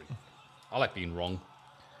 I agree. I like being wrong.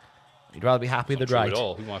 You'd rather be happy than right. Not true at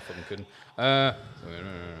all. Who am I fucking kidding? The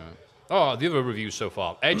other reviews so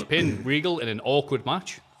far. Edge pinned Regal in an awkward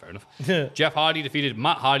match. Fair enough. Jeff Hardy defeated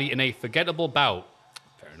Matt Hardy in a forgettable bout.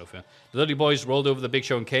 Fair enough, yeah. The Dudley Boys rolled over the Big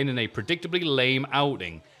Show and Kane in a predictably lame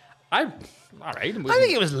outing. All right. I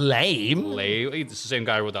think it was lame. Lame. It's the same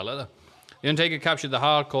guy who wrote that letter. The Undertaker captured the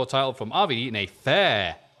hardcore title from RVD in a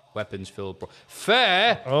fair weapons-filled brawl.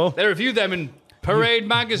 Fair? Oh. They reviewed them in Parade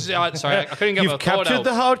magazine. Sorry, I couldn't get my You've thought captured out.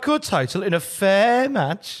 the hardcore title in a fair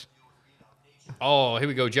match. Oh, here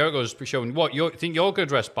we go. Jericho's showing what you think you're going to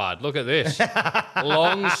dress bad. Look at this.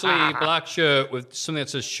 Long sleeve black shirt with something that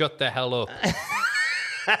says "Shut the hell up."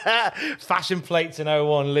 Fashion plates in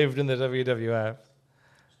 01 lived in the WWF.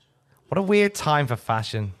 What a weird time for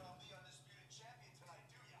fashion.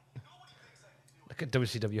 Look at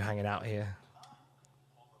WCW hanging out here.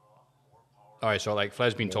 All right, so like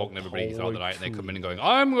Flair's been talking to everybody throughout the night, and they come in and going,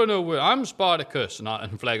 I'm Spartacus.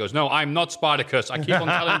 And Flair goes, no, I'm not Spartacus. I keep on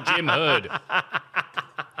telling Jim Herd.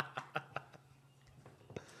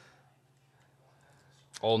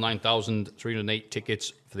 All 9,308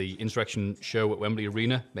 tickets for the Insurrection show at Wembley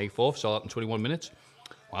Arena, May 4th, sold out in 21 minutes.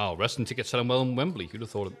 Wow, wrestling tickets selling well in Wembley. Who'd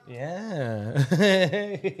have thought it? Yeah.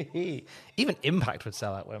 Even Impact would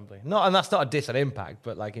sell at Wembley. And that's not a diss at Impact,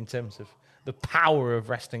 but like in terms of the power of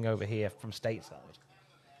wrestling over here from stateside.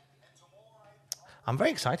 I'm very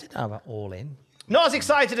excited now about All In. Not as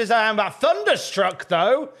excited as I am about Thunderstruck,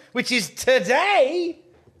 though, which is today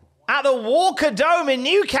at the Walker Dome in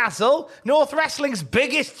Newcastle, North Wrestling's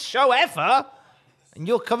biggest show ever. And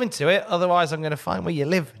you're coming to it, otherwise I'm going to find where you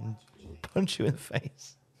live and punch you in the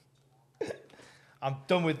face. I'm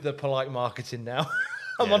done with the polite marketing now.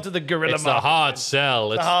 I'm onto the guerrilla It's marketing. the hard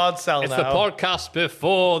sell. It's the hard sell It's now. the podcast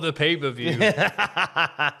before the pay-per-view.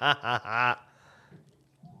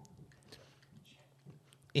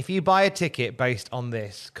 If you buy a ticket based on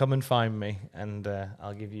this, come and find me, and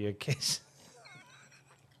I'll give you a kiss.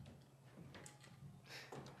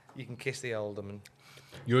 You can kiss the alderman.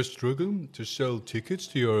 You're struggling to sell tickets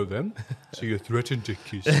to your event, so you threaten to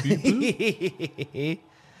kiss people?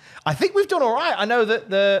 I think we've done all right. I know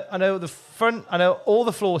that I know the front, I know all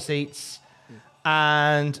the floor seats,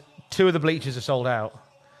 and 2 of the bleachers are sold out.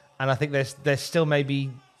 And I think there's still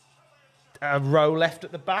maybe a row left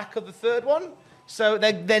at the back of the 3rd one. So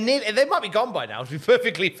they might be gone by now, to be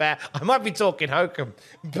perfectly fair. I might be talking hokum,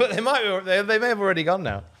 but they may have already gone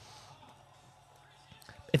now.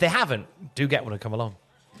 If they haven't, do get one and come along.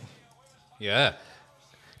 Yeah.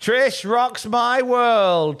 Trish rocks my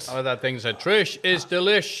world. Oh, that thing said, Trish is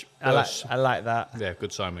delish. I like that. Yeah,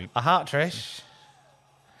 good sign, mate. A heart, Trish.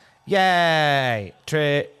 Yay.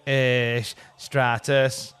 Trish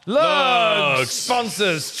Stratus. Lugs.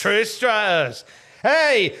 Sponsors, Trish Stratus.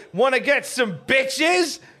 Hey, want to get some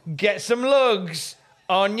bitches? Get some lugs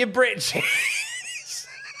on your britches.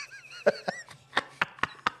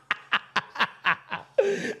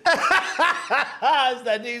 That's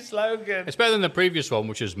their new slogan. It's better than the previous one,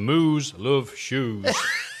 which is Moos Love Shoes.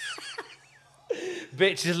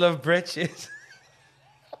 Bitches love britches.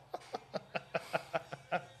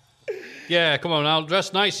 Yeah, come on, I'll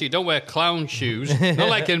dress nicely. Don't wear clown shoes. Not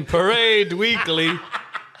like in Parade Weekly.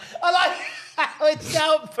 I like how it's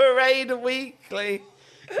out Parade Weekly.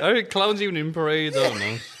 Are clowns even in Parade? I don't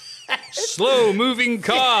know. Slow moving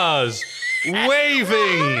cars.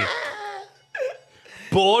 Waving.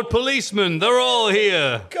 Bored policemen. They're all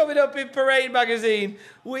here. Coming up in Parade magazine,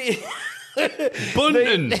 we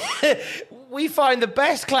we find the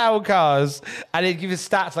best clown cars, and it gives us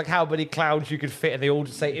stats like how many clowns you could fit, and they all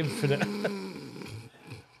just say infinite.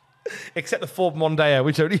 Except the Ford Mondeo,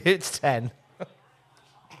 which only hits 10.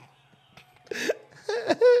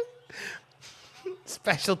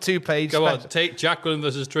 Special 2-page. Go on, take Jacqueline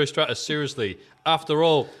versus Trish Stratus seriously. After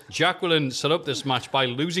all, Jacqueline set up this match by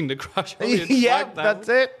losing to Crash. Yeah, that's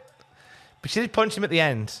it. But she did punch him at the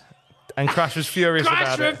end, and Crash was furious about it.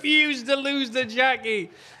 Crash refused to lose to Jackie.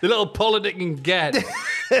 The little politic can get.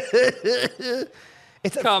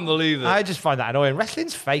 Can't believe it. I just find that annoying.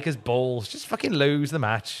 Wrestling's fake as balls. Just fucking lose the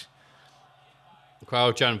match.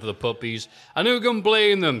 Crowd chanting for the puppies. And who can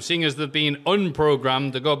blame them, seeing as they've been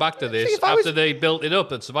unprogrammed to go back to this after they built it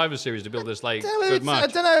up at Survivor Series to build this good match. I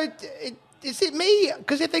don't know. Is it me?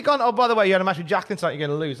 Because if they'd gone, oh, by the way, you had a match with Jacqueline tonight, you're going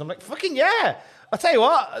to lose. I'm like, fucking yeah. I'll tell you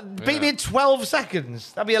what, beat me in 12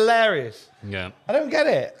 seconds. That'd be hilarious. Yeah. I don't get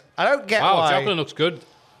it. I don't get why. Wow, Jacqueline looks good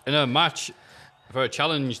in a match for a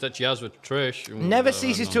challenge that she has with Trish. Never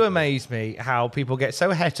ceases to amaze me how people get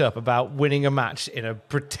so het up about winning a match in a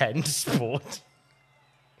pretend sport.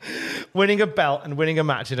 Winning a belt and winning a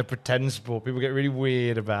match in a pretend sport, people get really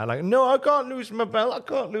weird about. Like, no, I can't lose my belt. I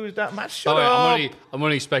can't lose that match. Shut up. I'm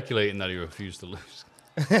only speculating that he refused to lose.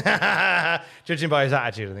 Judging by his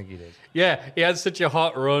attitude, I think he did. Yeah, he had such a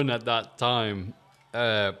hot run at that time,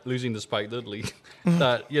 losing to Spike Dudley,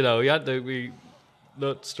 that, he had to be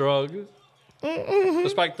not strong.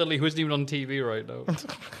 Spike Dudley, who isn't even on TV right now. Jesus!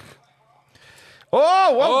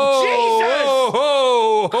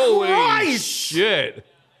 Holy Christ! shit.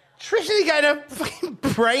 Trish is getting a fucking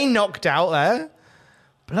brain knocked out there.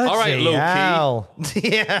 Bloody All right, low hell.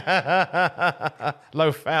 Yeah.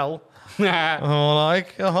 Low fell. Oh,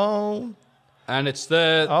 like a hole. And it's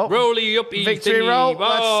the roly uppy victory thingy. roll.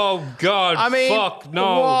 Oh, God. I mean, fuck,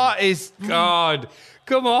 no. what is... God.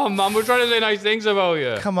 Come on, man. We're trying to say nice things about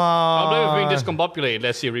you. Come on. I blame it for being discombobulated.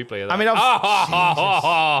 Let's see a replay of that. I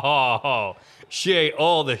mean, shit,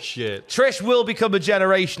 all the shit. Trish will become a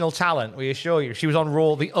generational talent, we assure you. She was on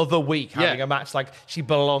Raw the other week having a match like she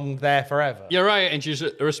belonged there forever. You're right, and she's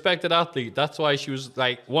a respected athlete. That's why she was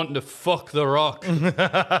like wanting to fuck The Rock. I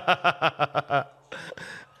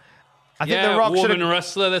think The Rock woman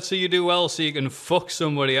wrestler, that's how you do well, so you can fuck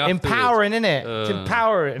somebody afterwards. Empowering, innit? It's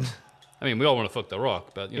empowering. I mean, we all want to fuck The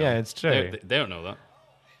Rock, but, you know. Yeah, it's true. They don't know that.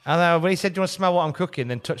 And when he said, do you want to smell what I'm cooking,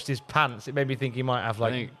 then touched his pants, it made me think he might have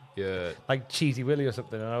like Cheesy Willy or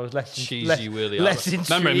something, and I was less Cheesy Willy. Less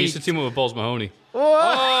intrigued. Remember him, he used to team up with Balls Mahoney.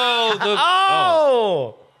 Oh!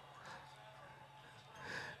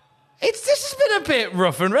 This has been a bit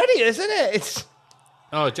rough and ready, isn't it?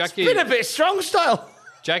 Jackie. It's been a bit strong style.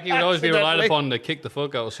 Jackie would always be relied upon to kick the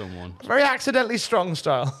fuck out of someone. Very accidentally strong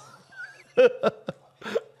style.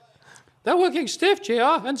 They're working stiff,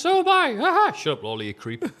 JR, and so am I. Aha. Shut up, Lolly, you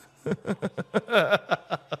creep.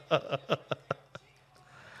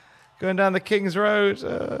 Going down the King's Road.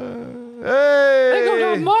 Hey! They go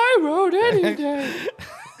down my road any day.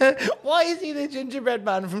 Why is he the gingerbread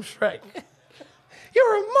man from Shrek?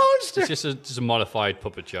 You're a monster. It's just a modified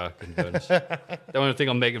Puppet Jack. In fairness. Don't want to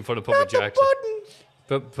think I'm making fun of Puppet Jack.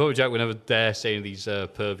 But Puppet Jack would never dare say any of these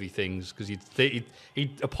pervy things because he'd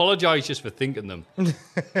apologise just for thinking them.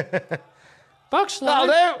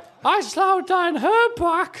 Backslide. I slowed down her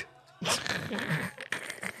back.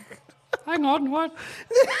 Hang on, what?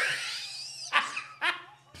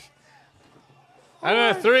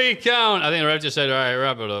 And a 3 count. I think the ref just said, all right,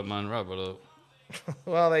 wrap it up, man, wrap it up.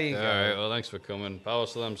 Well, there you go. All right, well, thanks for coming. Power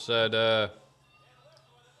Slam said,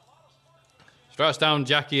 strikes down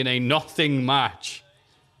Jackie in a nothing match.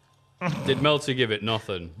 Did Meltzer give it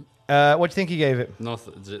nothing? What do you think he gave it?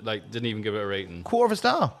 Nothing. Didn't even give it a rating. 1/4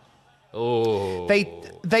 star. Oh.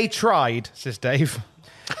 They tried, says Dave.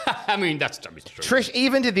 I mean, that's true. Trish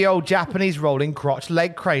even did the old Japanese rolling crotch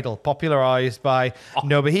leg cradle, popularized by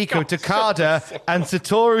Nobuhiko Takada and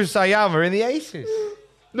Satoru Sayama in the Aces.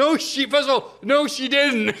 First of all, no, she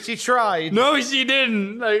didn't. She tried. No, she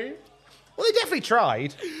didn't. Well, they definitely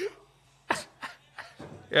tried.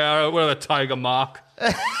 Yeah, what a tiger mark.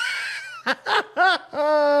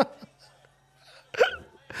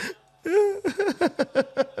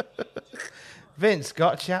 Vince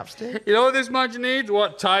got chapstick. You know what this match needs?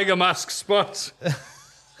 What? Tiger mask spots.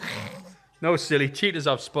 No, silly. Cheaters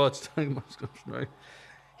have spots. Tiger mask, right.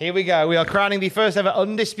 Here we go. We are crowning the first ever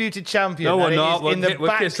undisputed champion. No, we're not. In the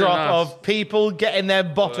backdrop of people getting their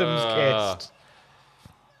bottoms kissed.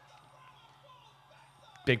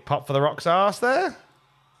 Big pop for The Rock's arse there.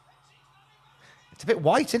 It's a bit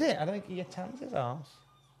white, isn't it? I don't think he tans his arse.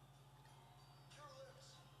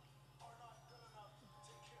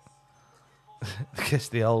 Kiss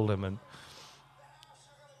the alderman.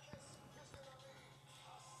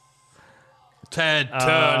 Ted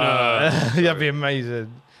Turner. That'd be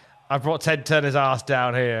amazing. I brought Ted Turner's ass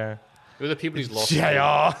down here. Who are the people he's lost?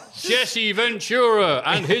 JR. Jesse Ventura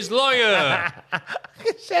and his lawyer.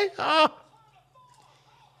 JR.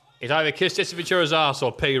 He's either kiss Jesse Ventura's ass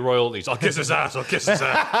or pay royalties. I'll kiss his ass. I'll kiss his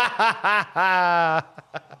ass.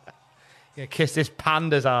 Yeah, kiss this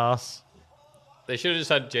panda's ass. They should have just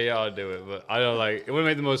had JR do it, but I don't like. It would have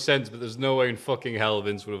made the most sense, but there's no way in fucking hell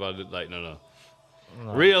Vince would have had it. Like, no.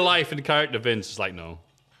 Real life and character Vince is like, no.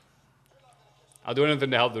 I'll do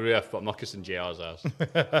anything to help the ref, but I'm not kissing JR's ass.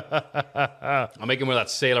 I'm making him wear that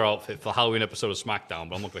sailor outfit for the Halloween episode of SmackDown,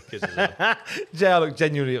 but I'm not going to kiss his ass. JR looked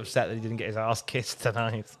genuinely upset that he didn't get his ass kissed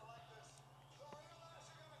tonight.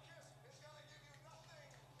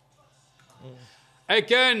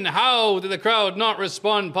 Again, how did the crowd not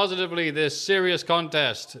respond positively this serious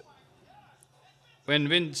contest when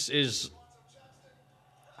Vince is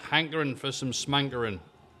hankering for some smankering?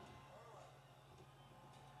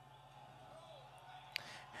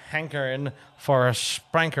 Hankering for a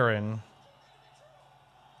spankering.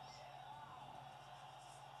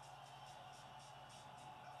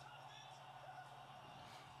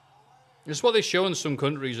 It's what they show in some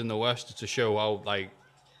countries in the West to show how, like,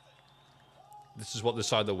 this is what this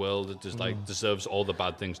side of the world just deserves all the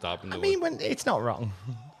bad things to happen. I mean, it's not wrong.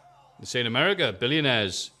 They say in America,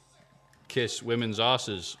 billionaires kiss women's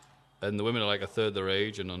asses, and the women are like a third their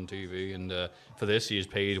age and on TV. And for this, he is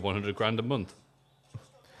paid $100,000 a month.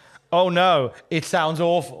 Oh no! It sounds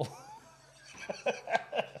awful.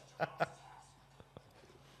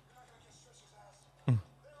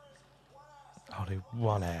 only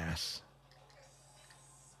one ass.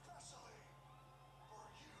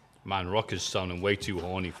 Man, Rock is sounding way too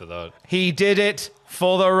horny for that. He did it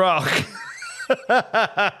for The Rock.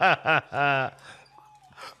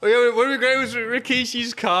 What we great was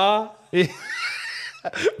Rikishi's car.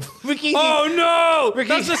 Rikishi, oh no! Rikishi.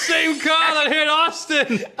 That's the same car that hit Austin.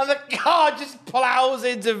 And the car just plows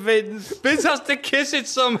into Vince. Vince has to kiss it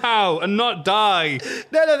somehow and not die.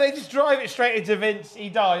 No, they just drive it straight into Vince. He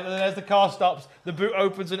dies, and then as the car stops, the boot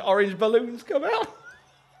opens and orange balloons come out.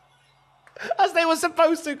 As they were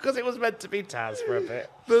supposed to, because it was meant to be Taz for a bit.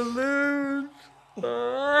 Balloons.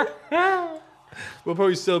 We'll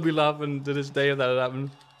probably still be laughing to this day if that had happened.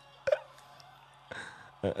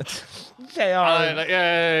 JR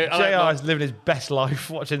is living his best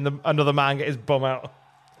life watching another man get his bum out.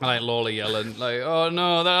 I like Lawler yelling, like, oh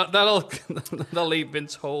no, that'll eat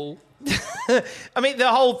Vince whole. I mean,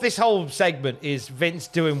 this whole segment is Vince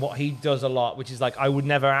doing what he does a lot, which is like, I would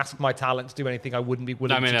never ask my talent to do anything I wouldn't be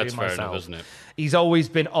willing to do myself. Fair enough, isn't it? He's always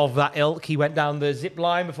been of that ilk. He went down the zip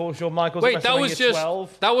line before Shawn Michaels. Wait, that was just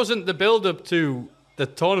 12. That wasn't the build-up to the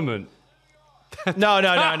tournament. No.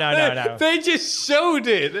 They just showed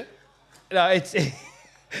it. No,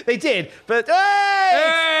 they did, but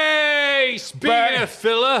hey! Speaking of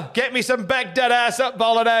filler, get me some Baghdad ass up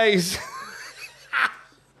bolognese.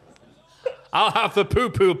 I'll have the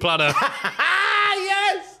poo-poo platter.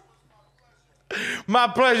 Yes! My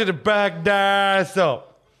pleasure to back ass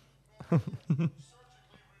up. I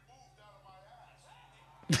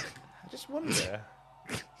just wonder.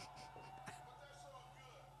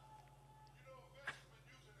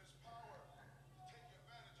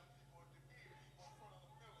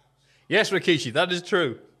 Yes, Rikishi, that is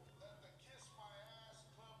true.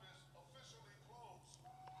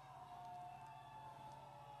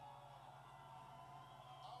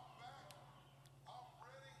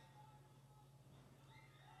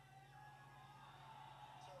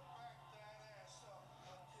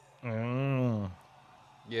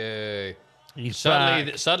 Yay.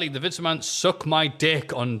 Sadly, the Vince Man suck my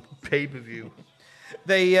dick on pay-per-view.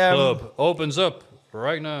 Club opens up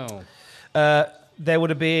right now. There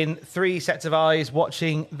would have been 3 sets of eyes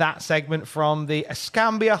watching that segment from the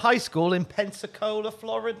Escambia High School in Pensacola,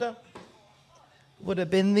 Florida. Would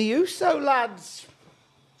have been the Uso lads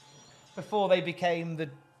before they became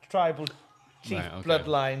the tribal chief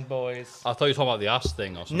bloodline boys. I thought you were talking about the ass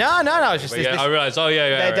thing or something. No. It's just I realised. Oh, yeah.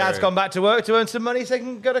 Their dad's gone back to work to earn some money so they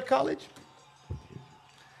can go to college.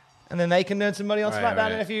 And then they can earn some money on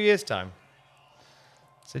SmackDown in a few years' time.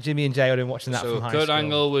 So Jimmy and Jay would have been watching that from high school. Kurt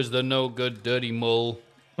Angle was the no-good, dirty Mollington.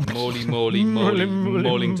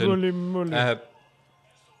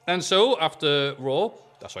 And so, after Raw,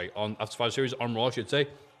 after Survivor Series on Raw, I should say,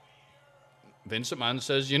 Vince McMahon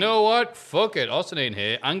says, you know what? Fuck it. Austin ain't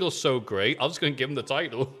here. Angle's so great. I'm just going to give him the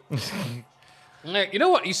title. Like, you know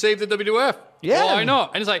what? He saved the WWF. Yeah. Why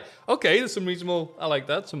not? And it's like, okay, there's some reasonable, I like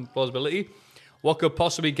that, some plausibility. What could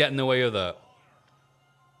possibly get in the way of that?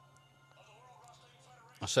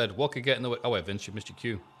 I said, what could get in the way? Oh, wait, Vince, you missed your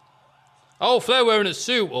cue. Oh, Flair wearing a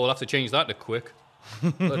suit. Oh, we'll have to change that to quick.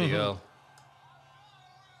 Bloody hell.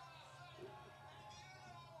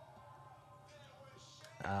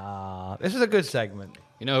 This is a good segment.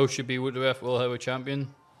 You know who should be WWF World Heavyweight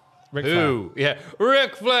Champion? Ric Flair. Yeah,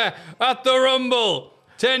 Ric Flair at the Rumble.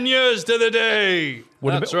 10 years to the day.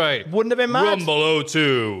 That's right. Wouldn't have been mad. Rumble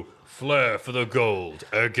 02. Flair for the gold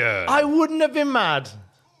again. I wouldn't have been mad.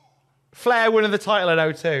 Flair winning the title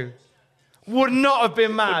in 02. Would not have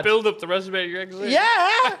been mad. The build up to WrestleMania exit.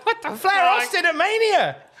 Yeah. What the Flair fuck? Austin at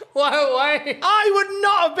Mania. Why? I would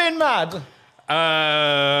not have been mad.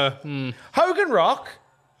 Hogan Rock,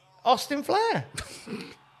 Austin Flair.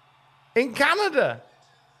 In Canada.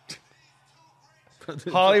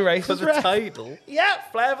 Harley Race for the title. Yeah,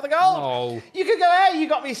 Flair for the gold. No. You could go, hey, you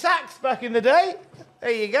got me sacked back in the day.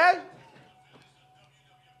 There you go.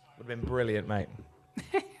 Would have been brilliant, mate.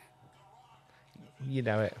 You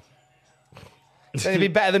know it. It'd be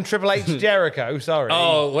better than Triple H Jericho, sorry.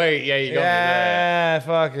 Oh, wait, yeah, you got me there.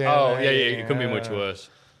 Fuck it. Oh, yeah, it couldn't be much worse.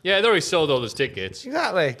 Yeah, they already sold all those tickets.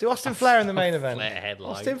 Exactly. Do Austin Flair in the main event. Flair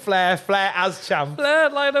headline. Austin Flair as champ. Flair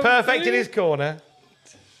headline. Perfect in his corner.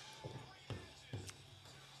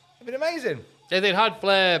 It'd been amazing. Yeah, they'd had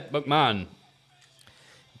Flair McMahon.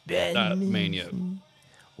 That Mania.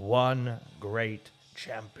 One great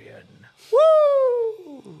champion.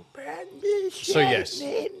 Woo! So, yes.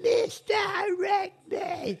 Misdirect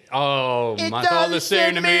me. Oh, my God, they're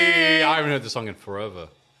saying to me. I haven't heard the song in forever.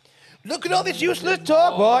 Look at all this useless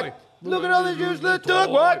talk, boy. Look at all this useless talk,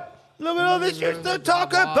 boy. Look at all this useless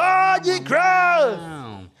talk upon your cross.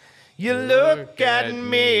 You look at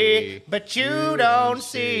me, but you don't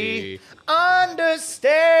see.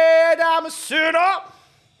 Understand I'm a sinner.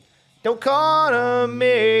 Don't corner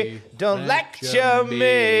me. Don't lecture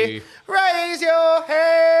me. Raise your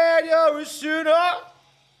head, you're a sinner.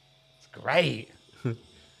 It's great.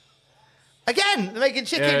 Again, they're making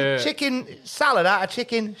chicken salad out of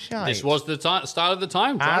chicken shite. This was the style of the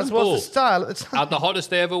time. As was the style at the time. At the hottest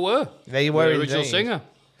they ever were. They were the original indeed. singer.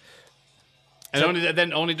 And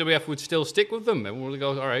only WWF would still stick with them. Everyone would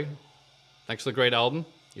go, all right, thanks for the great album.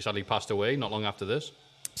 He sadly passed away not long after this.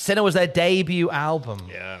 Sinner was their debut album.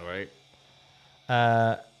 Yeah, right.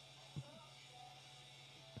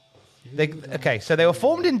 So they were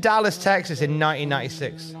formed in Dallas, Texas in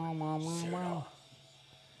 1996.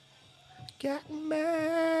 Get me.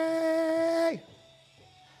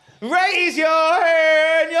 Raise your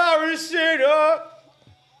hand, you're a sinner.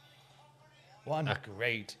 What a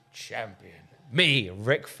great champion. Me,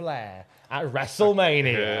 Ric Flair, at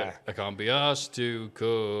WrestleMania. I can't be asked to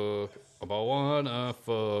cook, but I wanna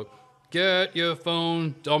fuck. Get your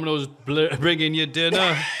phone, Domino's bringing you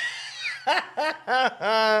dinner.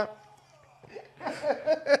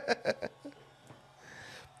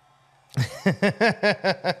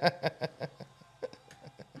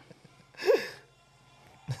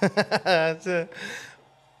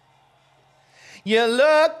 You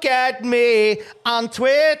look at me on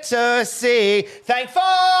Twitter, see. Thank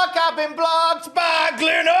fuck I've been blocked by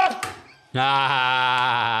Glenn.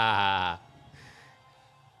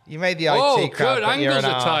 You made the IT crowd. Kurt Angle's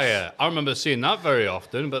attire. I remember seeing that very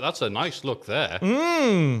often, but that's a nice look there.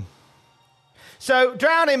 So,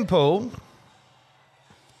 Drowning Pool,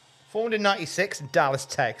 formed in 96 in Dallas,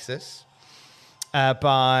 Texas,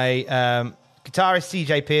 by guitarist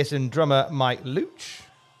CJ Pierce and drummer Mike Luch.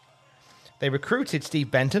 They recruited Steve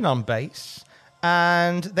Benton on bass,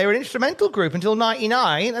 and they were an instrumental group until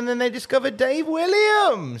 99, and then they discovered Dave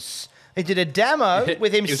Williams. They did a demo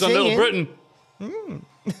with him he was singing. on Little Britain.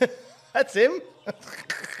 That's him.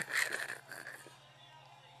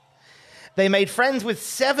 They made friends with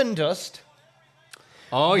Seven Dust.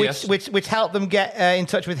 Oh, yes. Which helped them get in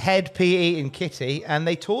touch with Head, PE, and Kitty, and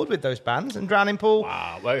they toured with those bands. And Drowning Pool.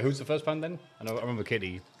 Wow. Wait, who's the first band then? I remember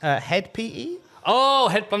Kitty. Head, PE. Oh,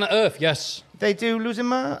 Head Planet Earth, yes. They do Losing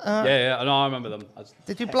My... yeah, no, I remember them.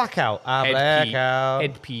 They do Blackout. Blackout.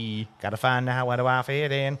 Head P. Gotta find out where do I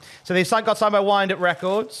fit in. So they got signed by Wind Up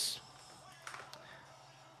Records.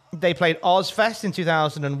 They played Ozfest in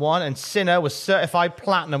 2001, and Sinner was certified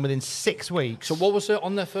platinum within 6 weeks. So what was it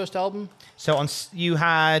on their first album? So you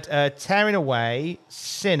had Tearing Away,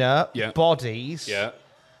 Sinner, Bodies. Yeah.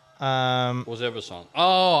 What was the other song?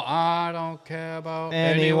 Oh, I don't care about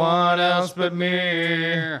anyone else but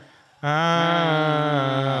me.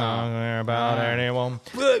 I don't care about anyone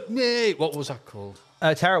but me. What was that called?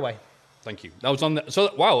 Tearaway. Thank you. That was on the...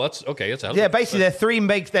 So, wow, that's... Okay, that's... Yeah, basically, their three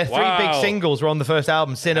big singles were on the first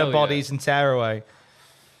album, Sinner, Bodies, and Tearaway.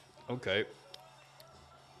 Okay.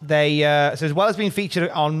 They, so as well as being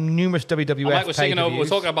featured on numerous WWF pay-per-views... We're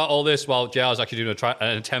talking about all this while JR's actually doing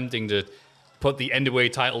attempting to put the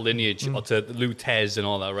NWA title lineage to Lou Tez and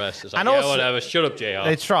all that rest. It's like, also, whatever, shut up, JR.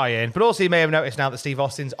 They're trying. But also, you may have noticed now that Steve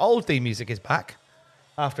Austin's old theme music is back.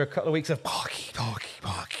 After a couple of weeks of Parky.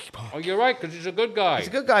 Oh, you're right, because he's a good guy. He's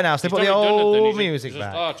a good guy now, so they put the old music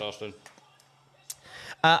back. Austin.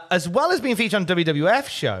 As well as being featured on WWF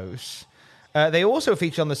shows, they also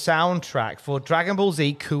featured on the soundtrack for Dragon Ball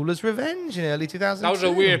Z Cooler's Revenge in early 2002. That was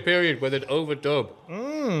a weird period where they'd overdub.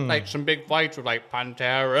 Like some big fights with like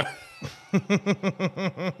Pantera.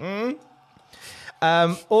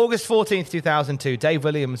 August 14th, 2002, Dave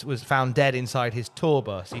Williams was found dead inside his tour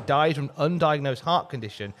bus. He died from an undiagnosed heart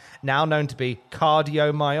condition, now known to be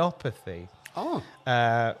cardiomyopathy,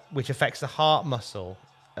 which affects the heart muscle.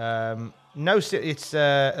 It's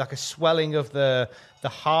like a swelling of the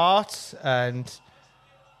heart, and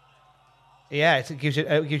it gives you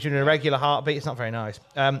an irregular heartbeat. It's not very nice.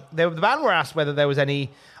 The band were asked whether there was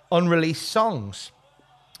any unreleased songs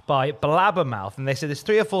by Blabbermouth, and they said there's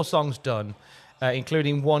 3 or 4 songs done.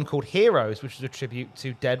 Including one called Heroes, which is a tribute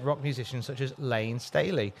to dead rock musicians such as Lane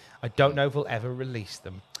Staley. I don't know if we'll ever release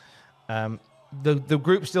them. The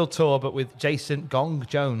group still tour, but with Jason Gong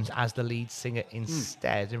Jones as the lead singer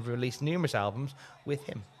instead, and released numerous albums with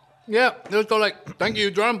him. Yeah, they was like, thank you,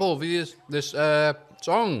 Drowning Pool, for this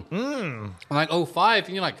song. I'm like, 05,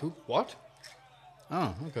 and you're like, who? What?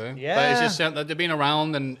 Oh, okay. Yeah. But it's just that they've been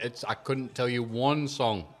around, and I couldn't tell you one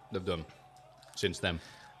song they've done since then.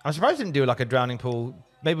 I'm surprised they didn't do like a Drowning Pool.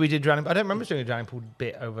 Maybe we did Drowning Pool. I don't remember doing a Drowning Pool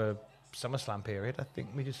bit over SummerSlam period. I think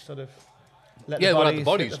we just sort of let the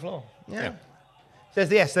bodies hit the floor. Yeah.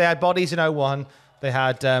 Says yes, they had Bodies in 01, They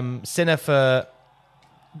had Sinner for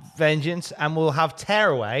Vengeance, and we'll have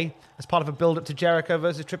Tearaway as part of a build-up to Jericho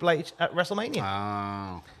versus Triple H at WrestleMania.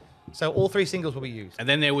 Oh. So all 3 singles will be used. And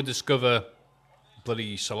then they would discover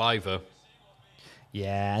bloody Saliva.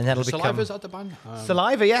 Yeah, and that'll become... Saliva's at the band?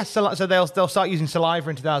 Saliva, yes. So they'll start using Saliva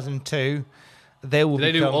in 2002. They will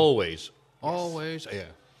They become... do Always. Always, yeah.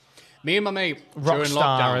 Me and my mate during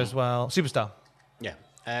Rockstar lockdown as well. Superstar. Yeah.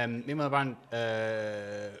 Me and my band,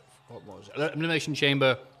 what was it? Elimination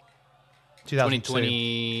Chamber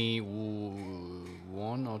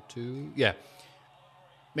 2021 or 2. Yeah.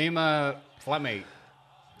 Me and my flatmate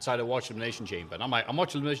decided to watch Elimination Chamber. And I'm like, I'm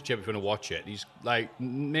watching Elimination Chamber if you want to watch it. He's like,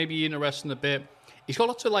 maybe interested a bit. He's got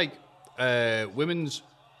lots of like women's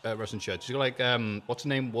wrestling shirts. He's got like, what's the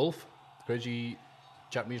name? Wolf? Crazy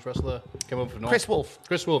Japanese wrestler. Came up from North. Chris Wolf.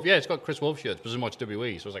 Chris Wolf. Yeah, it's got Chris Wolf shirts, but doesn't watch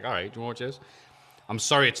WWE. So I was like, all right, do you want to watch this? I'm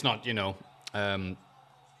sorry it's not, I'll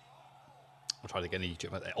try to get any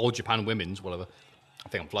All Japan Women's, whatever. I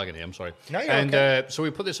think I'm flagging here, I'm sorry. No, you're okay. So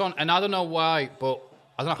we put this on, and I don't know why, but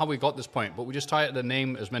I don't know how we got this point, but we just tried to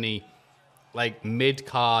name as many like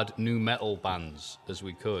mid-card new metal bands as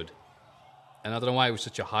we could. And I don't know why it was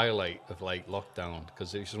such a highlight of like lockdown,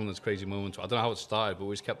 because it was just one of those crazy moments. I don't know how it started, but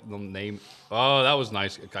we just kept them name. Oh, that was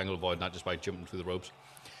nice. Kind of avoid that just by jumping through the ropes.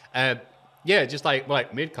 Yeah, just like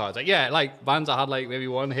mid-cards. Like bands that had like maybe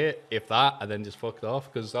one hit, if that, and then just fucked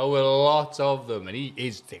off, because there were lots of them. And he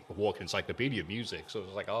is a walking encyclopedia of music, so it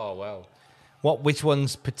was like, oh, well. Which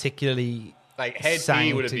ones particularly like Head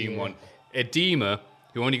B would have been one. Edema,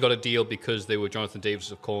 who only got a deal because they were Jonathan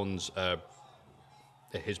Davis of Korn's,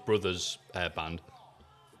 his brother's band.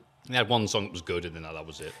 They had one song that was good, and then that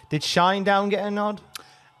was it. Did Shinedown get a nod?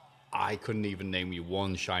 I couldn't even name you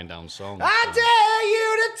one Shinedown song. I dare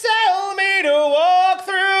you to tell me to walk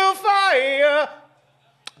through fire.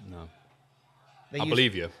 No. I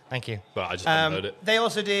believe you. Thank you. But I just haven't heard it. They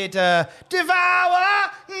also did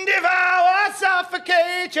Devour,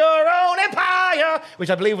 Suffocate Your Own Empire, which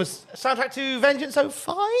I believe was soundtrack to Vengeance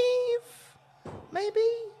 05, maybe?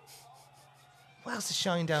 What else did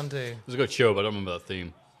Shinedown do? It was a good show, but I don't remember that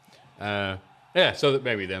theme. Yeah, so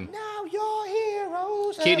maybe them. Now your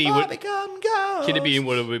heroes Kitty have all would- become ghosts. Kitty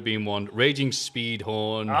would have been one. Raging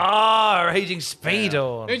Speedhorn. Raging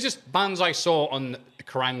Speedhorn. It's just bands I saw on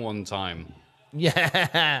Kerrang one time.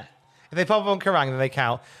 Yeah. If they pop up on Kerrang, then they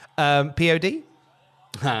count. POD?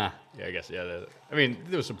 Yeah, I guess, yeah. I mean,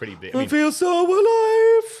 there was some pretty big. I feel so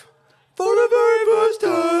alive for the very first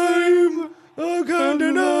time. I can't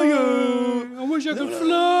deny you. I wish I could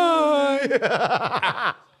fly.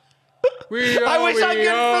 I wish I could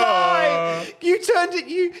fly. You turned it.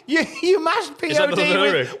 You mashed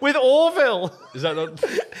POD with Orville. Is that not?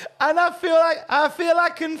 And I feel like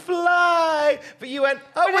I can fly. But you went.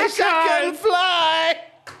 I wish I can fly.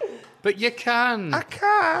 But you can. I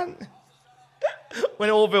can. When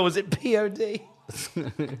Orville was at POD.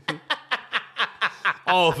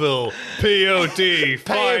 Orville, POD,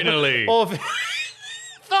 finally. Orville.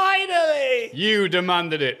 Finally. You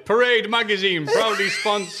demanded it. Parade Magazine proudly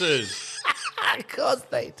sponsors. Of course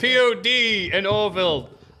they do. POD and Orville,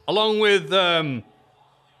 along with what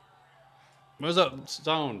was that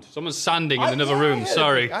sound? Someone's sanding in another room.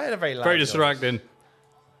 Sorry, I had a very loud very noise. distracting.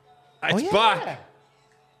 It's back.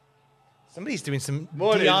 Somebody's doing some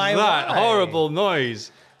What is DIY. that horrible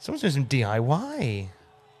noise? Someone's doing some DIY.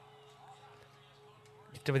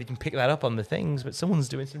 I don't know whether you can pick that up on the things, but someone's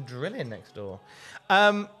doing some drilling next door.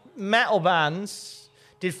 Metal bands.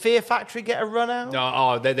 Did Fear Factory get a run out?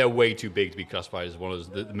 No, they're way too big to be classified as one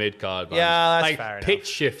of the mid-card bands. Yeah, that's like fair enough. Pitch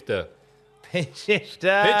Shifter. Pitch Shifter.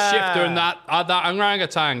 And that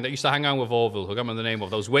orangutan that used to hang out with Orville, who I can't remember the name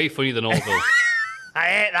of. That was way funnier than Orville. I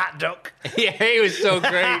hate that duck. Yeah, he was so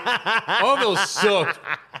great. Orville sucked.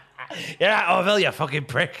 Yeah, Orville, you fucking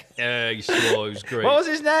prick. Yeah, he swore. He was great. What was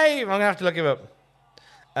his name? I'm going to have to look him up.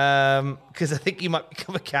 Because I think he might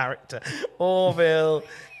become a character. Orville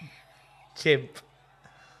Chimp.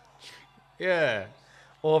 Yeah.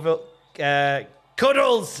 Orville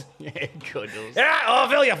Cuddles. Yeah, Cuddles. Yeah,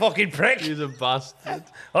 Orville, you fucking prick. He's a bastard.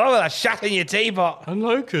 Orville, I shat in your teapot. I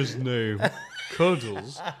like his name.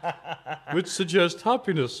 Cuddles. Which suggests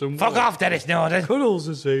happiness and Fuck off, Dennis Norden. Cuddles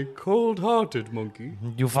is a cold-hearted monkey.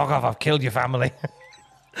 You fuck off, I've killed your family.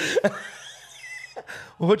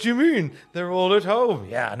 What do you mean? They're all at home.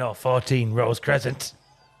 Yeah, I know, 14 Rose Crescent.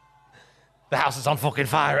 The house is on fucking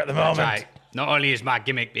fire at the moment. That's right. Not only is my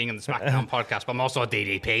gimmick being in the SmackDown podcast, but I'm also a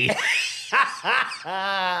DDP.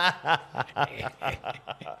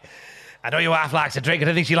 I know your wife likes to drink,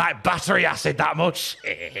 and I think she likes battery acid that much.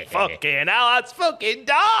 Fucking hell, that's fucking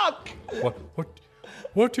dark.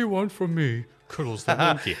 What do you want from me? Cuddles the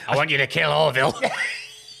monkey. I want you to kill Orville.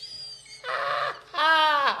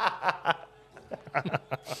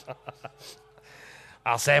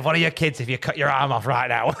 I'll save one of your kids if you cut your arm off right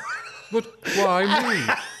now. But why me?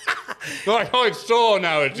 Oh, it's sore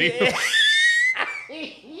now, it's you.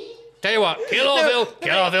 Tell you what, kill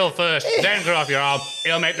Orville first, then cut off your arm.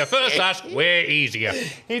 It'll make the first task way easier.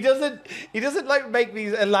 He doesn't like make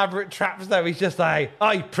these elaborate traps though. He's just like,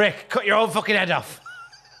 oh, you prick, cut your own fucking head off.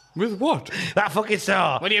 With what? That fucking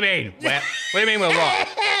saw. What do you mean? What do you mean with what?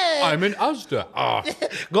 I'm in Asda. Oh.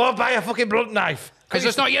 Go and buy a fucking blunt knife. Because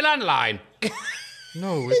it's not your landline.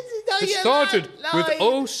 No, it started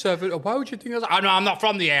with 07. Why would you think that's... I'm not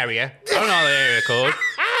from the area. I don't know the area code.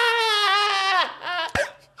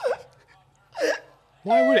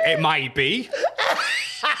 Why would it? It might be.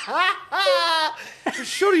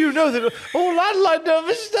 Sure you know that all landline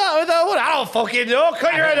numbers start with that one. I don't fucking know.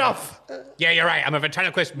 Cut your head off. Yeah, you're right. I'm a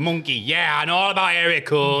ventriloquist monkey. Yeah, I know all about area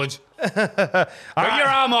codes. Cut your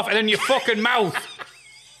arm off and then your fucking mouth.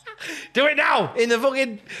 Do it now in the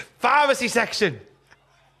fucking pharmacy section.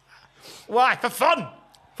 Why? For fun.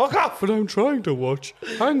 Fuck off. But I'm trying to watch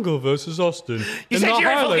Angle versus Austin. You said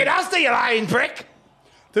you're in fucking Asda, you lying prick.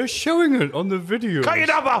 They're showing it on the video. Cut your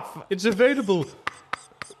knob off. It's available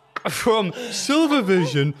from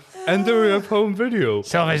Silvervision and their home video.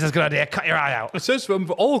 Silvervision's a good idea. Cut your eye out. It says from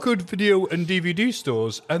all good video and DVD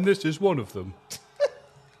stores, and this is one of them.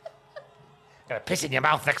 Gonna piss in your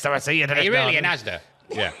mouth next time I see you. Are you really in Asda?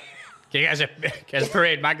 Yeah. Can you get us a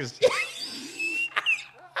Parade magazine?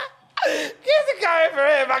 Get the guy for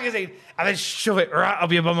a magazine and then shove it right up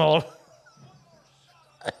your bumhole.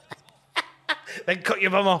 Then cut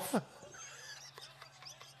your bum off.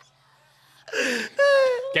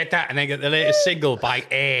 Get that and then get the latest single by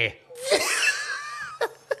A.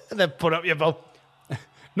 And then put up your bum.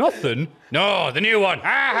 Nothing? No, the new one.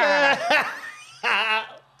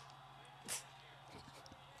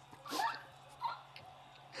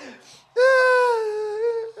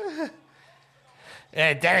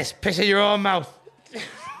 Yeah, Dennis, piss in your own mouth.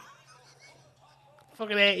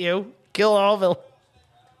 Fucking hate you. Kill Orville.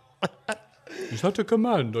 Is that a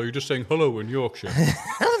command, or are you just saying hello in Yorkshire?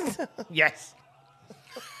 Yes.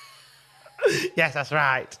 Yes, that's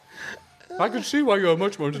right. I can see why you're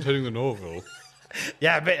much more entertaining than Orville.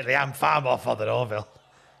 Yeah, admittedly, I'm far more fun than Orville.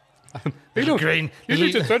 You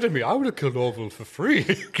need to threaten me. I would have killed Orville for free.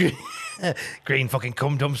 Green fucking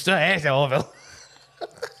cum dumpster, eh, Orville?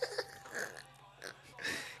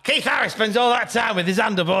 Keith Harris spends all that time with his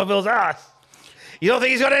hand up Orville's ass. You don't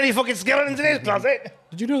think he's got any fucking skeletons in his closet?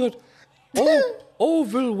 Did you know that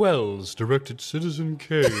Orville Welles directed Citizen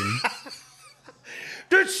Kane?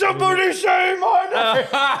 Did somebody say my name?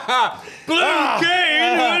 Blue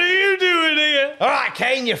Kane, what are you doing here? All right,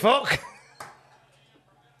 Kane, you fuck.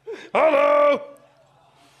 Hello.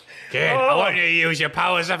 Kane, I want you to use your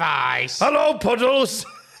powers of ice. Hello, Puddles.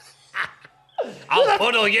 I'll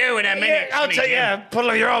puddle you in a minute. I'll tell you,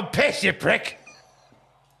 puddle your own piss, you prick.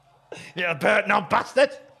 You little burnt-on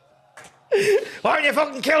bastard. Why haven't you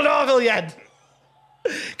fucking killed Orville yet?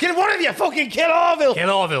 Can one of you fucking kill Orville?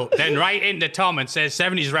 Kill Orville, then write into Tom and say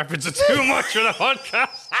 70s references are too much for the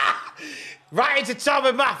podcast. Write into Tom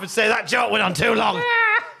and Matt and say that joke went on too long.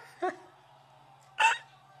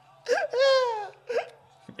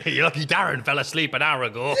 You're lucky Darren fell asleep an hour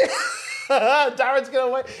ago. Darren's gonna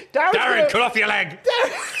wait. Darren, cut off your leg.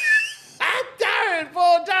 Darren,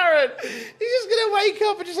 poor Darren. He's just gonna wake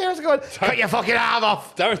up and just hear us going, cut your fucking arm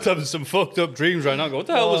off. Darren's having some fucked up dreams right now. What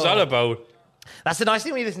the hell was that about? That's the nice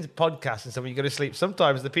thing when you listen to podcasts and so when you go to sleep,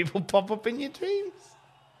 sometimes the people pop up in your dreams.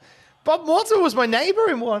 Bob Mortimer was my neighbour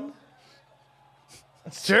in one.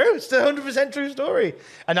 It's true. It's the 100% true story.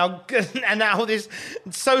 And now this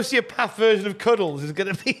sociopath version of Cuddles is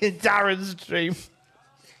going to be in Darren's dream.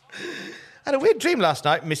 I had a weird dream last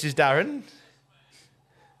night, Mrs. Darren.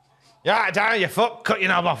 Yeah, Darren, you fuck. Cut your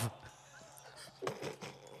knob off.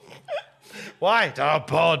 Why? Oh,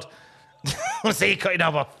 bored. I want to see you cut your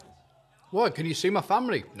knob off. What? Can you see my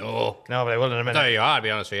family? No. No, but I will in a minute. There you are, to be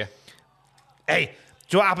honest with you. Hey, do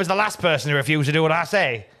you know what happens to the last person who refuses to do what I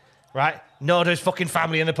say? Right? No to his fucking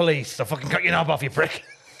family and the police. So fucking cut your knob off, you prick.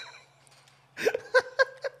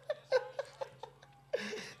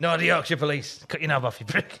 No, the Yorkshire police. Cut your knob off, you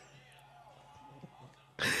prick.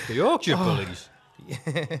 The Yorkshire police?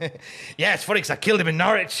 Yeah, it's funny because I killed him in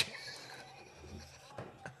Norwich.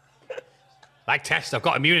 Like Test, I've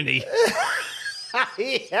got immunity.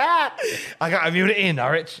 Yeah, I got immunity in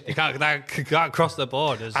Norwich. You can't cross the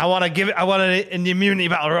borders. I want an immunity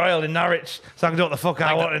battle royal in Norwich, so I can do what the fuck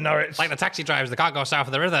I want in Norwich. Like the taxi drivers, they can't go south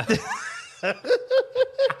of the river.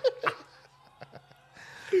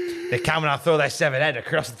 They come and I throw their severed head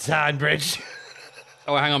across the Tyne Bridge.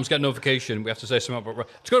 Oh, hang on, I'm just getting a notification. We have to say something about...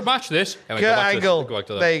 It's a good match, this. Kurt Angle. Go back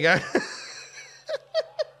to that. There you go.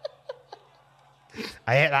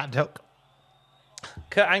 I hate that duck.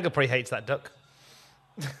 Kurt Angle probably hates that duck.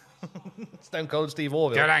 Stone Cold Steve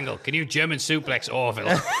Orville. Kurt Angle, can you German suplex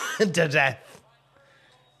Orville? To death.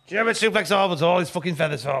 German suplex Orville till all his fucking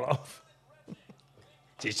feathers fall off.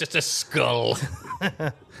 It's just a skull.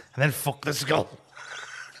 And then fuck the skull.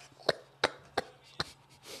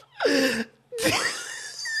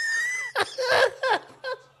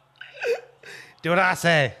 Do what I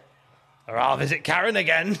say, or I'll visit Karen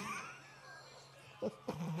again.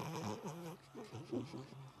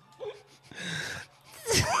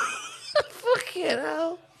 Fucking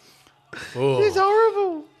hell. Oh. This is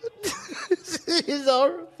horrible. This is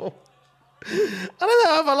horrible. I don't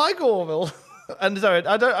know if I like Orville. And sorry,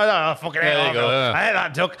 I don't I fucking hate There you Orville. go, yeah. I hate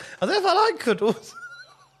that duck. I don't know if I like Cuddles.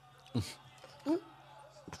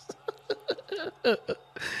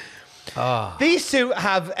 These two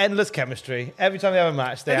have endless chemistry. Every time they have a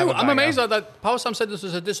match, they have a I'm banger. amazed that Power Sam said this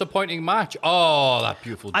was a disappointing match. Oh, that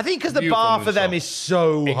beautiful. I think because the beautiful bar for them moonsault. is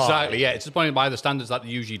so high. Exactly, yeah. It's disappointing by the standards that they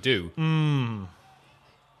usually do.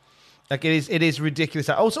 Like it is ridiculous.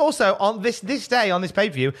 Also on this day on this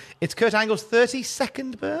pay-per-view, it's Kurt Angle's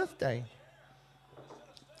 32nd birthday.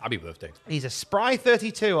 Happy birthday. He's a spry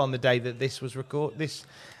 32 on the day that this was this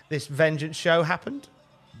Vengeance show happened.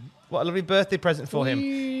 What a lovely birthday present for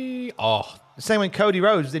him. Oh. The same when Cody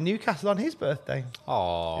Rhodes was in Newcastle on his birthday.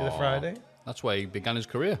 Oh. The other Friday. That's where he began his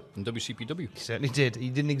career in WCPW. He certainly did. He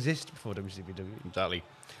didn't exist before WCPW. Exactly.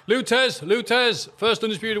 Lutez, first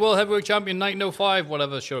undisputed world heavyweight champion, 1905,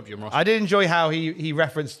 whatever. Shut up, Jim Ross. I did enjoy how he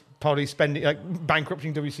referenced probably spending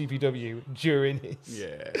bankrupting WCPW during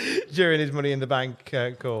his Money in the Bank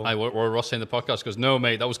call. What Ross saying in the podcast goes, no,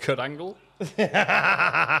 mate, that was Kurt Angle.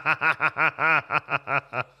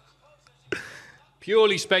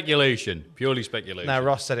 Purely speculation. No,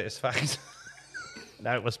 Ross said it as fact.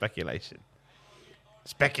 No, it was speculation.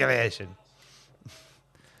 Speculation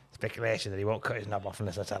that he won't cut his knob off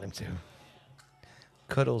unless I tell him to.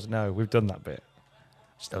 Cuddles, no, we've done that bit.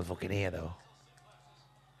 Still fucking here, though.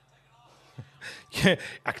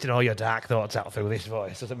 Acting all your dark thoughts out through this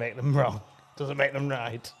voice doesn't make them wrong. Doesn't make them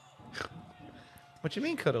right. What do you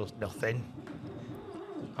mean, Cuddles? Nothing.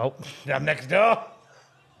 Oh, I'm next door.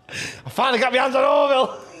 I finally got my hands on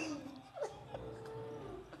Orville.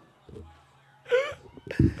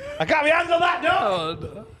 I got my hands on that door. Oh,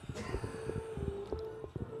 no.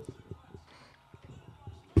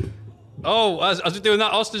 Oh, as he's doing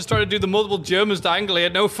that, Austin's trying to do the multiple Germans to Angle. He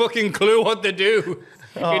had no fucking clue what to do.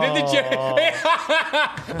 He did the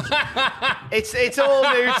It's all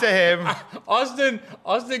new to him.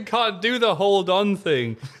 Austin can't do the hold on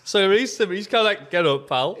thing. So he's kind of like, get up,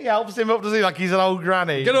 pal. He helps him up, does he? Like he's an old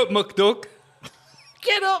granny. Get up, McDuck.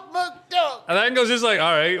 Get up, McDuck. And Angle's just like,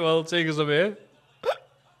 all right, well, take us up here.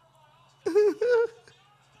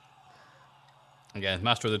 Again,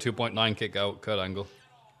 master of the 2.9 kick out, Kurt Angle.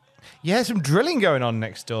 Yeah, some drilling going on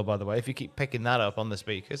next door, by the way. If you keep picking that up on the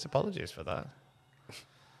speakers, apologies for that.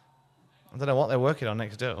 I don't know what they're working on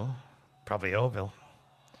next door. Probably Orville.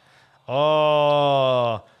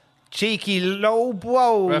 Oh, cheeky low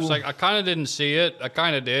blow. Ref's like, I kind of didn't see it. I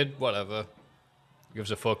kind of did. Whatever.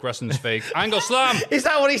 Gives a fuck. Wrestling's fake. Angle slam. Is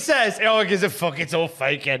that what he says? Oh, he gives a fuck. It's all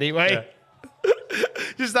fake anyway. Yeah.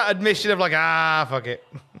 Just that admission of like, fuck it.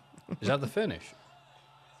 Is that the finish?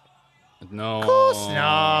 No. Of course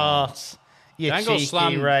not. You Angle cheeky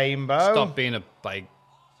slam rainbow. Stopped being a big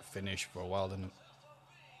finish for a while, didn't it?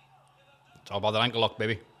 It's all about that ankle lock,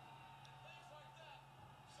 baby.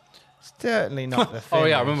 Certainly not the finish. Oh,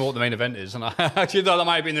 yeah, I remember what the main event is, and I actually thought that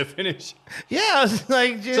might have been the finish. Yeah, I was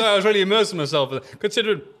like... So I was really immersing myself.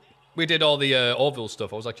 Considering we did all the Orville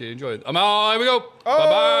stuff, I was actually enjoying it. Here we go.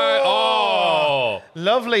 Bye-bye. Oh!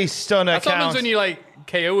 Lovely stunner That's what happens when you, like,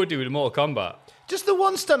 KO a dude in Mortal Kombat. Just the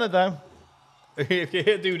one stunner, though. If you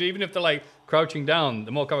hit dude, even if they're, like, crouching down,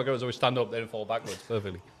 the Mortal Kombat guys always stand up, they don't fall backwards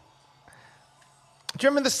perfectly. Do you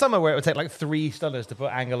remember the summer where it would take, like, 3 stunners to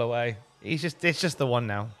put Angle away? It's just the one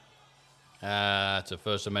now. It's a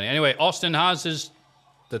first of many. Anyway, Austin has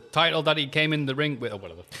the title that he came in the ring with, or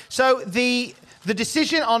whatever. So the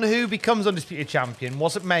decision on who becomes Undisputed Champion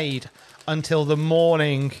wasn't made until the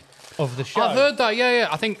morning of the show. I've heard that, yeah.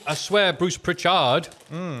 I swear Bruce Pritchard,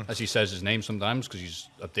 as he says his name sometimes because he's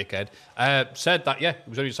a dickhead, said that, it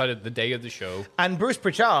was only decided the day of the show. And Bruce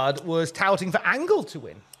Pritchard was touting for Angle to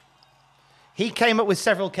win. He came up with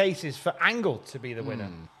several cases for Angle to be the winner.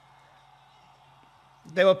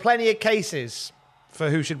 There were plenty of cases for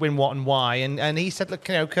who should win what and why, and he said, look,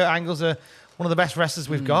 Kurt Angle's one of the best wrestlers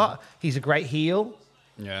we've got. He's a great heel.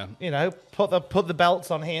 Yeah. You know, put the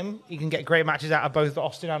belts on him. You can get great matches out of both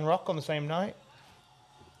Austin and Rock on the same night.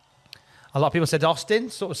 A lot of people said Austin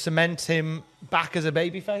sort of cement him back as a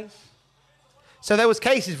babyface. So there was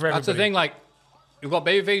cases for everybody. That's the thing, like, you've got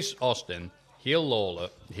babyface Austin, heel Lawler,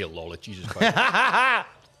 Jesus Christ.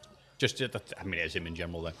 Just, I mean, it's him in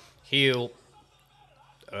general then. Heel,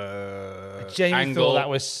 Jamie Angle, thought that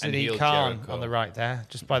was and heel Sadiq Khan Jericho. on the right there,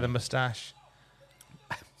 just by the moustache.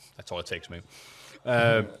 That's all it takes, me.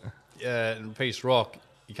 Face Rock,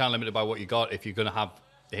 you can't limit it by what you got if you're going to have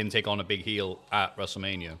him take on a big heel at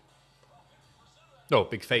WrestleMania. No,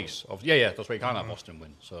 big face. Yeah, that's why you can't have Austin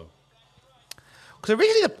win. So, because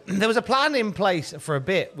originally there was a plan in place for a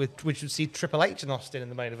bit, which would see Triple H and Austin in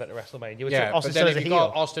the main event of WrestleMania. Yeah, Austin but then as a if you heel.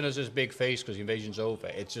 got Austin as his big face because the invasion's over,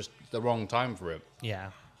 it's just the wrong time for it.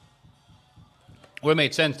 Yeah. Well, it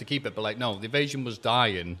made sense to keep it, but like, no, the invasion was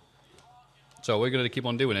dying, so we're going to keep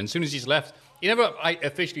on doing it. And as soon as he's left, he never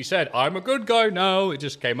officially said, "I'm a good guy now." It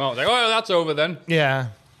just came out like, "Oh, that's over then."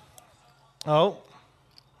 Yeah. Oh.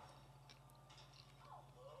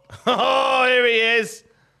 Oh, here he is.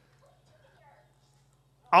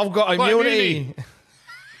 I've got immunity.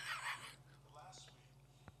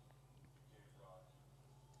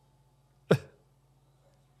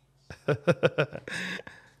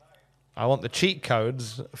 I want the cheat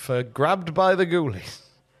codes for grabbed by the ghoulies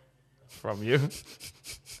from you.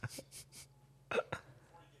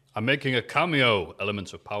 I'm making a cameo,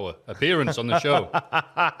 Elements of Power, appearance on the show.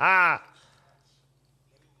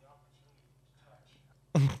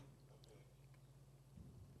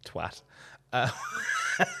 Twat.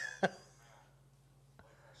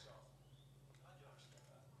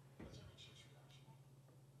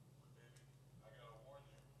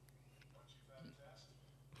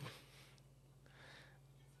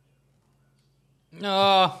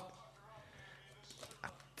 No. I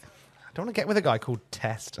don't want to get with a guy called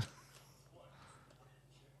Test.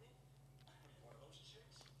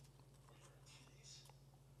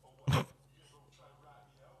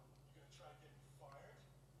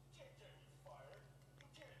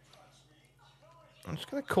 I'm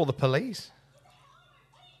just going to call the police.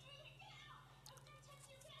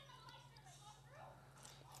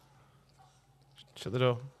 Shut the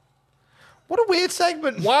door. What a weird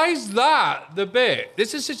segment. Why is that the bit?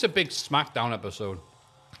 This is such a big SmackDown episode.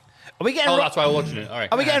 Are we getting? That's why I'm watching it. All right.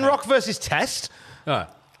 Are we getting Rock versus Test? No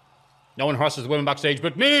one harasses the women backstage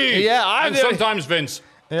but me. Yeah, and sometimes Vince.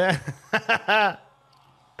 Yeah.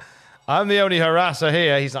 I'm the only harasser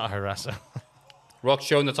here. He's not a harasser. Rock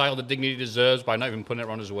showing the title the dignity he deserves by not even putting it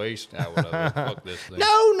around his waist. Yeah, whatever. Fuck this thing.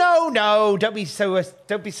 No. Don't be so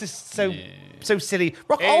silly.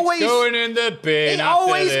 Rock It's always going in the bin. He after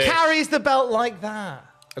always this. carries the belt like that.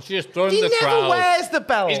 It's just throwing He the never crowd. wears the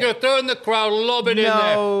belt. He's going to throw in the crowd, lob it in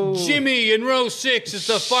there. Jimmy in row 6 is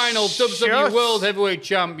the final WWE World Heavyweight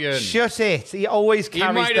Champion. Shut it. He always carries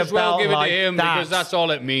the belt like that. You might as well give it to him because that's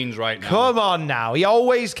all it means right now. Come on now. He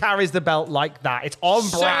always carries the belt like that. It's on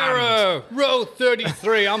brand. Sarah, row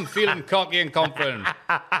 33. I'm feeling cocky and confident.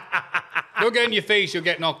 Go get in your face, you'll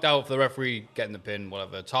get knocked out for the referee getting the pin,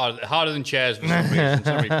 whatever. It's harder than chairs for some reason.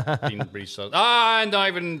 Somebody being pretty sus. And not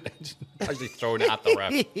even actually throwing it at the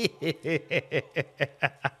ref.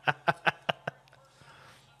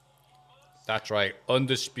 That's right,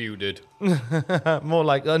 undisputed. More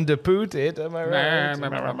like underpooted, am I right?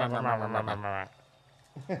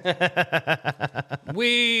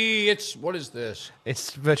 What is this?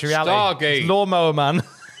 It's virtual reality. Stargate. It's Lawnmower Man.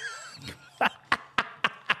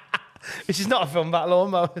 Which is not a film about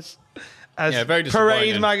lawnmowers. As very disappointing.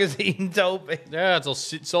 Parade magazine told me. Yeah,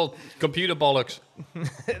 it's all computer bollocks.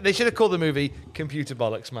 They should have called the movie Computer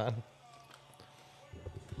Bollocks, man.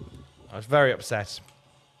 I was very upset.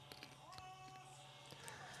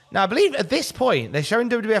 Now, I believe at this point, they're showing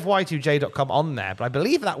WWFY2J.com on there, but I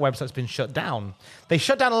believe that website's been shut down. They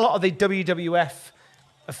shut down a lot of the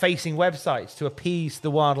WWF-facing websites to appease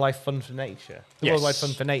the Wildlife Fund for Nature. The Wildlife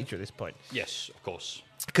Fund for Nature at this point. Yes, of course.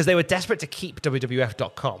 Because they were desperate to keep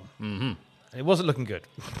WWF.com. Mm-hmm. It wasn't looking good.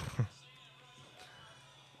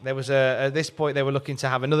 There was at this point, they were looking to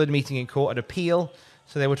have another meeting in court, an appeal.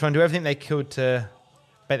 So they were trying to do everything they could to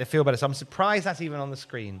make them feel better. So I'm surprised that's even on the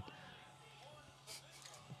screen.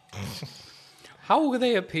 How will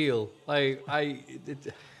they appeal? They've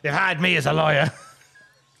hired me as a lawyer.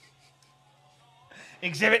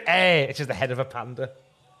 Exhibit A. It's just the head of a panda.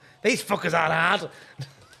 These fuckers aren't hard.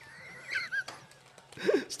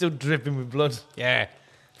 Still dripping with blood. Yeah.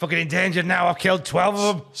 Fucking endangered now. I've killed 12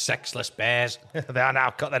 of them. Sexless bears. They are now.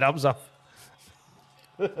 Cut their knobs off.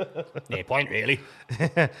 No point, really.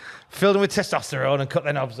 Filled them with testosterone and cut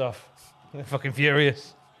their knobs off. They're fucking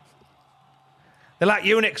furious. They're like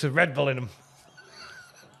eunuchs with Red Bull in them.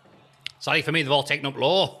 Sorry for me, they've all taken up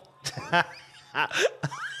law.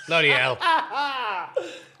 Bloody hell.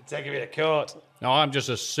 Taking me to court. No, I'm just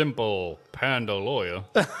a simple panda lawyer.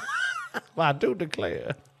 Well, I do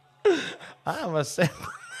declare, I'm a simple...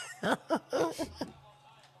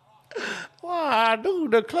 Well, I do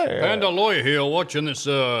declare. Panda lawyer here watching this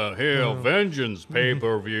Vengeance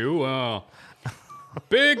pay-per-view.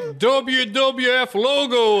 Big WWF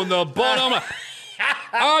logo in the bottom.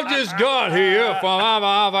 I just got here from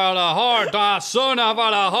I've had a hard day, son. I've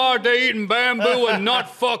had a hard day eating bamboo and not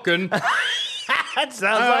fucking. That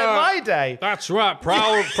sounds like my day. That's right.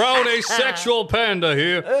 Proud asexual panda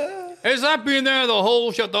here. Has that been there the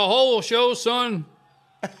whole show, son?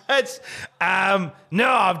 It's no,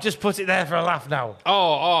 I've just put it there for a laugh now.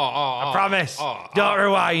 I promise. Don't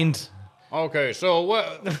rewind. Okay,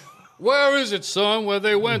 so where is it, son? Where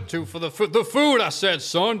they went to for the food? I said,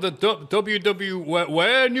 son. The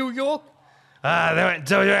where? New York? They went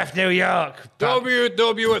WWF New York.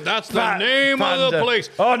 WWF. That's the name of the place.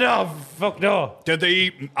 Oh no! Fuck no! Did they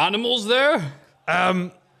eat animals there?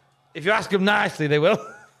 If you ask them nicely, they will.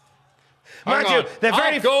 Mind you, they're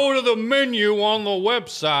very. I'll go to the menu on the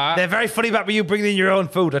website. They're very funny about you bringing in your own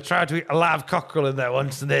food. I tried to eat a live cockerel in there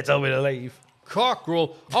once, and they told me to leave.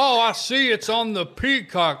 Cockerel? Oh, I see. It's on the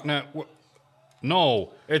Peacock Network.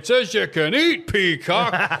 No, it says you can eat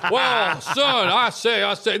peacock. Well, son, I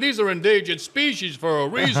say, these are endangered species for a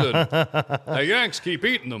reason. The Yanks keep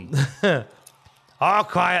eating them. Oh,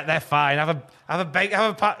 quiet, they're fine. Have a bite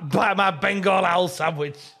of my Bengal owl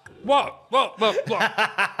sandwich. What?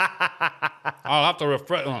 I'll have to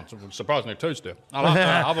refresh. Oh, it's surprisingly tasty. I'll have to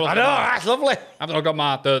have a look. I know, that's lovely. Have a look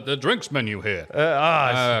at the drinks menu here.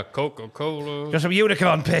 Coca-Cola. Just some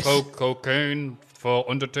unicorn piss. Cocaine for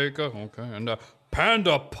Undertaker. Okay, and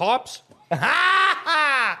Panda Pops. All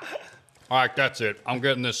right, that's it. I'm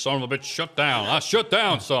getting this son of a bitch shut down. Shut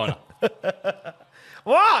down, son.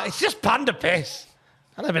 What? It's just panda piss.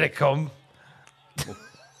 I never did come.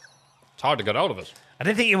 It's hard to get out of us. I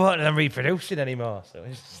didn't think you wanted them reproducing anymore, so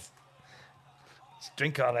just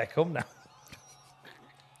drink all their cum now.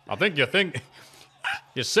 I think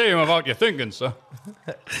you say them about your thinking, sir.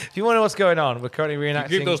 If you want to know what's going on, we're currently reenacting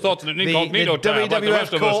keep those thoughts in an incognito tab, WWF like the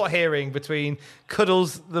rest of court us. hearing between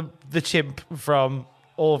Cuddles, the chimp from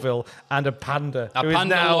Orville, and a panda.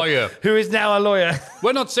 Lawyer. Who is now a lawyer.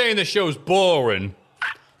 We're not saying the show's boring,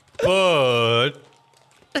 but...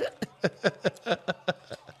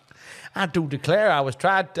 I do declare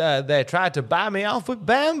they tried to buy me off with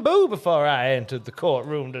bamboo before I entered the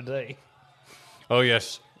courtroom today. Oh,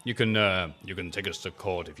 yes. You can take us to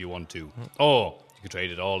court if you want to. Or you can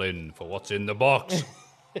trade it all in for what's in the box.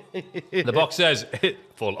 The box says,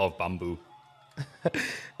 full of bamboo.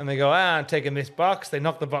 And they go, I'm taking this box. They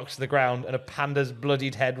knock the box to the ground, and a panda's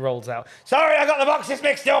bloodied head rolls out. Sorry, I got the boxes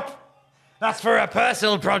mixed up. That's for a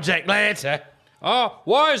personal project later.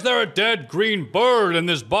 Why is there a dead green bird in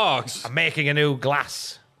this box? I'm making a new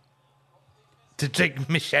glass to drink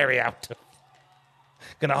my sherry out of.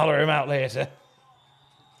 Gonna holler him out later.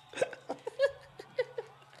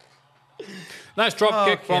 Nice drop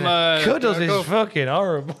kick from Cuddles is fucking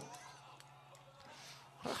horrible.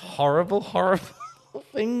 Horrible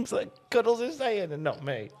things that Cuddles is saying and not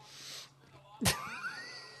me.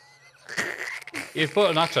 You've put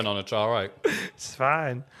an accent on it, it's all right. It's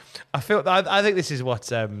fine. I think this is what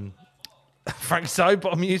Frank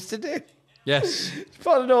Sidebottom used to do. Yes. He's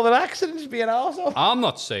put a northern accent and just be an arsehole. I'm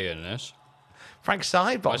not saying this. Frank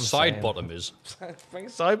Sidebottom. My Sidebottom is. Frank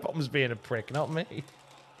Sidebottom's being a prick, not me.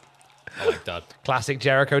 I like that. Classic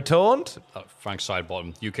Jericho taunt. Frank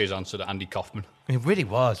Sidebottom, UK's answer to Andy Kaufman. He really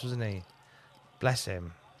was, wasn't he? Bless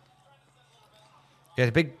him. He had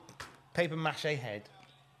a big paper mache head.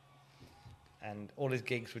 And all his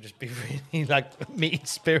gigs would just be really like meat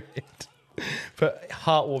spirit, but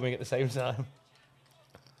heartwarming at the same time.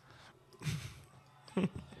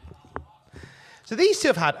 So these two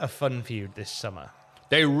have had a fun feud this summer.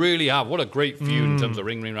 They really have. What a great feud in terms of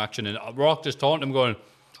ring reaction. And Rock just taunting him going,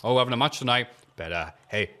 we're having a match tonight. Better,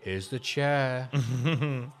 hey, here's the chair.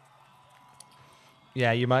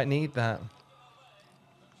 Yeah, you might need that.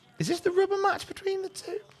 Is this the rubber match between the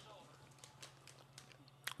two?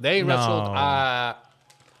 They wrestled...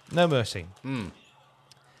 No mercy.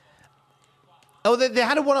 Oh, they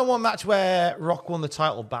had a one-on-one match where Rock won the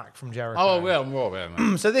title back from Jericho. Oh,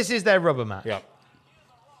 yeah. So this is their rubber match. Yeah.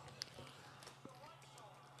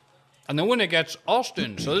 And the winner gets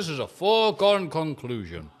Austin. So this is a foregone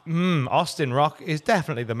conclusion. Austin Rock is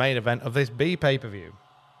definitely the main event of this B pay-per-view.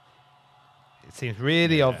 It seems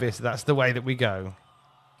really obvious that's the way that we go.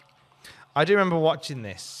 I do remember watching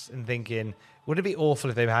this and thinking, would it be awful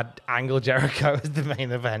if they had Angle Jericho as the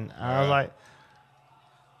main event? And I was like...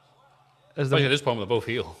 Especially at this point, they're both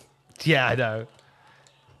heel. Yeah, I know.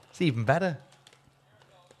 It's even better.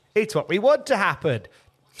 It's what we want to happen.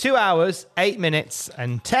 2 hours, 8 minutes,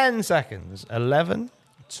 and 10 seconds. 11,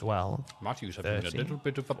 12, Matthew's 13, having a little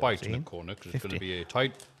bit of a bite in the corner because it's going to be a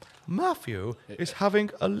tight... Matthew is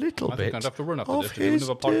having a little bit going to have to run after of this to do his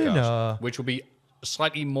another podcast, dinner. which will be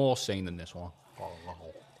slightly more sane than this one.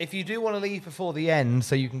 If you do want to leave before the end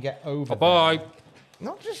so you can get over Bye. there.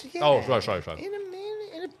 Not just yet. Oh, sorry. In a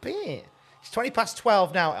minute, in a bit. It's 20 past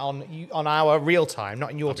 12 now on our real time,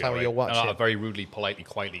 not in your time where you're watching. No, very rudely, politely,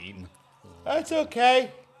 quietly eaten. That's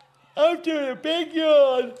okay. I'm doing a big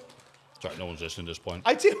yawn. Sorry, no one's listening at this point.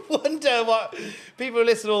 I do wonder what people who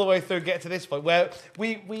listen all the way through get to this point where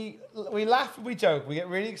we laugh and we joke, we get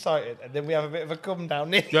really excited, and then we have a bit of a come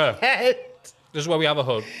down near Yeah. the end. This is where we have a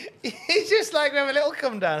hug. It's just like we have a little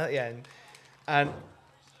come down at the end. And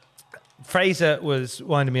Fraser was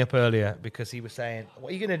winding me up earlier because he was saying,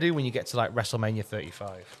 what are you going to do when you get to like WrestleMania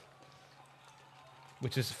 35?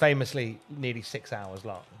 Which is famously nearly 6 hours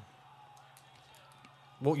long.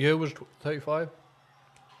 What year was 35?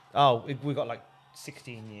 Oh, we've got like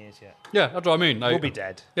 16 years yet. Yeah, that's what I mean. We'll be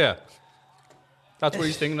dead. Yeah. That's what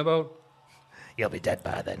he's thinking about. You'll be dead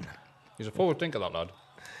by then. He's a forward thinker, that lad.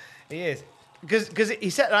 He is. Because he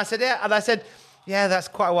said, and I said, yeah. And I said, yeah, that's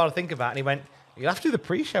quite a while to think about. And he went, you'll have to do the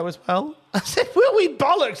pre-show as well. I said, will we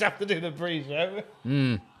bollocks have to do the pre-show?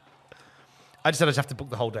 I just said I just have to book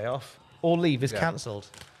the whole day off. All leave is cancelled.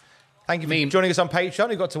 Thank you for joining us on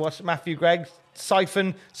Patreon. You got to watch Matthew Gregg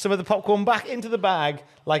siphon some of the popcorn back into the bag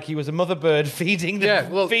like he was a mother bird feeding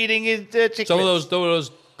his chickens. Some of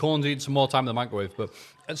those corns need some more time in the microwave. But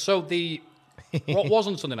and so what was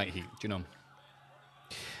on Sunday Night Heat? Do you know?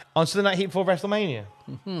 On Sunday Night Heat before WrestleMania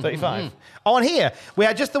 35. On here, we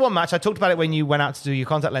had just the one match. I talked about it when you went out to do your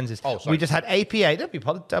contact lenses. Oh, sorry. We just had APA.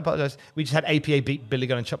 Don't apologize. We just had APA beat Billy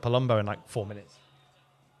Gunn and Chuck Palumbo in like 4 minutes.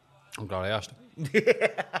 I'm glad I asked.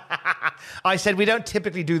 I said we don't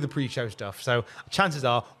typically do the pre-show stuff, so chances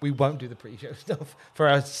are we won't do the pre-show stuff for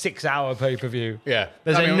a 6-hour pay-per-view. Yeah.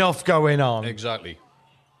 There's enough going on. Exactly.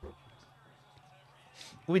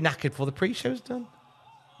 We're knackered before the pre-show's done.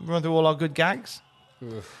 We run through all our good gags.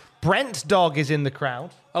 Brent Dog is in the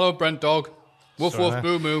crowd. Hello, Brent Dog. Woof, woof,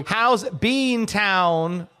 moo, moo. How's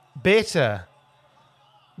Beantown Bitter?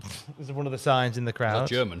 This is one of the signs in the crowd. Is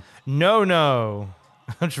that German? No.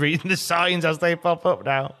 I'm just reading the signs as they pop up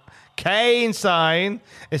now. Kane sign.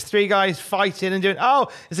 There's 3 guys fighting and doing... Oh,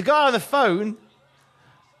 there's a guy on the phone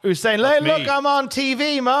who's saying, look, I'm on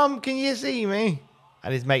TV, Mum. Can you see me?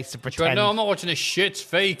 And his mates to pretend... No, I'm not watching this shit. It's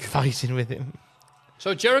fake. Fighting with him.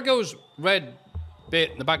 So Jericho's red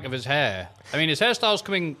bit in the back of his hair. I mean, his hairstyle's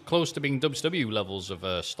coming close to being WCW levels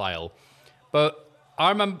of style. But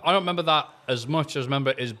I don't remember that as much as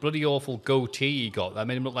remember his bloody awful goatee he got. That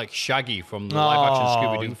made him look like Shaggy from the live-action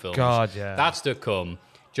Scooby-Doo films. God, yeah. That's to come.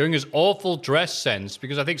 During his awful dress sense,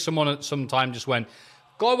 because I think someone at some time just went,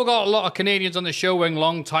 God, we've got a lot of Canadians on the show wearing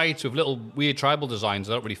long tights with little weird tribal designs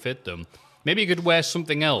that don't really fit them. Maybe he could wear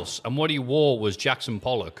something else. And what he wore was Jackson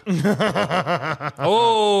Pollock.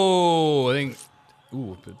 Oh, I think...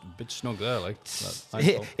 Ooh, a bit snug there, like.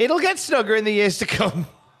 It'll get snugger in the years to come.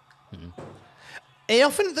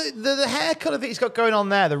 Often the hair colour that he's got going on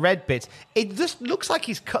there, the red bits, it just looks like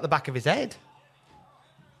he's cut the back of his head.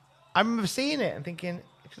 I remember seeing it and thinking,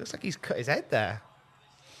 it looks like he's cut his head there.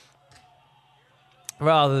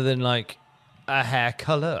 Rather than like a hair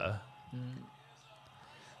colour.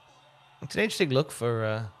 It's an interesting look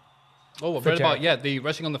for... I've read about, the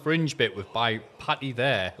Wrestling on the Fringe bit by Patty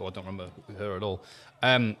there. Oh, I don't remember her at all.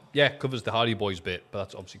 Covers the Hardy Boys bit, but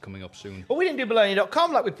that's obviously coming up soon. But we didn't do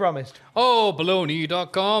baloney.com like we promised. Oh,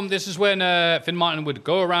 baloney.com. This is when Finn Martin would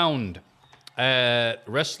go around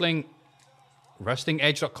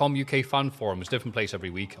WrestlingEdge.com UK fan forums, different place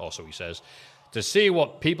every week, also he says, to see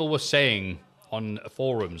what people were saying on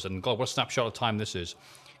forums. And God, what a snapshot of time this is.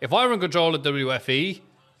 If I were in control of WFE...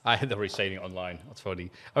 they're already saying it online. That's funny.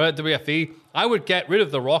 At WFE, I would get rid of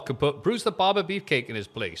The Rock and put Bruce the Barber Beefcake in his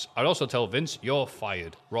place. I'd also tell Vince, you're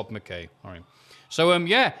fired. Rob McKay. All right. So,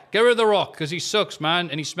 get rid of The Rock because he sucks, man,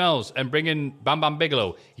 and he smells. And bring in Bam Bam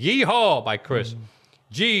Bigelow. Yeehaw by Chris.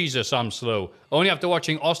 Jesus, I'm slow. Only after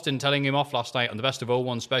watching Austin telling him off last night on the Best of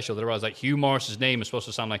 01 special that I realized that Hugh Morris's name is supposed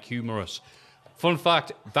to sound like humorous. Fun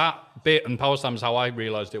fact, that bit in Power Slam is how I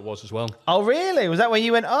realised it was as well. Oh, really? Was that when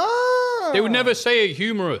you went, oh? They would never say it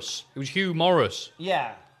humorous. It was Hugh Morris.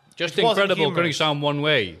 Yeah. Just incredible. Could only sound one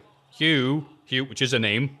way. Hugh, which is a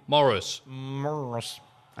name, Morris. Morris.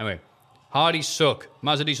 Anyway, Hardy suck.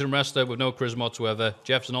 Maz's a decent wrestler with no charisma whatsoever.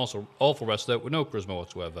 Jeff's an also awful wrestler with no charisma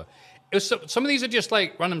whatsoever. Some of these are just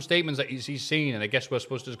like random statements that he's seen, and I guess we're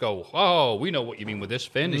supposed to just go, oh, we know what you mean with this,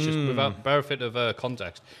 Finn. It's just without benefit of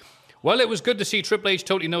context. Well, it was good to see Triple H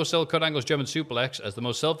totally no-sell Kurt Angle's German suplex as the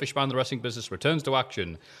most selfish man in the wrestling business returns to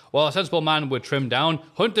action. While a sensible man would trim down,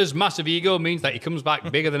 Hunter's massive ego means that he comes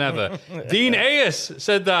back bigger than ever. Dean Ayers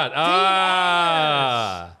said that.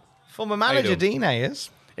 Former manager Dean Ayers.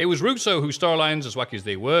 It was Russo whose storylines, as wacky as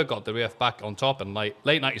they were, got the WWF back on top in late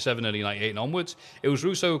 97, early 98 and onwards. It was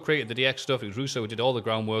Russo who created the DX stuff. It was Russo who did all the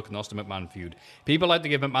groundwork in the Austin McMahon feud. People like to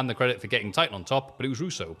give McMahon the credit for getting title on top, but it was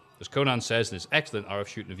Russo. As Conan says in his excellent RF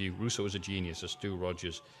shoot review, Russo was a genius, as Stu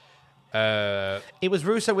Rogers. It was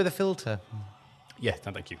Russo with a filter. Yeah,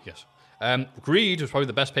 thank you, yes. Greed was probably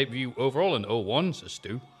the best pay-per-view overall in 01, says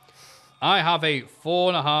Stu. I have a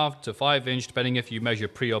 4.5 to 5 inch, depending if you measure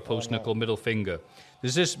pre or post knuckle middle finger.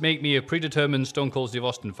 Does this make me a predetermined Stone Cold Steve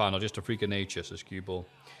Austin fan or just a freak of nature, says Q-Ball.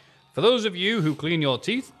 For those of you who clean your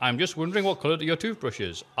teeth, I'm just wondering what colour your toothbrush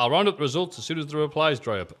is. I'll round up the results as soon as the replies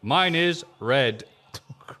dry up. Mine is red.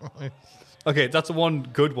 Okay, that's the one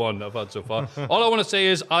good one I've had so far. All I want to say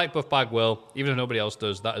is I like Buff Bagwell, even if nobody else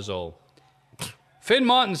does. That is all. Finn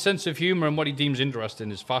Martin's sense of humour and what he deems interesting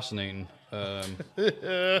is fascinating. I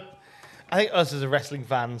think us as wrestling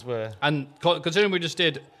fans were... And considering we just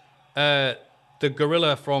did... the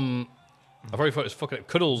gorilla from... I probably thought it was fucking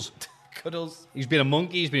Cuddles. Cuddles. He's been a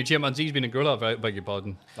monkey, he's been a chimpanzee, he's been a gorilla. I beg your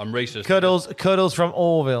pardon. I'm racist. Cuddles from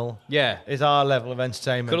Orville. Yeah. Is our level of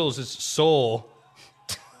entertainment. Cuddles is sore.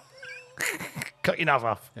 Cut your knob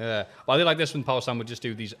off. Yeah. Well, I did like this when Power Slam would just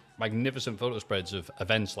do these magnificent photo spreads of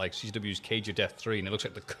events like CCW's Cage of Death 3, and it looks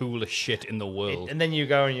like the coolest shit in the world. And then you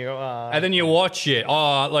go, and then you watch it.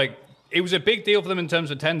 It was a big deal for them in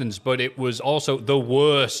terms of attendance, but it was also the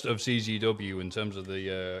worst of CZW in terms of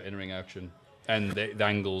the in-ring action and the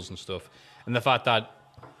angles and stuff. And the fact that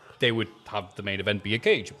they would have the main event be a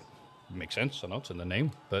cage. Makes sense, I know it's in the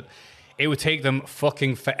name, but it would take them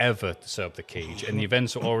fucking forever to set up the cage. And the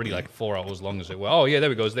events were already like 4 hours long as it were. Oh, yeah, there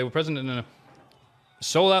we go. So they were present in a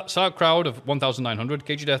sold-out crowd of 1,900.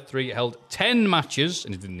 Cage of Death 3 held 10 matches,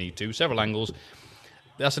 and it didn't need to, several angles.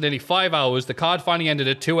 That's nearly 5 hours. The card finally ended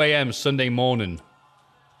at 2 a.m. Sunday morning.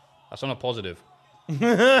 That's not a positive.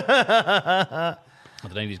 Are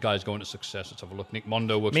any of these guys going to success? Let's have a look. Nick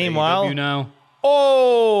Mondo works for AEW now.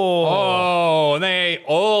 And they ate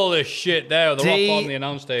all this shit there. The rock bottom, the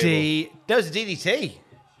announce table. That was a DDT.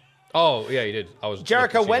 Oh, yeah, he did.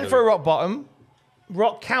 Jericho went for a rock bottom.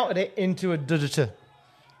 Rock countered it into a dudata.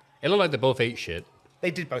 It looked like they both ate shit.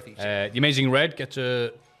 They did both eat shit. The Amazing Red gets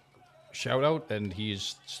a shout out, and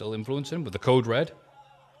he's still influencing with the Code Red.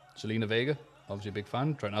 Selena Vega, obviously a big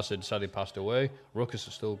fan. Trent Acid sadly passed away. Ruckus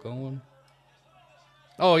is still going.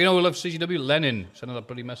 Oh, you know who loves CCW? Lennon sent that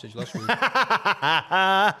bloody message last week.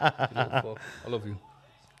 I love you.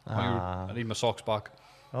 I need my socks back.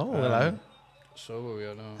 Oh, hello. So,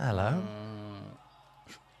 yeah, no. Hello.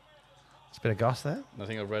 It's a bit of goss there. I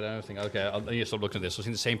think I've read anything. Okay, I need to stop looking at this. I've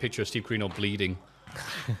seen the same picture of Steve Corino bleeding.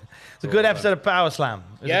 It's a good episode of Power Slam.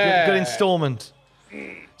 It's a good installment.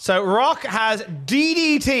 So Rock has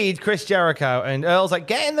DDT'd Chris Jericho, and Earl's like,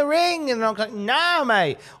 get in the ring. And Rock's like, no,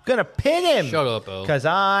 mate, I'm going to pin him. Shut up, Earl. Because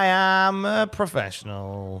I am a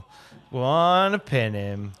professional. Want to pin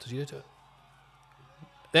him. Does he do it?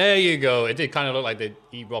 There you go. It did kind of look like the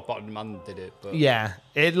rock bottom man did it. But yeah,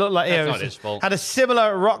 it looked like that's not his fault. Had a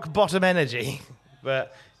similar rock bottom energy.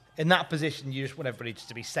 But in that position, you just want everybody just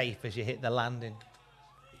to be safe as you hit the landing.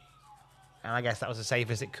 And I guess that was as safe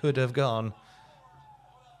as it could have gone.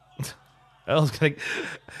 Earl's going to...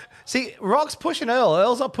 See, Rock's pushing Earl.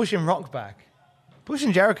 Earl's not pushing Rock back.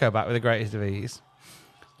 Pushing Jericho back with the greatest of ease.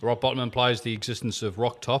 Rock bottom implies the existence of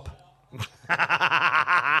Rock top.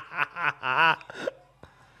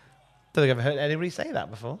 Don't think I've heard anybody say that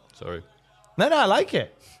before. Sorry. No, I like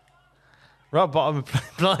it. Rock bottom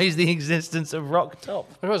implies the existence of Rock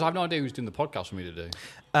top. I have no idea who's doing the podcast for me today.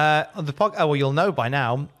 On the podcast, well, you'll know by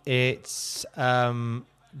now. It's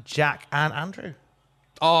Jack and Andrew.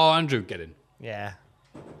 Oh, Andrew, get in. Yeah.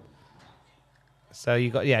 So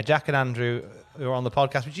you got Jack and Andrew who are on the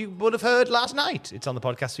podcast, which you would have heard last night. It's on the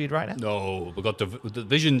podcast feed right now. No, we've got the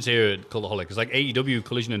visions here at Cultaholic. It's like AEW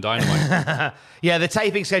Collision and Dynamite. Yeah, the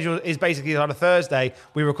taping schedule is basically on a Thursday.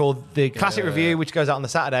 We record the classic review, which goes out on the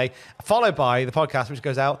Saturday, followed by the podcast, which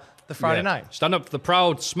goes out the Friday night. Stand up for the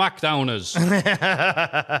proud SmackDowners.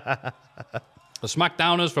 The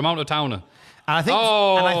SmackDowners from Out of Towner. And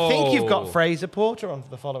I think you've got Fraser Porter on for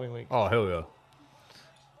the following week. Oh, hell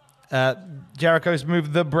yeah. Jericho's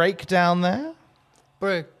moved the breakdown there.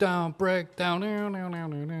 Breakdown.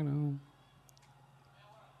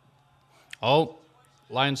 Oh,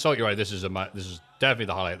 Lion Salt, you're right. This is definitely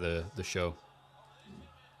the highlight of the show.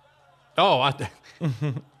 Oh,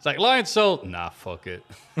 it's like Lion Salt. Nah, fuck it.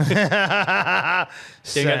 Didn't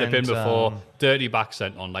get the pin before. Dirty back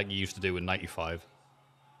sent on like you used to do in 95.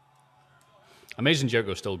 Amazing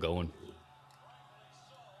Jericho's still going.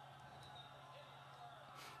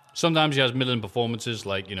 Sometimes he has middling performances,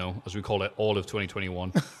 like, you know, as we call it, all of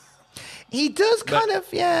 2021. He does kind of,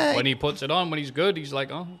 yeah. When he puts it on, when he's good, he's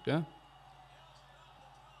like, oh, yeah.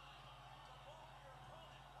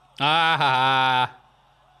 Ah,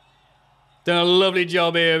 done a lovely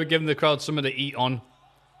job here, giving the crowd something to eat on,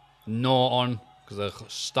 gnaw on, because they're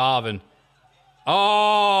starving.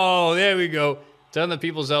 Oh, there we go. Turn the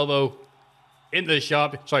people's elbow into the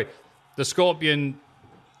sharp. Sorry, the Scorpion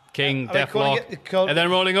King Deathlock, and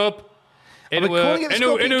then rolling up into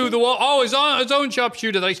the wall. Oh, his own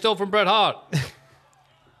sharpshooter that he stole from Bret Hart.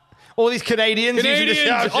 All these Canadians using the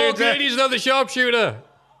sharpshooter. All Canadians love the sharpshooter.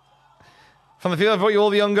 From the field, I brought you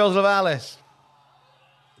all the young girls of Alice.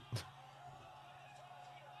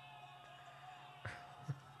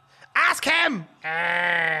 Ask him!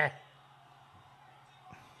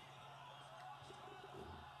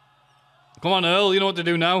 Come on, Earl, you know what to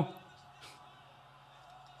do now.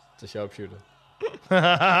 It's a sharpshooter.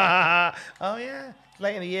 Oh, yeah.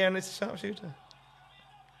 Late in the year and it's a sharpshooter. Can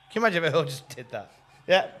you imagine if Earl just did that?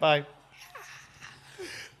 Yeah, bye.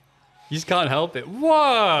 You just can't help it.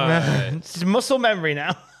 What? It's muscle memory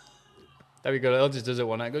now. There we go. Earl just does it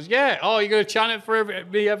one night. Goes, yeah. Oh, you're going to chant it for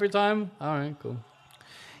me every time? All right, cool.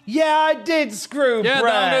 Yeah, I did screw Brett.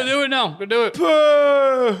 Brett. I'm going to do it now. I'm going to do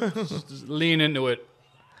it. Just lean into it.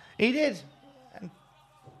 He did.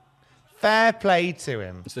 Fair play to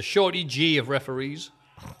him. It's the Shorty G of referees.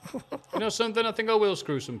 You know something? I think I will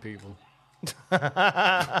screw some people.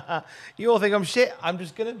 You all think I'm shit? I'm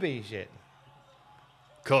just going to be shit.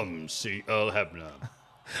 Come see Earl Hebner.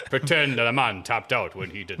 Pretend that a man tapped out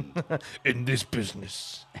when he didn't. In this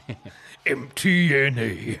business,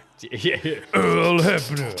 MTNA. Yeah. Earl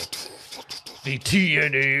Hebner, the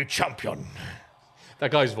TNA champion.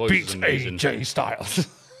 That guy's voice beats is amazing. AJ Styles.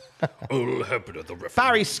 Earl Hebner, the referee.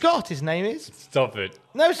 Barry Scott, his name is. Stop it.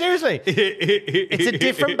 No, seriously. It's a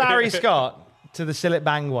different Barry Scott to the Sillet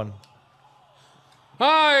Bang one.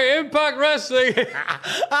 Hi, Impact Wrestling. We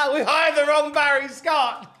hired the wrong Barry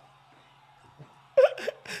Scott.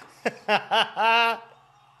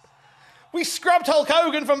 We scrubbed Hulk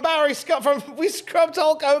Hogan from Barry Scott. We scrubbed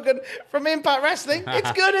Hulk Hogan from Impact Wrestling.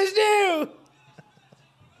 It's good as new.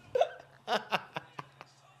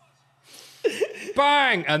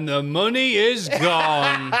 Bang! And the money is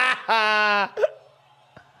gone.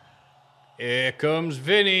 Here comes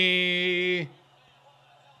Vinny.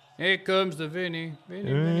 Here comes the Vinny.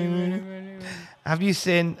 Vinny. Have you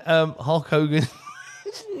seen Hulk Hogan's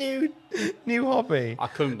new hobby? I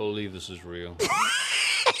couldn't believe this is real.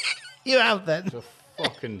 You have then. It's a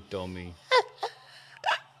fucking dummy.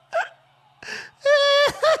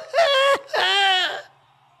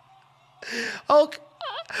 Hulk.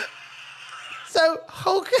 So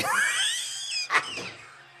Hulk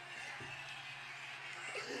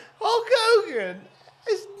Hogan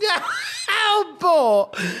is now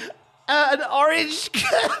bought an orange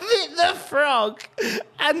Kermit the Frog,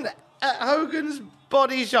 and at Hogan's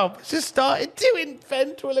Body Shop just started doing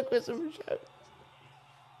ventriloquism shows.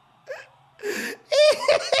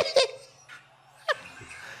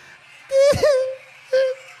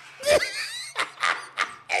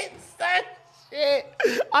 It's so shit.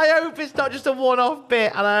 I hope it's not just a one-off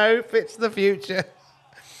bit, and I hope it's the future.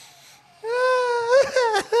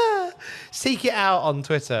 Seek it out on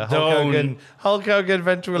Twitter. Hulk Hogan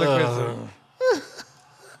ventriloquism.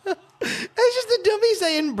 It's just a dummy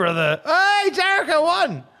saying, brother. Hey, Jericho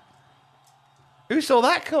won. Who saw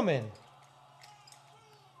that coming?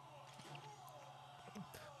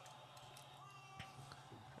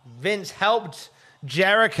 Vince helped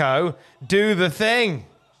Jericho do the thing.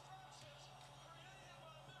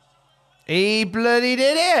 He bloody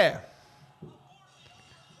did it.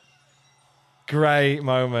 Great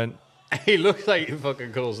moment. He looks like he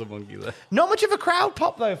fucking calls the monkey there. Not much of a crowd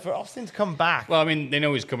pop, though, for Austin to come back. Well, I mean, they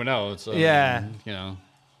know he's coming out, so... Yeah. You know.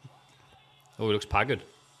 Oh, he looks haggard.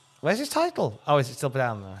 Where's his title? Oh, is it still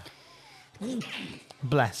down there?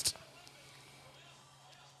 Blessed.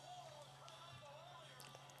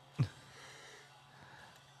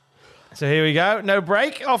 So here we go. No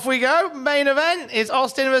break. Off we go. Main event is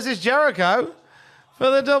Austin versus Jericho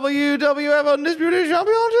for the WWF Undisputed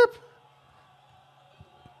Championship.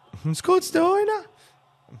 It's good story now.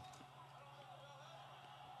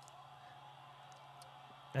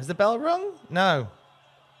 Has the bell rung? No.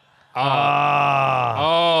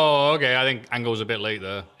 Oh, okay. I think Angle's a bit late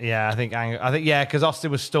there. Yeah, I think because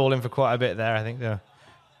Austin was stalling for quite a bit there. I think the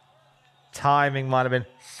timing might have been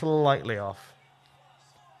slightly off.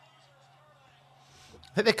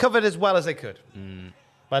 I think they covered as well as they could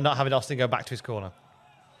by not having Austin go back to his corner.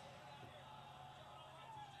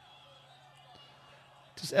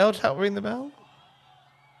 Does L-Chat ring the bell?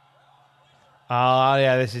 Oh,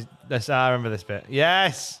 yeah, this. I remember this bit.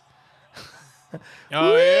 Yes!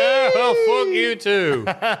 Oh, yeah? Well, fuck you too.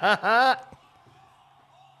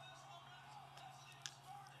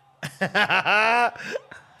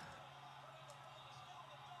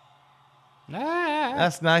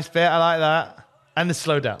 That's a nice bit. I like that. And the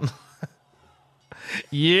slowdown.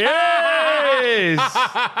 Yes!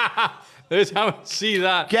 There's how I see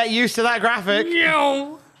that. Get used to that graphic.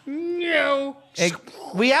 No.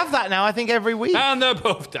 We have that now, I think, every week. And they're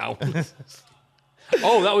both down.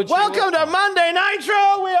 Oh, that would. Welcome to Monday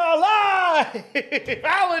Nitro. We are live.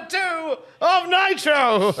 Hour 2 of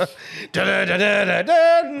Nitro.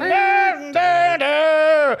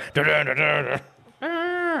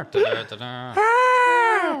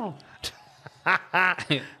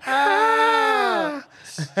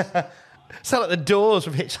 Sound like the doors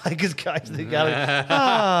from Hitchhiker's Guide to the Galaxy.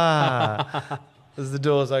 As the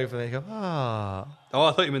doors open, they go, ah. Oh,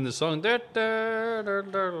 I thought you meant the song. Oh,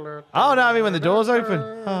 no, I mean when the doors open.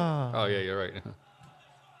 Oh, yeah, you're right.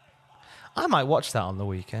 I might watch that on the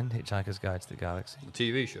weekend, Hitchhiker's Guide to the Galaxy. The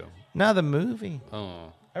TV show? No, the movie.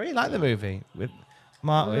 Oh. I really like the movie with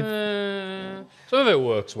Mark. Some of it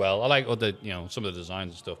works well. I like other, some of the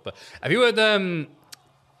designs and stuff. But have you heard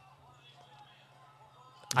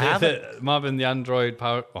I haven't. Marvin the Android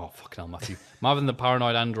Power? Oh, fucking hell, Matthew. Marvin the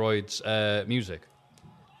Paranoid Android's music.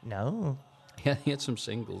 No. Yeah, he had some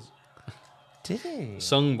singles. Did he?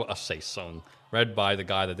 Sung, I say sung. Read by the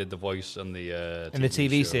guy that did the voice on the in the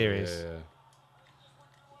TV show. series. Yeah.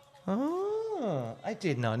 Oh, I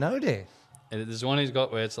did not know this. And there's one he's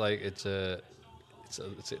got where it's like I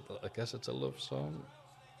guess it's a love song.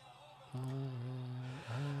 I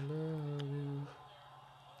love you.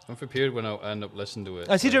 And for a period when I end up listening to it.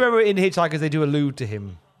 I seem to remember in Hitchhikers they do allude to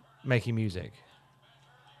him making music.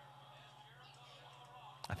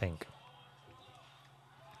 I think.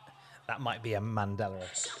 That might be a Mandela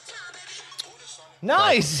effect.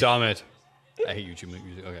 Nice! Damn it. I hate YouTube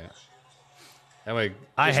music. Okay. Anyway,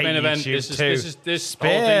 I hate main event, YouTube this whole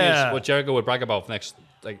thing is what Jericho would brag about for next,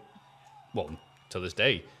 to this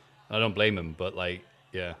day. I don't blame him, but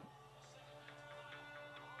yeah.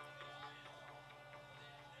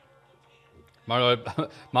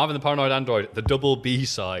 Marvin the Paranoid Android, the double B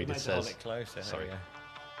side, it says. Hold it closer. Sorry.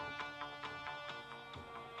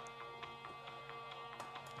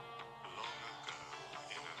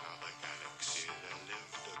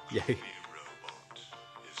 Yeah. I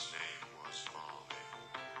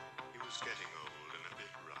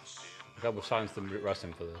got with science to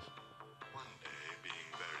wrestling for this.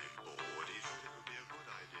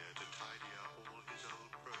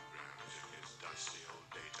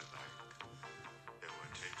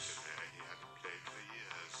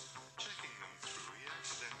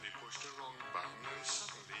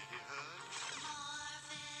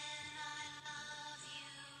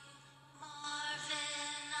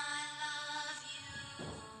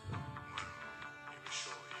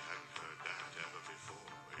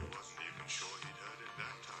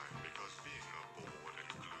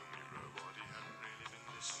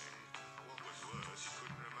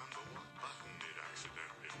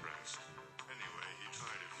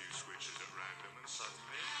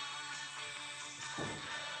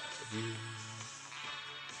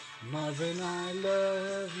 Marvin, I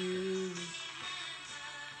love you.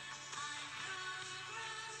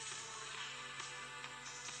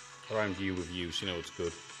 I rhymed you with you, so you know it's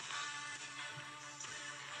good.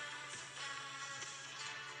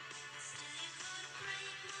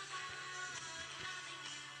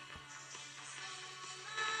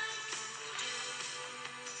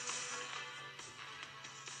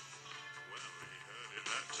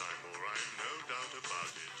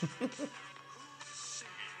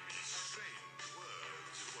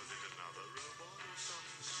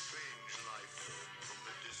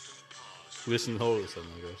 Listen to the whole of the song,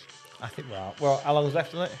 I guess. I think well, how long's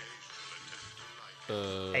left on it?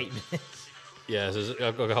 8 minutes. Yeah, so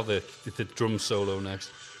I've got to have the drum solo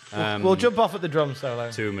next. We'll jump off at the drum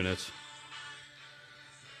solo. 2 minutes.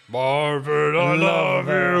 Marvin, I love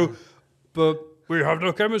you, but we have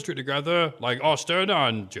no chemistry together, like Austin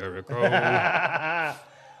and Jericho. That's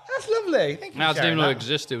lovely. Thank you. I didn't even know it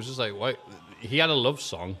existed. It was just like, what? He had a love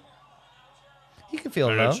song. You can feel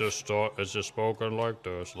and love. It's just spoken like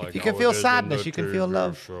this. Like If you can how feel it is in sadness, the you can feel TV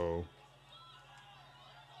love. show.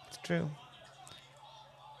 It's true.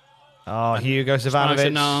 Oh, Hugo Spanish Savanovic.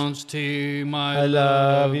 announce team, I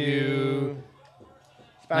love you.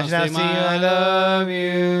 Spanish announce team, I love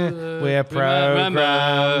you. We're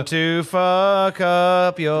programmed to fuck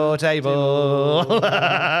up your table.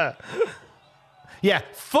 Yeah,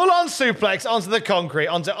 full-on suplex onto the concrete,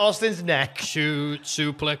 onto Austin's neck. Shoot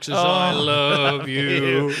suplexes, I love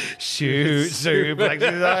you. Shoot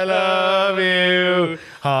suplexes, I love you.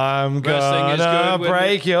 I'm Wrestling is gonna good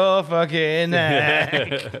break your fucking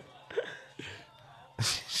neck.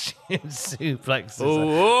 Shoot suplexes.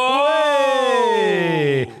 Whoa!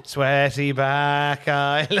 Sweaty back,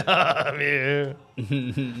 I love you.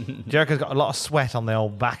 Jericho's got a lot of sweat on the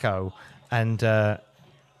old backo, and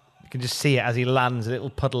you can just see it as he lands. A little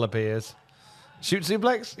puddle appears. Shoot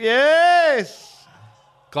suplex? Yes!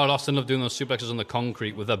 God, Austin loved doing those suplexes on the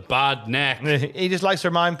concrete with a bad neck. He just likes to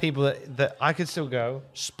remind people that I could still go.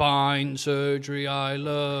 Spine surgery, I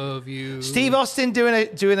love you. Steve Austin doing a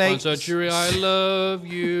Spine surgery, I love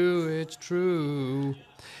you. It's true.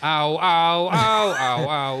 Ow, ow, ow, ow,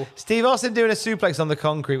 ow. Steve Austin doing a suplex on the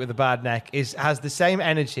concrete with a bad neck has the same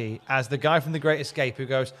energy as the guy from The Great Escape who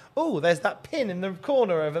goes, oh, there's that pin in the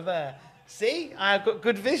corner over there. See? I've got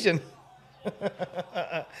good vision.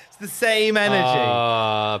 It's the same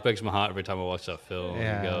energy. It breaks my heart every time I watch that film.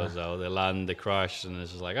 Yeah. He goes, they land, they crash, and it's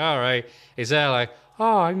just like, all right. He's there like,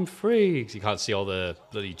 oh, I'm free. 'Cause you can't see all the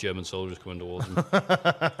bloody German soldiers coming towards him.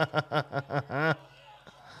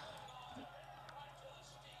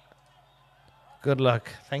 Good luck.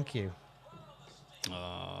 Thank you.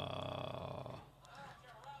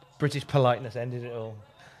 British politeness ended it all.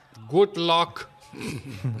 Good luck.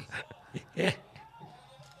 Yeah.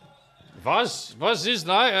 Was ist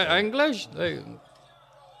English?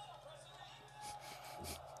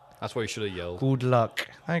 That's what you should have yelled. Good luck.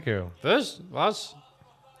 Thank you. Was?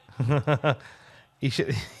 You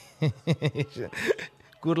should.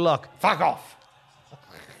 Good luck. Fuck off.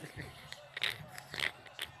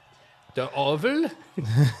 The oval?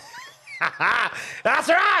 That's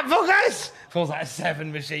right, fuckers! Pulls like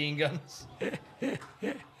 7 machine guns.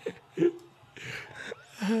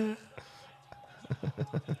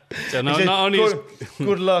 So He says, not only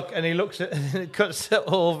good luck, and he looks at cuts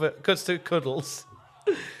to Cuddles,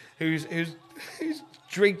 who's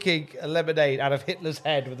drinking a lemonade out of Hitler's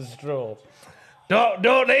head with a straw.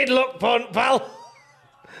 Don't need luck, pal.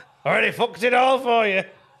 Already fucked it all for you.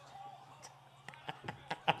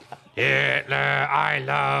 Hitler, I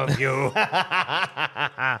love you.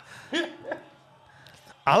 I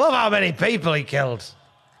love how many people he killed.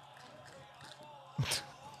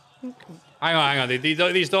 Hang on.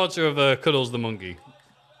 These thoughts are of Cuddles the monkey.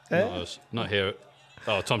 Eh? Not us. Not here.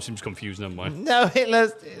 Oh, Tom seems confused. Never mind. No,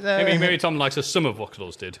 Hitler's... No. Maybe Tom likes some of what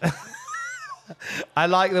Cuddles did. I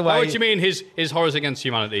like the way... By which you mean his horrors against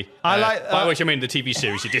humanity. By which I mean the TV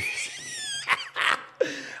series he did.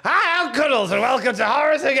 Hi, I'm Cuddles, and welcome to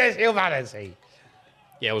Horrors Against Humanity.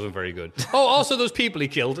 Yeah, it wasn't very good. Oh, also those people he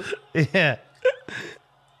killed. Yeah.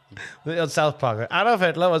 On South Park. Adolf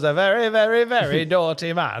Hitler was a very, very, very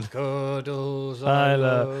naughty man. Cuddles, I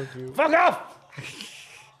love you. Fuck off!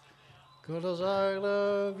 Cuddles, I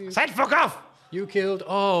love you. Said fuck off! You killed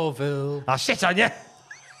Orville. I'll shit on you.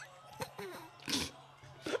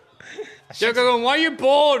 You're going, why are you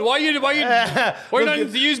bored? Why are you not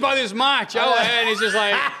enthused by this match? And he's just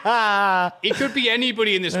like, it could be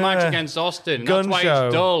anybody in this match against Austin. That's why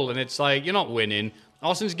it's dull. And it's like, you're not winning.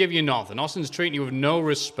 Austin's giving you nothing. Austin's treating you with no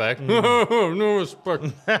respect. No respect.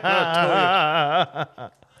 I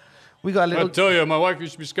tell you, my wife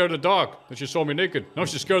used to be scared of the dark, and she saw me naked. Now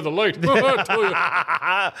she's scared of the light. I tell you.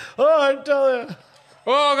 I tell you.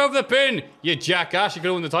 Oh, go for the pin. You jackass. You could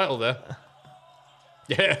have won the title there.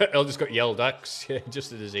 Yeah, Earl just got yelled at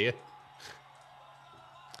just at his ear.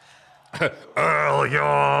 Earl,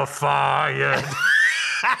 you're fired.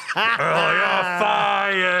 Earl, you're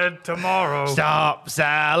fired tomorrow. Stop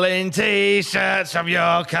selling T-shirts from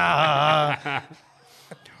your car.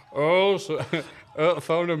 Also,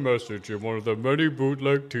 found a message in one of the many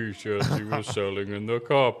bootleg T-shirts he was selling in the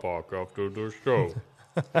car park after the show.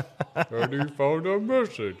 And he found a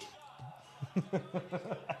message.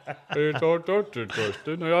 I thought that's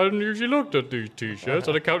interesting. I hadn't usually looked at these T-shirts,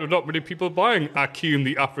 and I counted not many people buying Akeem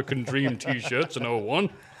the African Dream T-shirts in 01.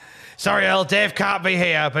 Sorry, Earl, Dave can't be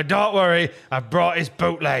here, but don't worry, I brought his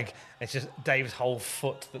bootleg. It's just Dave's whole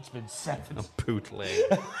foot that's been severed. A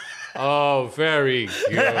bootleg. Oh, very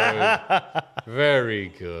good. Very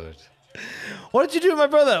good. What did you do with my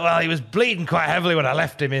brother? Well, he was bleeding quite heavily when I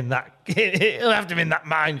left him in that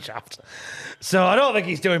mine shaft. So I don't think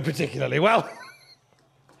he's doing particularly well.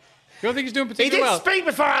 You don't think he's doing He particularly well? did speak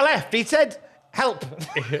before I left. He said, help.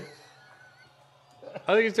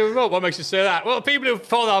 I think he's doing well. What makes you say that? Well, people who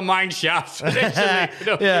fall down mine shafts, don't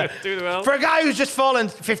do well. For a guy who's just fallen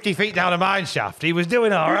 50 feet down a mine shaft, he was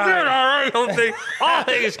doing all right. Doing all right, all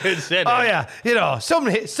things considered. Oh, yeah. You know, some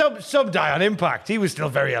die on impact. He was still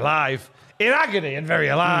very alive. In agony and very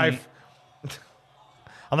alive.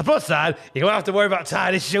 On the plus side, you won't have to worry about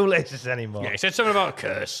tying his shoelaces anymore. Yeah, he said something about a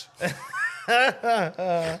curse.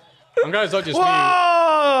 And guys, not just Whoa! me.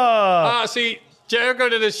 Ah, see, Jericho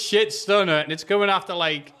did a shit stunner, and it's going after,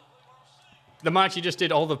 like, the match he just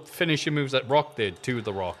did all the finishing moves that Rock did to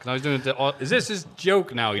The Rock. Now he's doing it. Is this his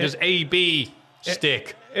joke now? He does A-B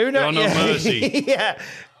stick. No mercy. Yeah.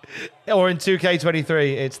 Or in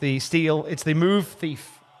 2K23, it's the move thief.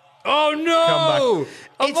 Oh no!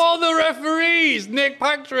 Of all the referees, Nick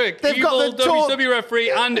Patrick, evil WWE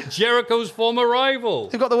referee, and Jericho's former rival.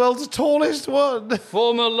 They've got the world's tallest one.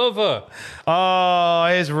 Former lover. Oh,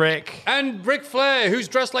 here's Rick. And Ric Flair, who's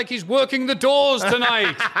dressed like he's working the doors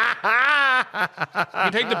tonight.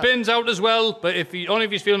 You take the pins out as well, but only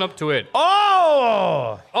if he's feeling up to it.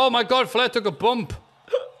 Oh! Oh my God, Flair took a bump.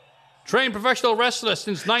 Trained professional wrestler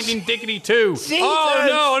since 1992. Oh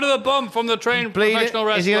no, another bump from the trained professional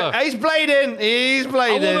wrestler. He's bleeding. He's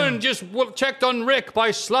bleeding. A woman just checked on Rick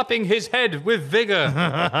by slapping his head with vigor.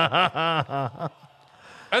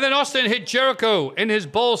 And then Austin hit Jericho in his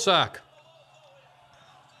ball sack.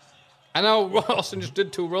 And now Austin just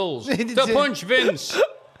did 2 rolls. To punch Vince.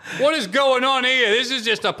 What is going on here? This is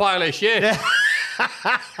just a pile of shit.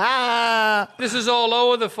 This is all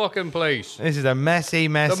over the fucking place. This is a messy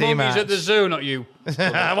match. The mummies at the zoo, not you.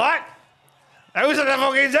 What? Who's at the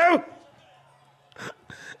fucking zoo?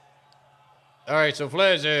 All right, so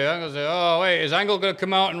Flair's here. Angle's here. Oh, wait, is Angle going to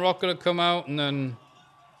come out and Rock going to come out? And then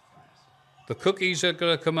the cookies are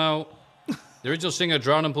going to come out. The original singer,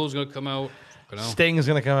 Drowning Pool's going to come out. Sting's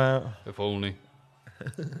going to come out. If only.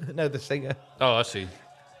 No, the singer. Oh, I see.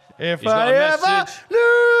 If I ever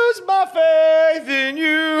lose my faith in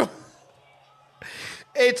you,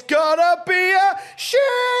 it's gonna be a shit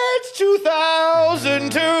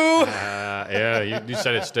 2002. Yeah, you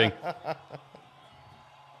said it, Sting.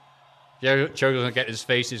 Yeah, Joe doesn't get his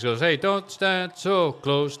face. He goes, "Hey, don't stand so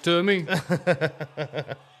close to me."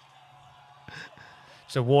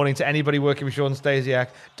 So, warning to anybody working with Sean Stasiak: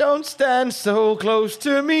 don't stand so close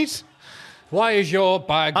to me. Why is your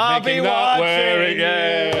bag making that wearing?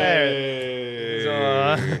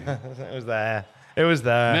 It was there. It was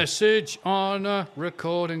there. Message on a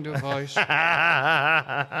recording device.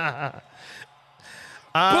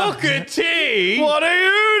 Booker T? What are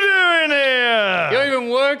you doing here? You don't even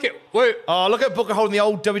work it. Wait. Oh, look at Booker holding the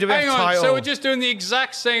old WWF Hang on, title. so we're just doing the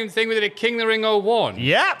exact same thing we did at King of the Ring 01?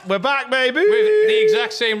 Yep, we're back, baby. With the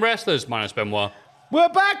exact same wrestlers, minus Benoit. We're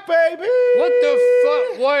back, baby. What the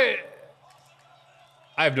fuck? Why?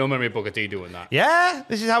 I have no memory of Booker T doing that. Yeah,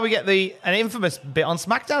 this is how we get an infamous bit on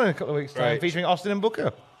SmackDown in a couple of weeks' time, featuring Austin and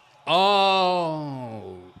Booker.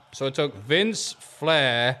 Oh. So it took Vince,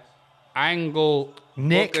 Flair, Angle,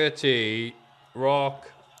 Nick, Booker T,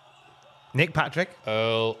 Rock, Nick Patrick,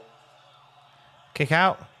 Earl. Kick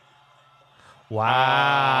out. Wow.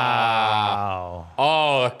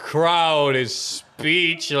 Oh, the crowd is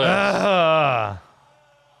speechless.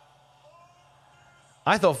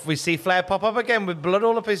 I thought we'd see Flair pop up again with blood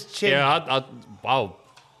all up his chin. Yeah, wow.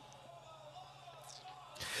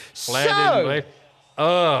 Flair didn't play.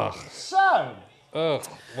 Ugh. Ugh,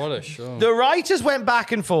 what a show. The writers went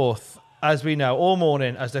back and forth, as we know, all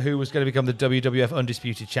morning as to who was going to become the WWF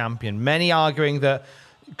Undisputed Champion. Many arguing that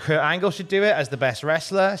Kurt Angle should do it as the best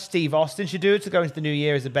wrestler. Steve Austin should do it to go into the new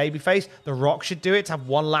year as a babyface. The Rock should do it to have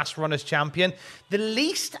one last run as champion. The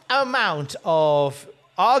least amount of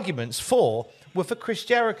arguments were for Chris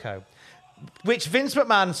Jericho, which Vince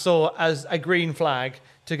McMahon saw as a green flag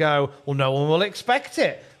to go, well, no one will expect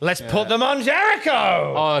it. Let's put them on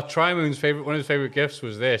Jericho. Oh, Tri-Moon's one of his favorite gifts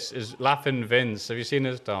was is laughing Vince. Have you seen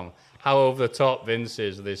this, Tom? How over the top Vince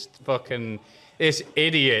is. This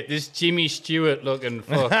idiot, this Jimmy Stewart looking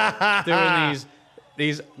fuck, doing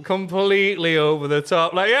these completely over the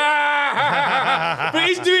top, like, but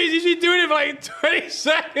he's been doing it for like 20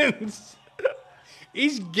 seconds.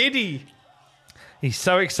 He's giddy. He's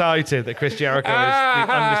so excited that Chris Jericho is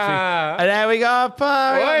the undisputed. And there we go.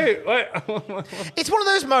 Wait. It's one of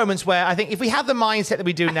those moments where I think if we had the mindset that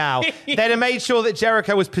we do now, they'd have made sure that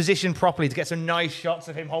Jericho was positioned properly to get some nice shots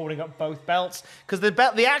of him holding up both belts. Because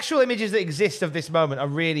the actual images that exist of this moment are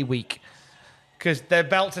really weak. because their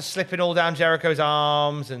belts are slipping all down Jericho's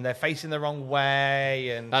arms and they're facing the wrong way.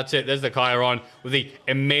 And that's it. There's the chyron with the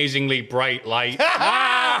amazingly bright light. Look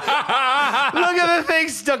at the thing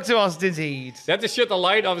stuck to Austin's heat. They had to shut the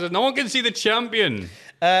light off so no one can see the champion.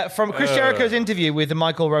 From Chris Jericho's interview with the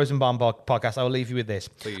Michael Rosenbaum podcast, I will leave you with this.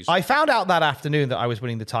 Please. I found out that afternoon that I was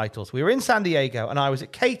winning the titles. We were in San Diego, and I was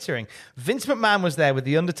at catering. Vince McMahon was there with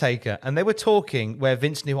The Undertaker, and they were talking where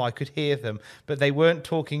Vince knew I could hear them, but they weren't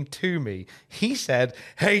talking to me. He said,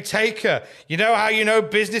 "Hey, Taker, you know how you know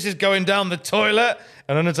business is going down the toilet?"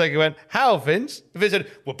 And Undertaker went, "How, Vince?" Vince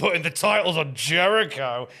said, "We're putting the titles on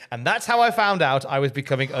Jericho." And that's how I found out I was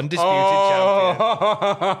becoming undisputed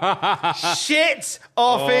champion. Shit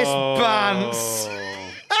office bants.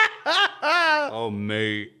 Oh,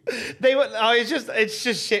 mate. They were. Oh, it's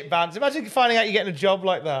just shit bants. Imagine finding out you're getting a job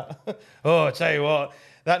like that. Oh, I tell you what,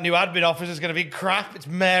 that new admin office is going to be crap. It's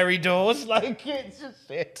Mary Dawes. Like, it's just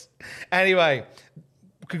shit. Anyway.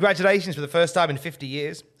 Congratulations for the first time in 50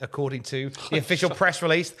 years, according to the official press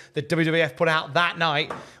release that WWF put out that night.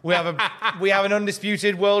 We have an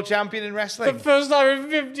undisputed world champion in wrestling. For the first time in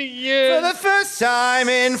 50 years. For the first time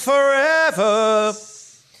in forever.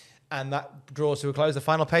 And that draws to a close. The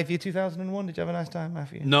final pay-per-view 2001. Did you have a nice time,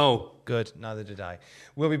 Matthew? No. Good. Neither did I.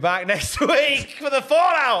 We'll be back next week for the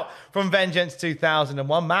fallout from Vengeance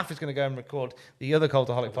 2001. Matt is going to go and record the other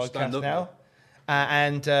Cultaholic podcast now.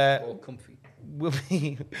 All comfy. We'll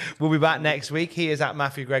be back next week. He is at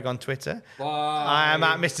Matthew Gregg on Twitter. Bye. I am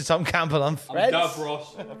at Mr. Tom Campbell on Threads. I'm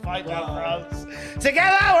Davros. Bye, Davros.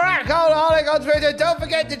 Together, we're at Cultaholic on Twitter. Don't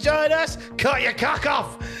forget to join us. Cut your cock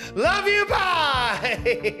off. Love you. Bye.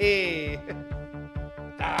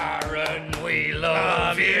 Darren, we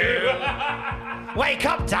love you. Wake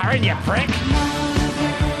up, Darren, you prick.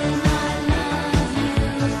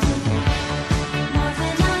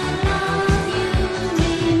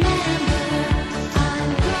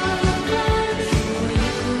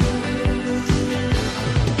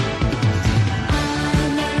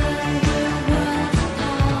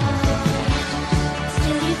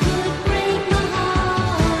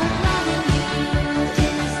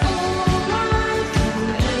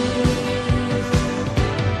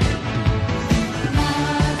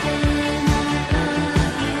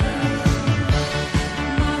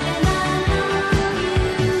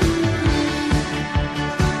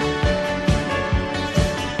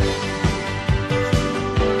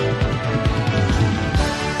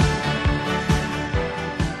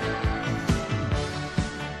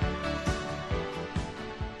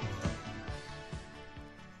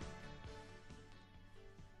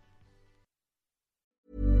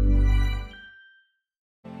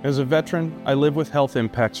 As a veteran, I live with health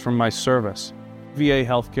impacts from my service. VA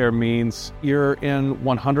healthcare means you're in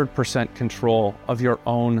 100% control of your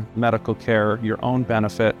own medical care, your own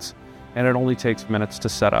benefits, and it only takes minutes to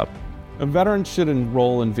set up. A veteran should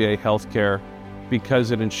enroll in VA healthcare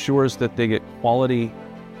because it ensures that they get quality,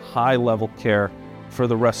 high-level care for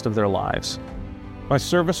the rest of their lives. My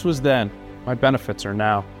service was then, my benefits are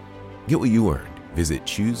now. Get what you earned. Visit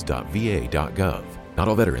choose.va.gov. Not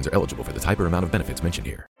all veterans are eligible for the type or amount of benefits mentioned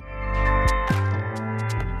here.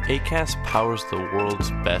 Acast powers the world's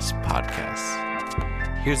best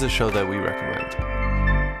podcasts. Here's a show that we recommend.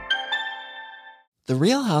 The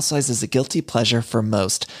Real Housewives is a guilty pleasure for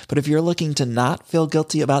most, but if you're looking to not feel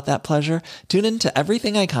guilty about that pleasure, tune in to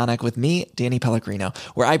Everything Iconic with me, Danny Pellegrino,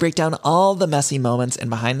 where I break down all the messy moments and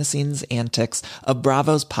behind-the-scenes antics of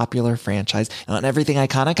Bravo's popular franchise. And on Everything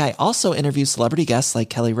Iconic, I also interview celebrity guests like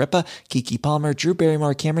Kelly Ripa, Keke Palmer, Drew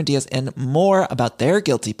Barrymore, Cameron Diaz, and more about their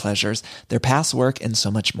guilty pleasures, their past work, and so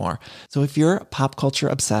much more. So if you're pop culture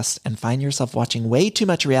obsessed and find yourself watching way too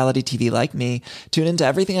much reality TV like me, tune in to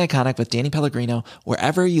Everything Iconic with Danny Pellegrino,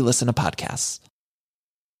 wherever you listen to podcasts.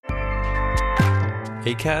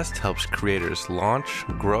 Acast helps creators launch,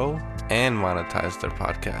 grow, and monetize their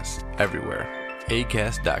podcasts everywhere.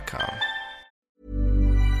 Acast.com.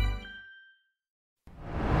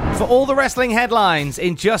 For all the wrestling headlines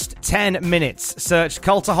in just 10 minutes, search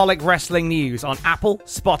Cultaholic Wrestling News on Apple,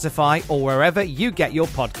 Spotify, or wherever you get your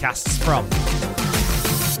podcasts from.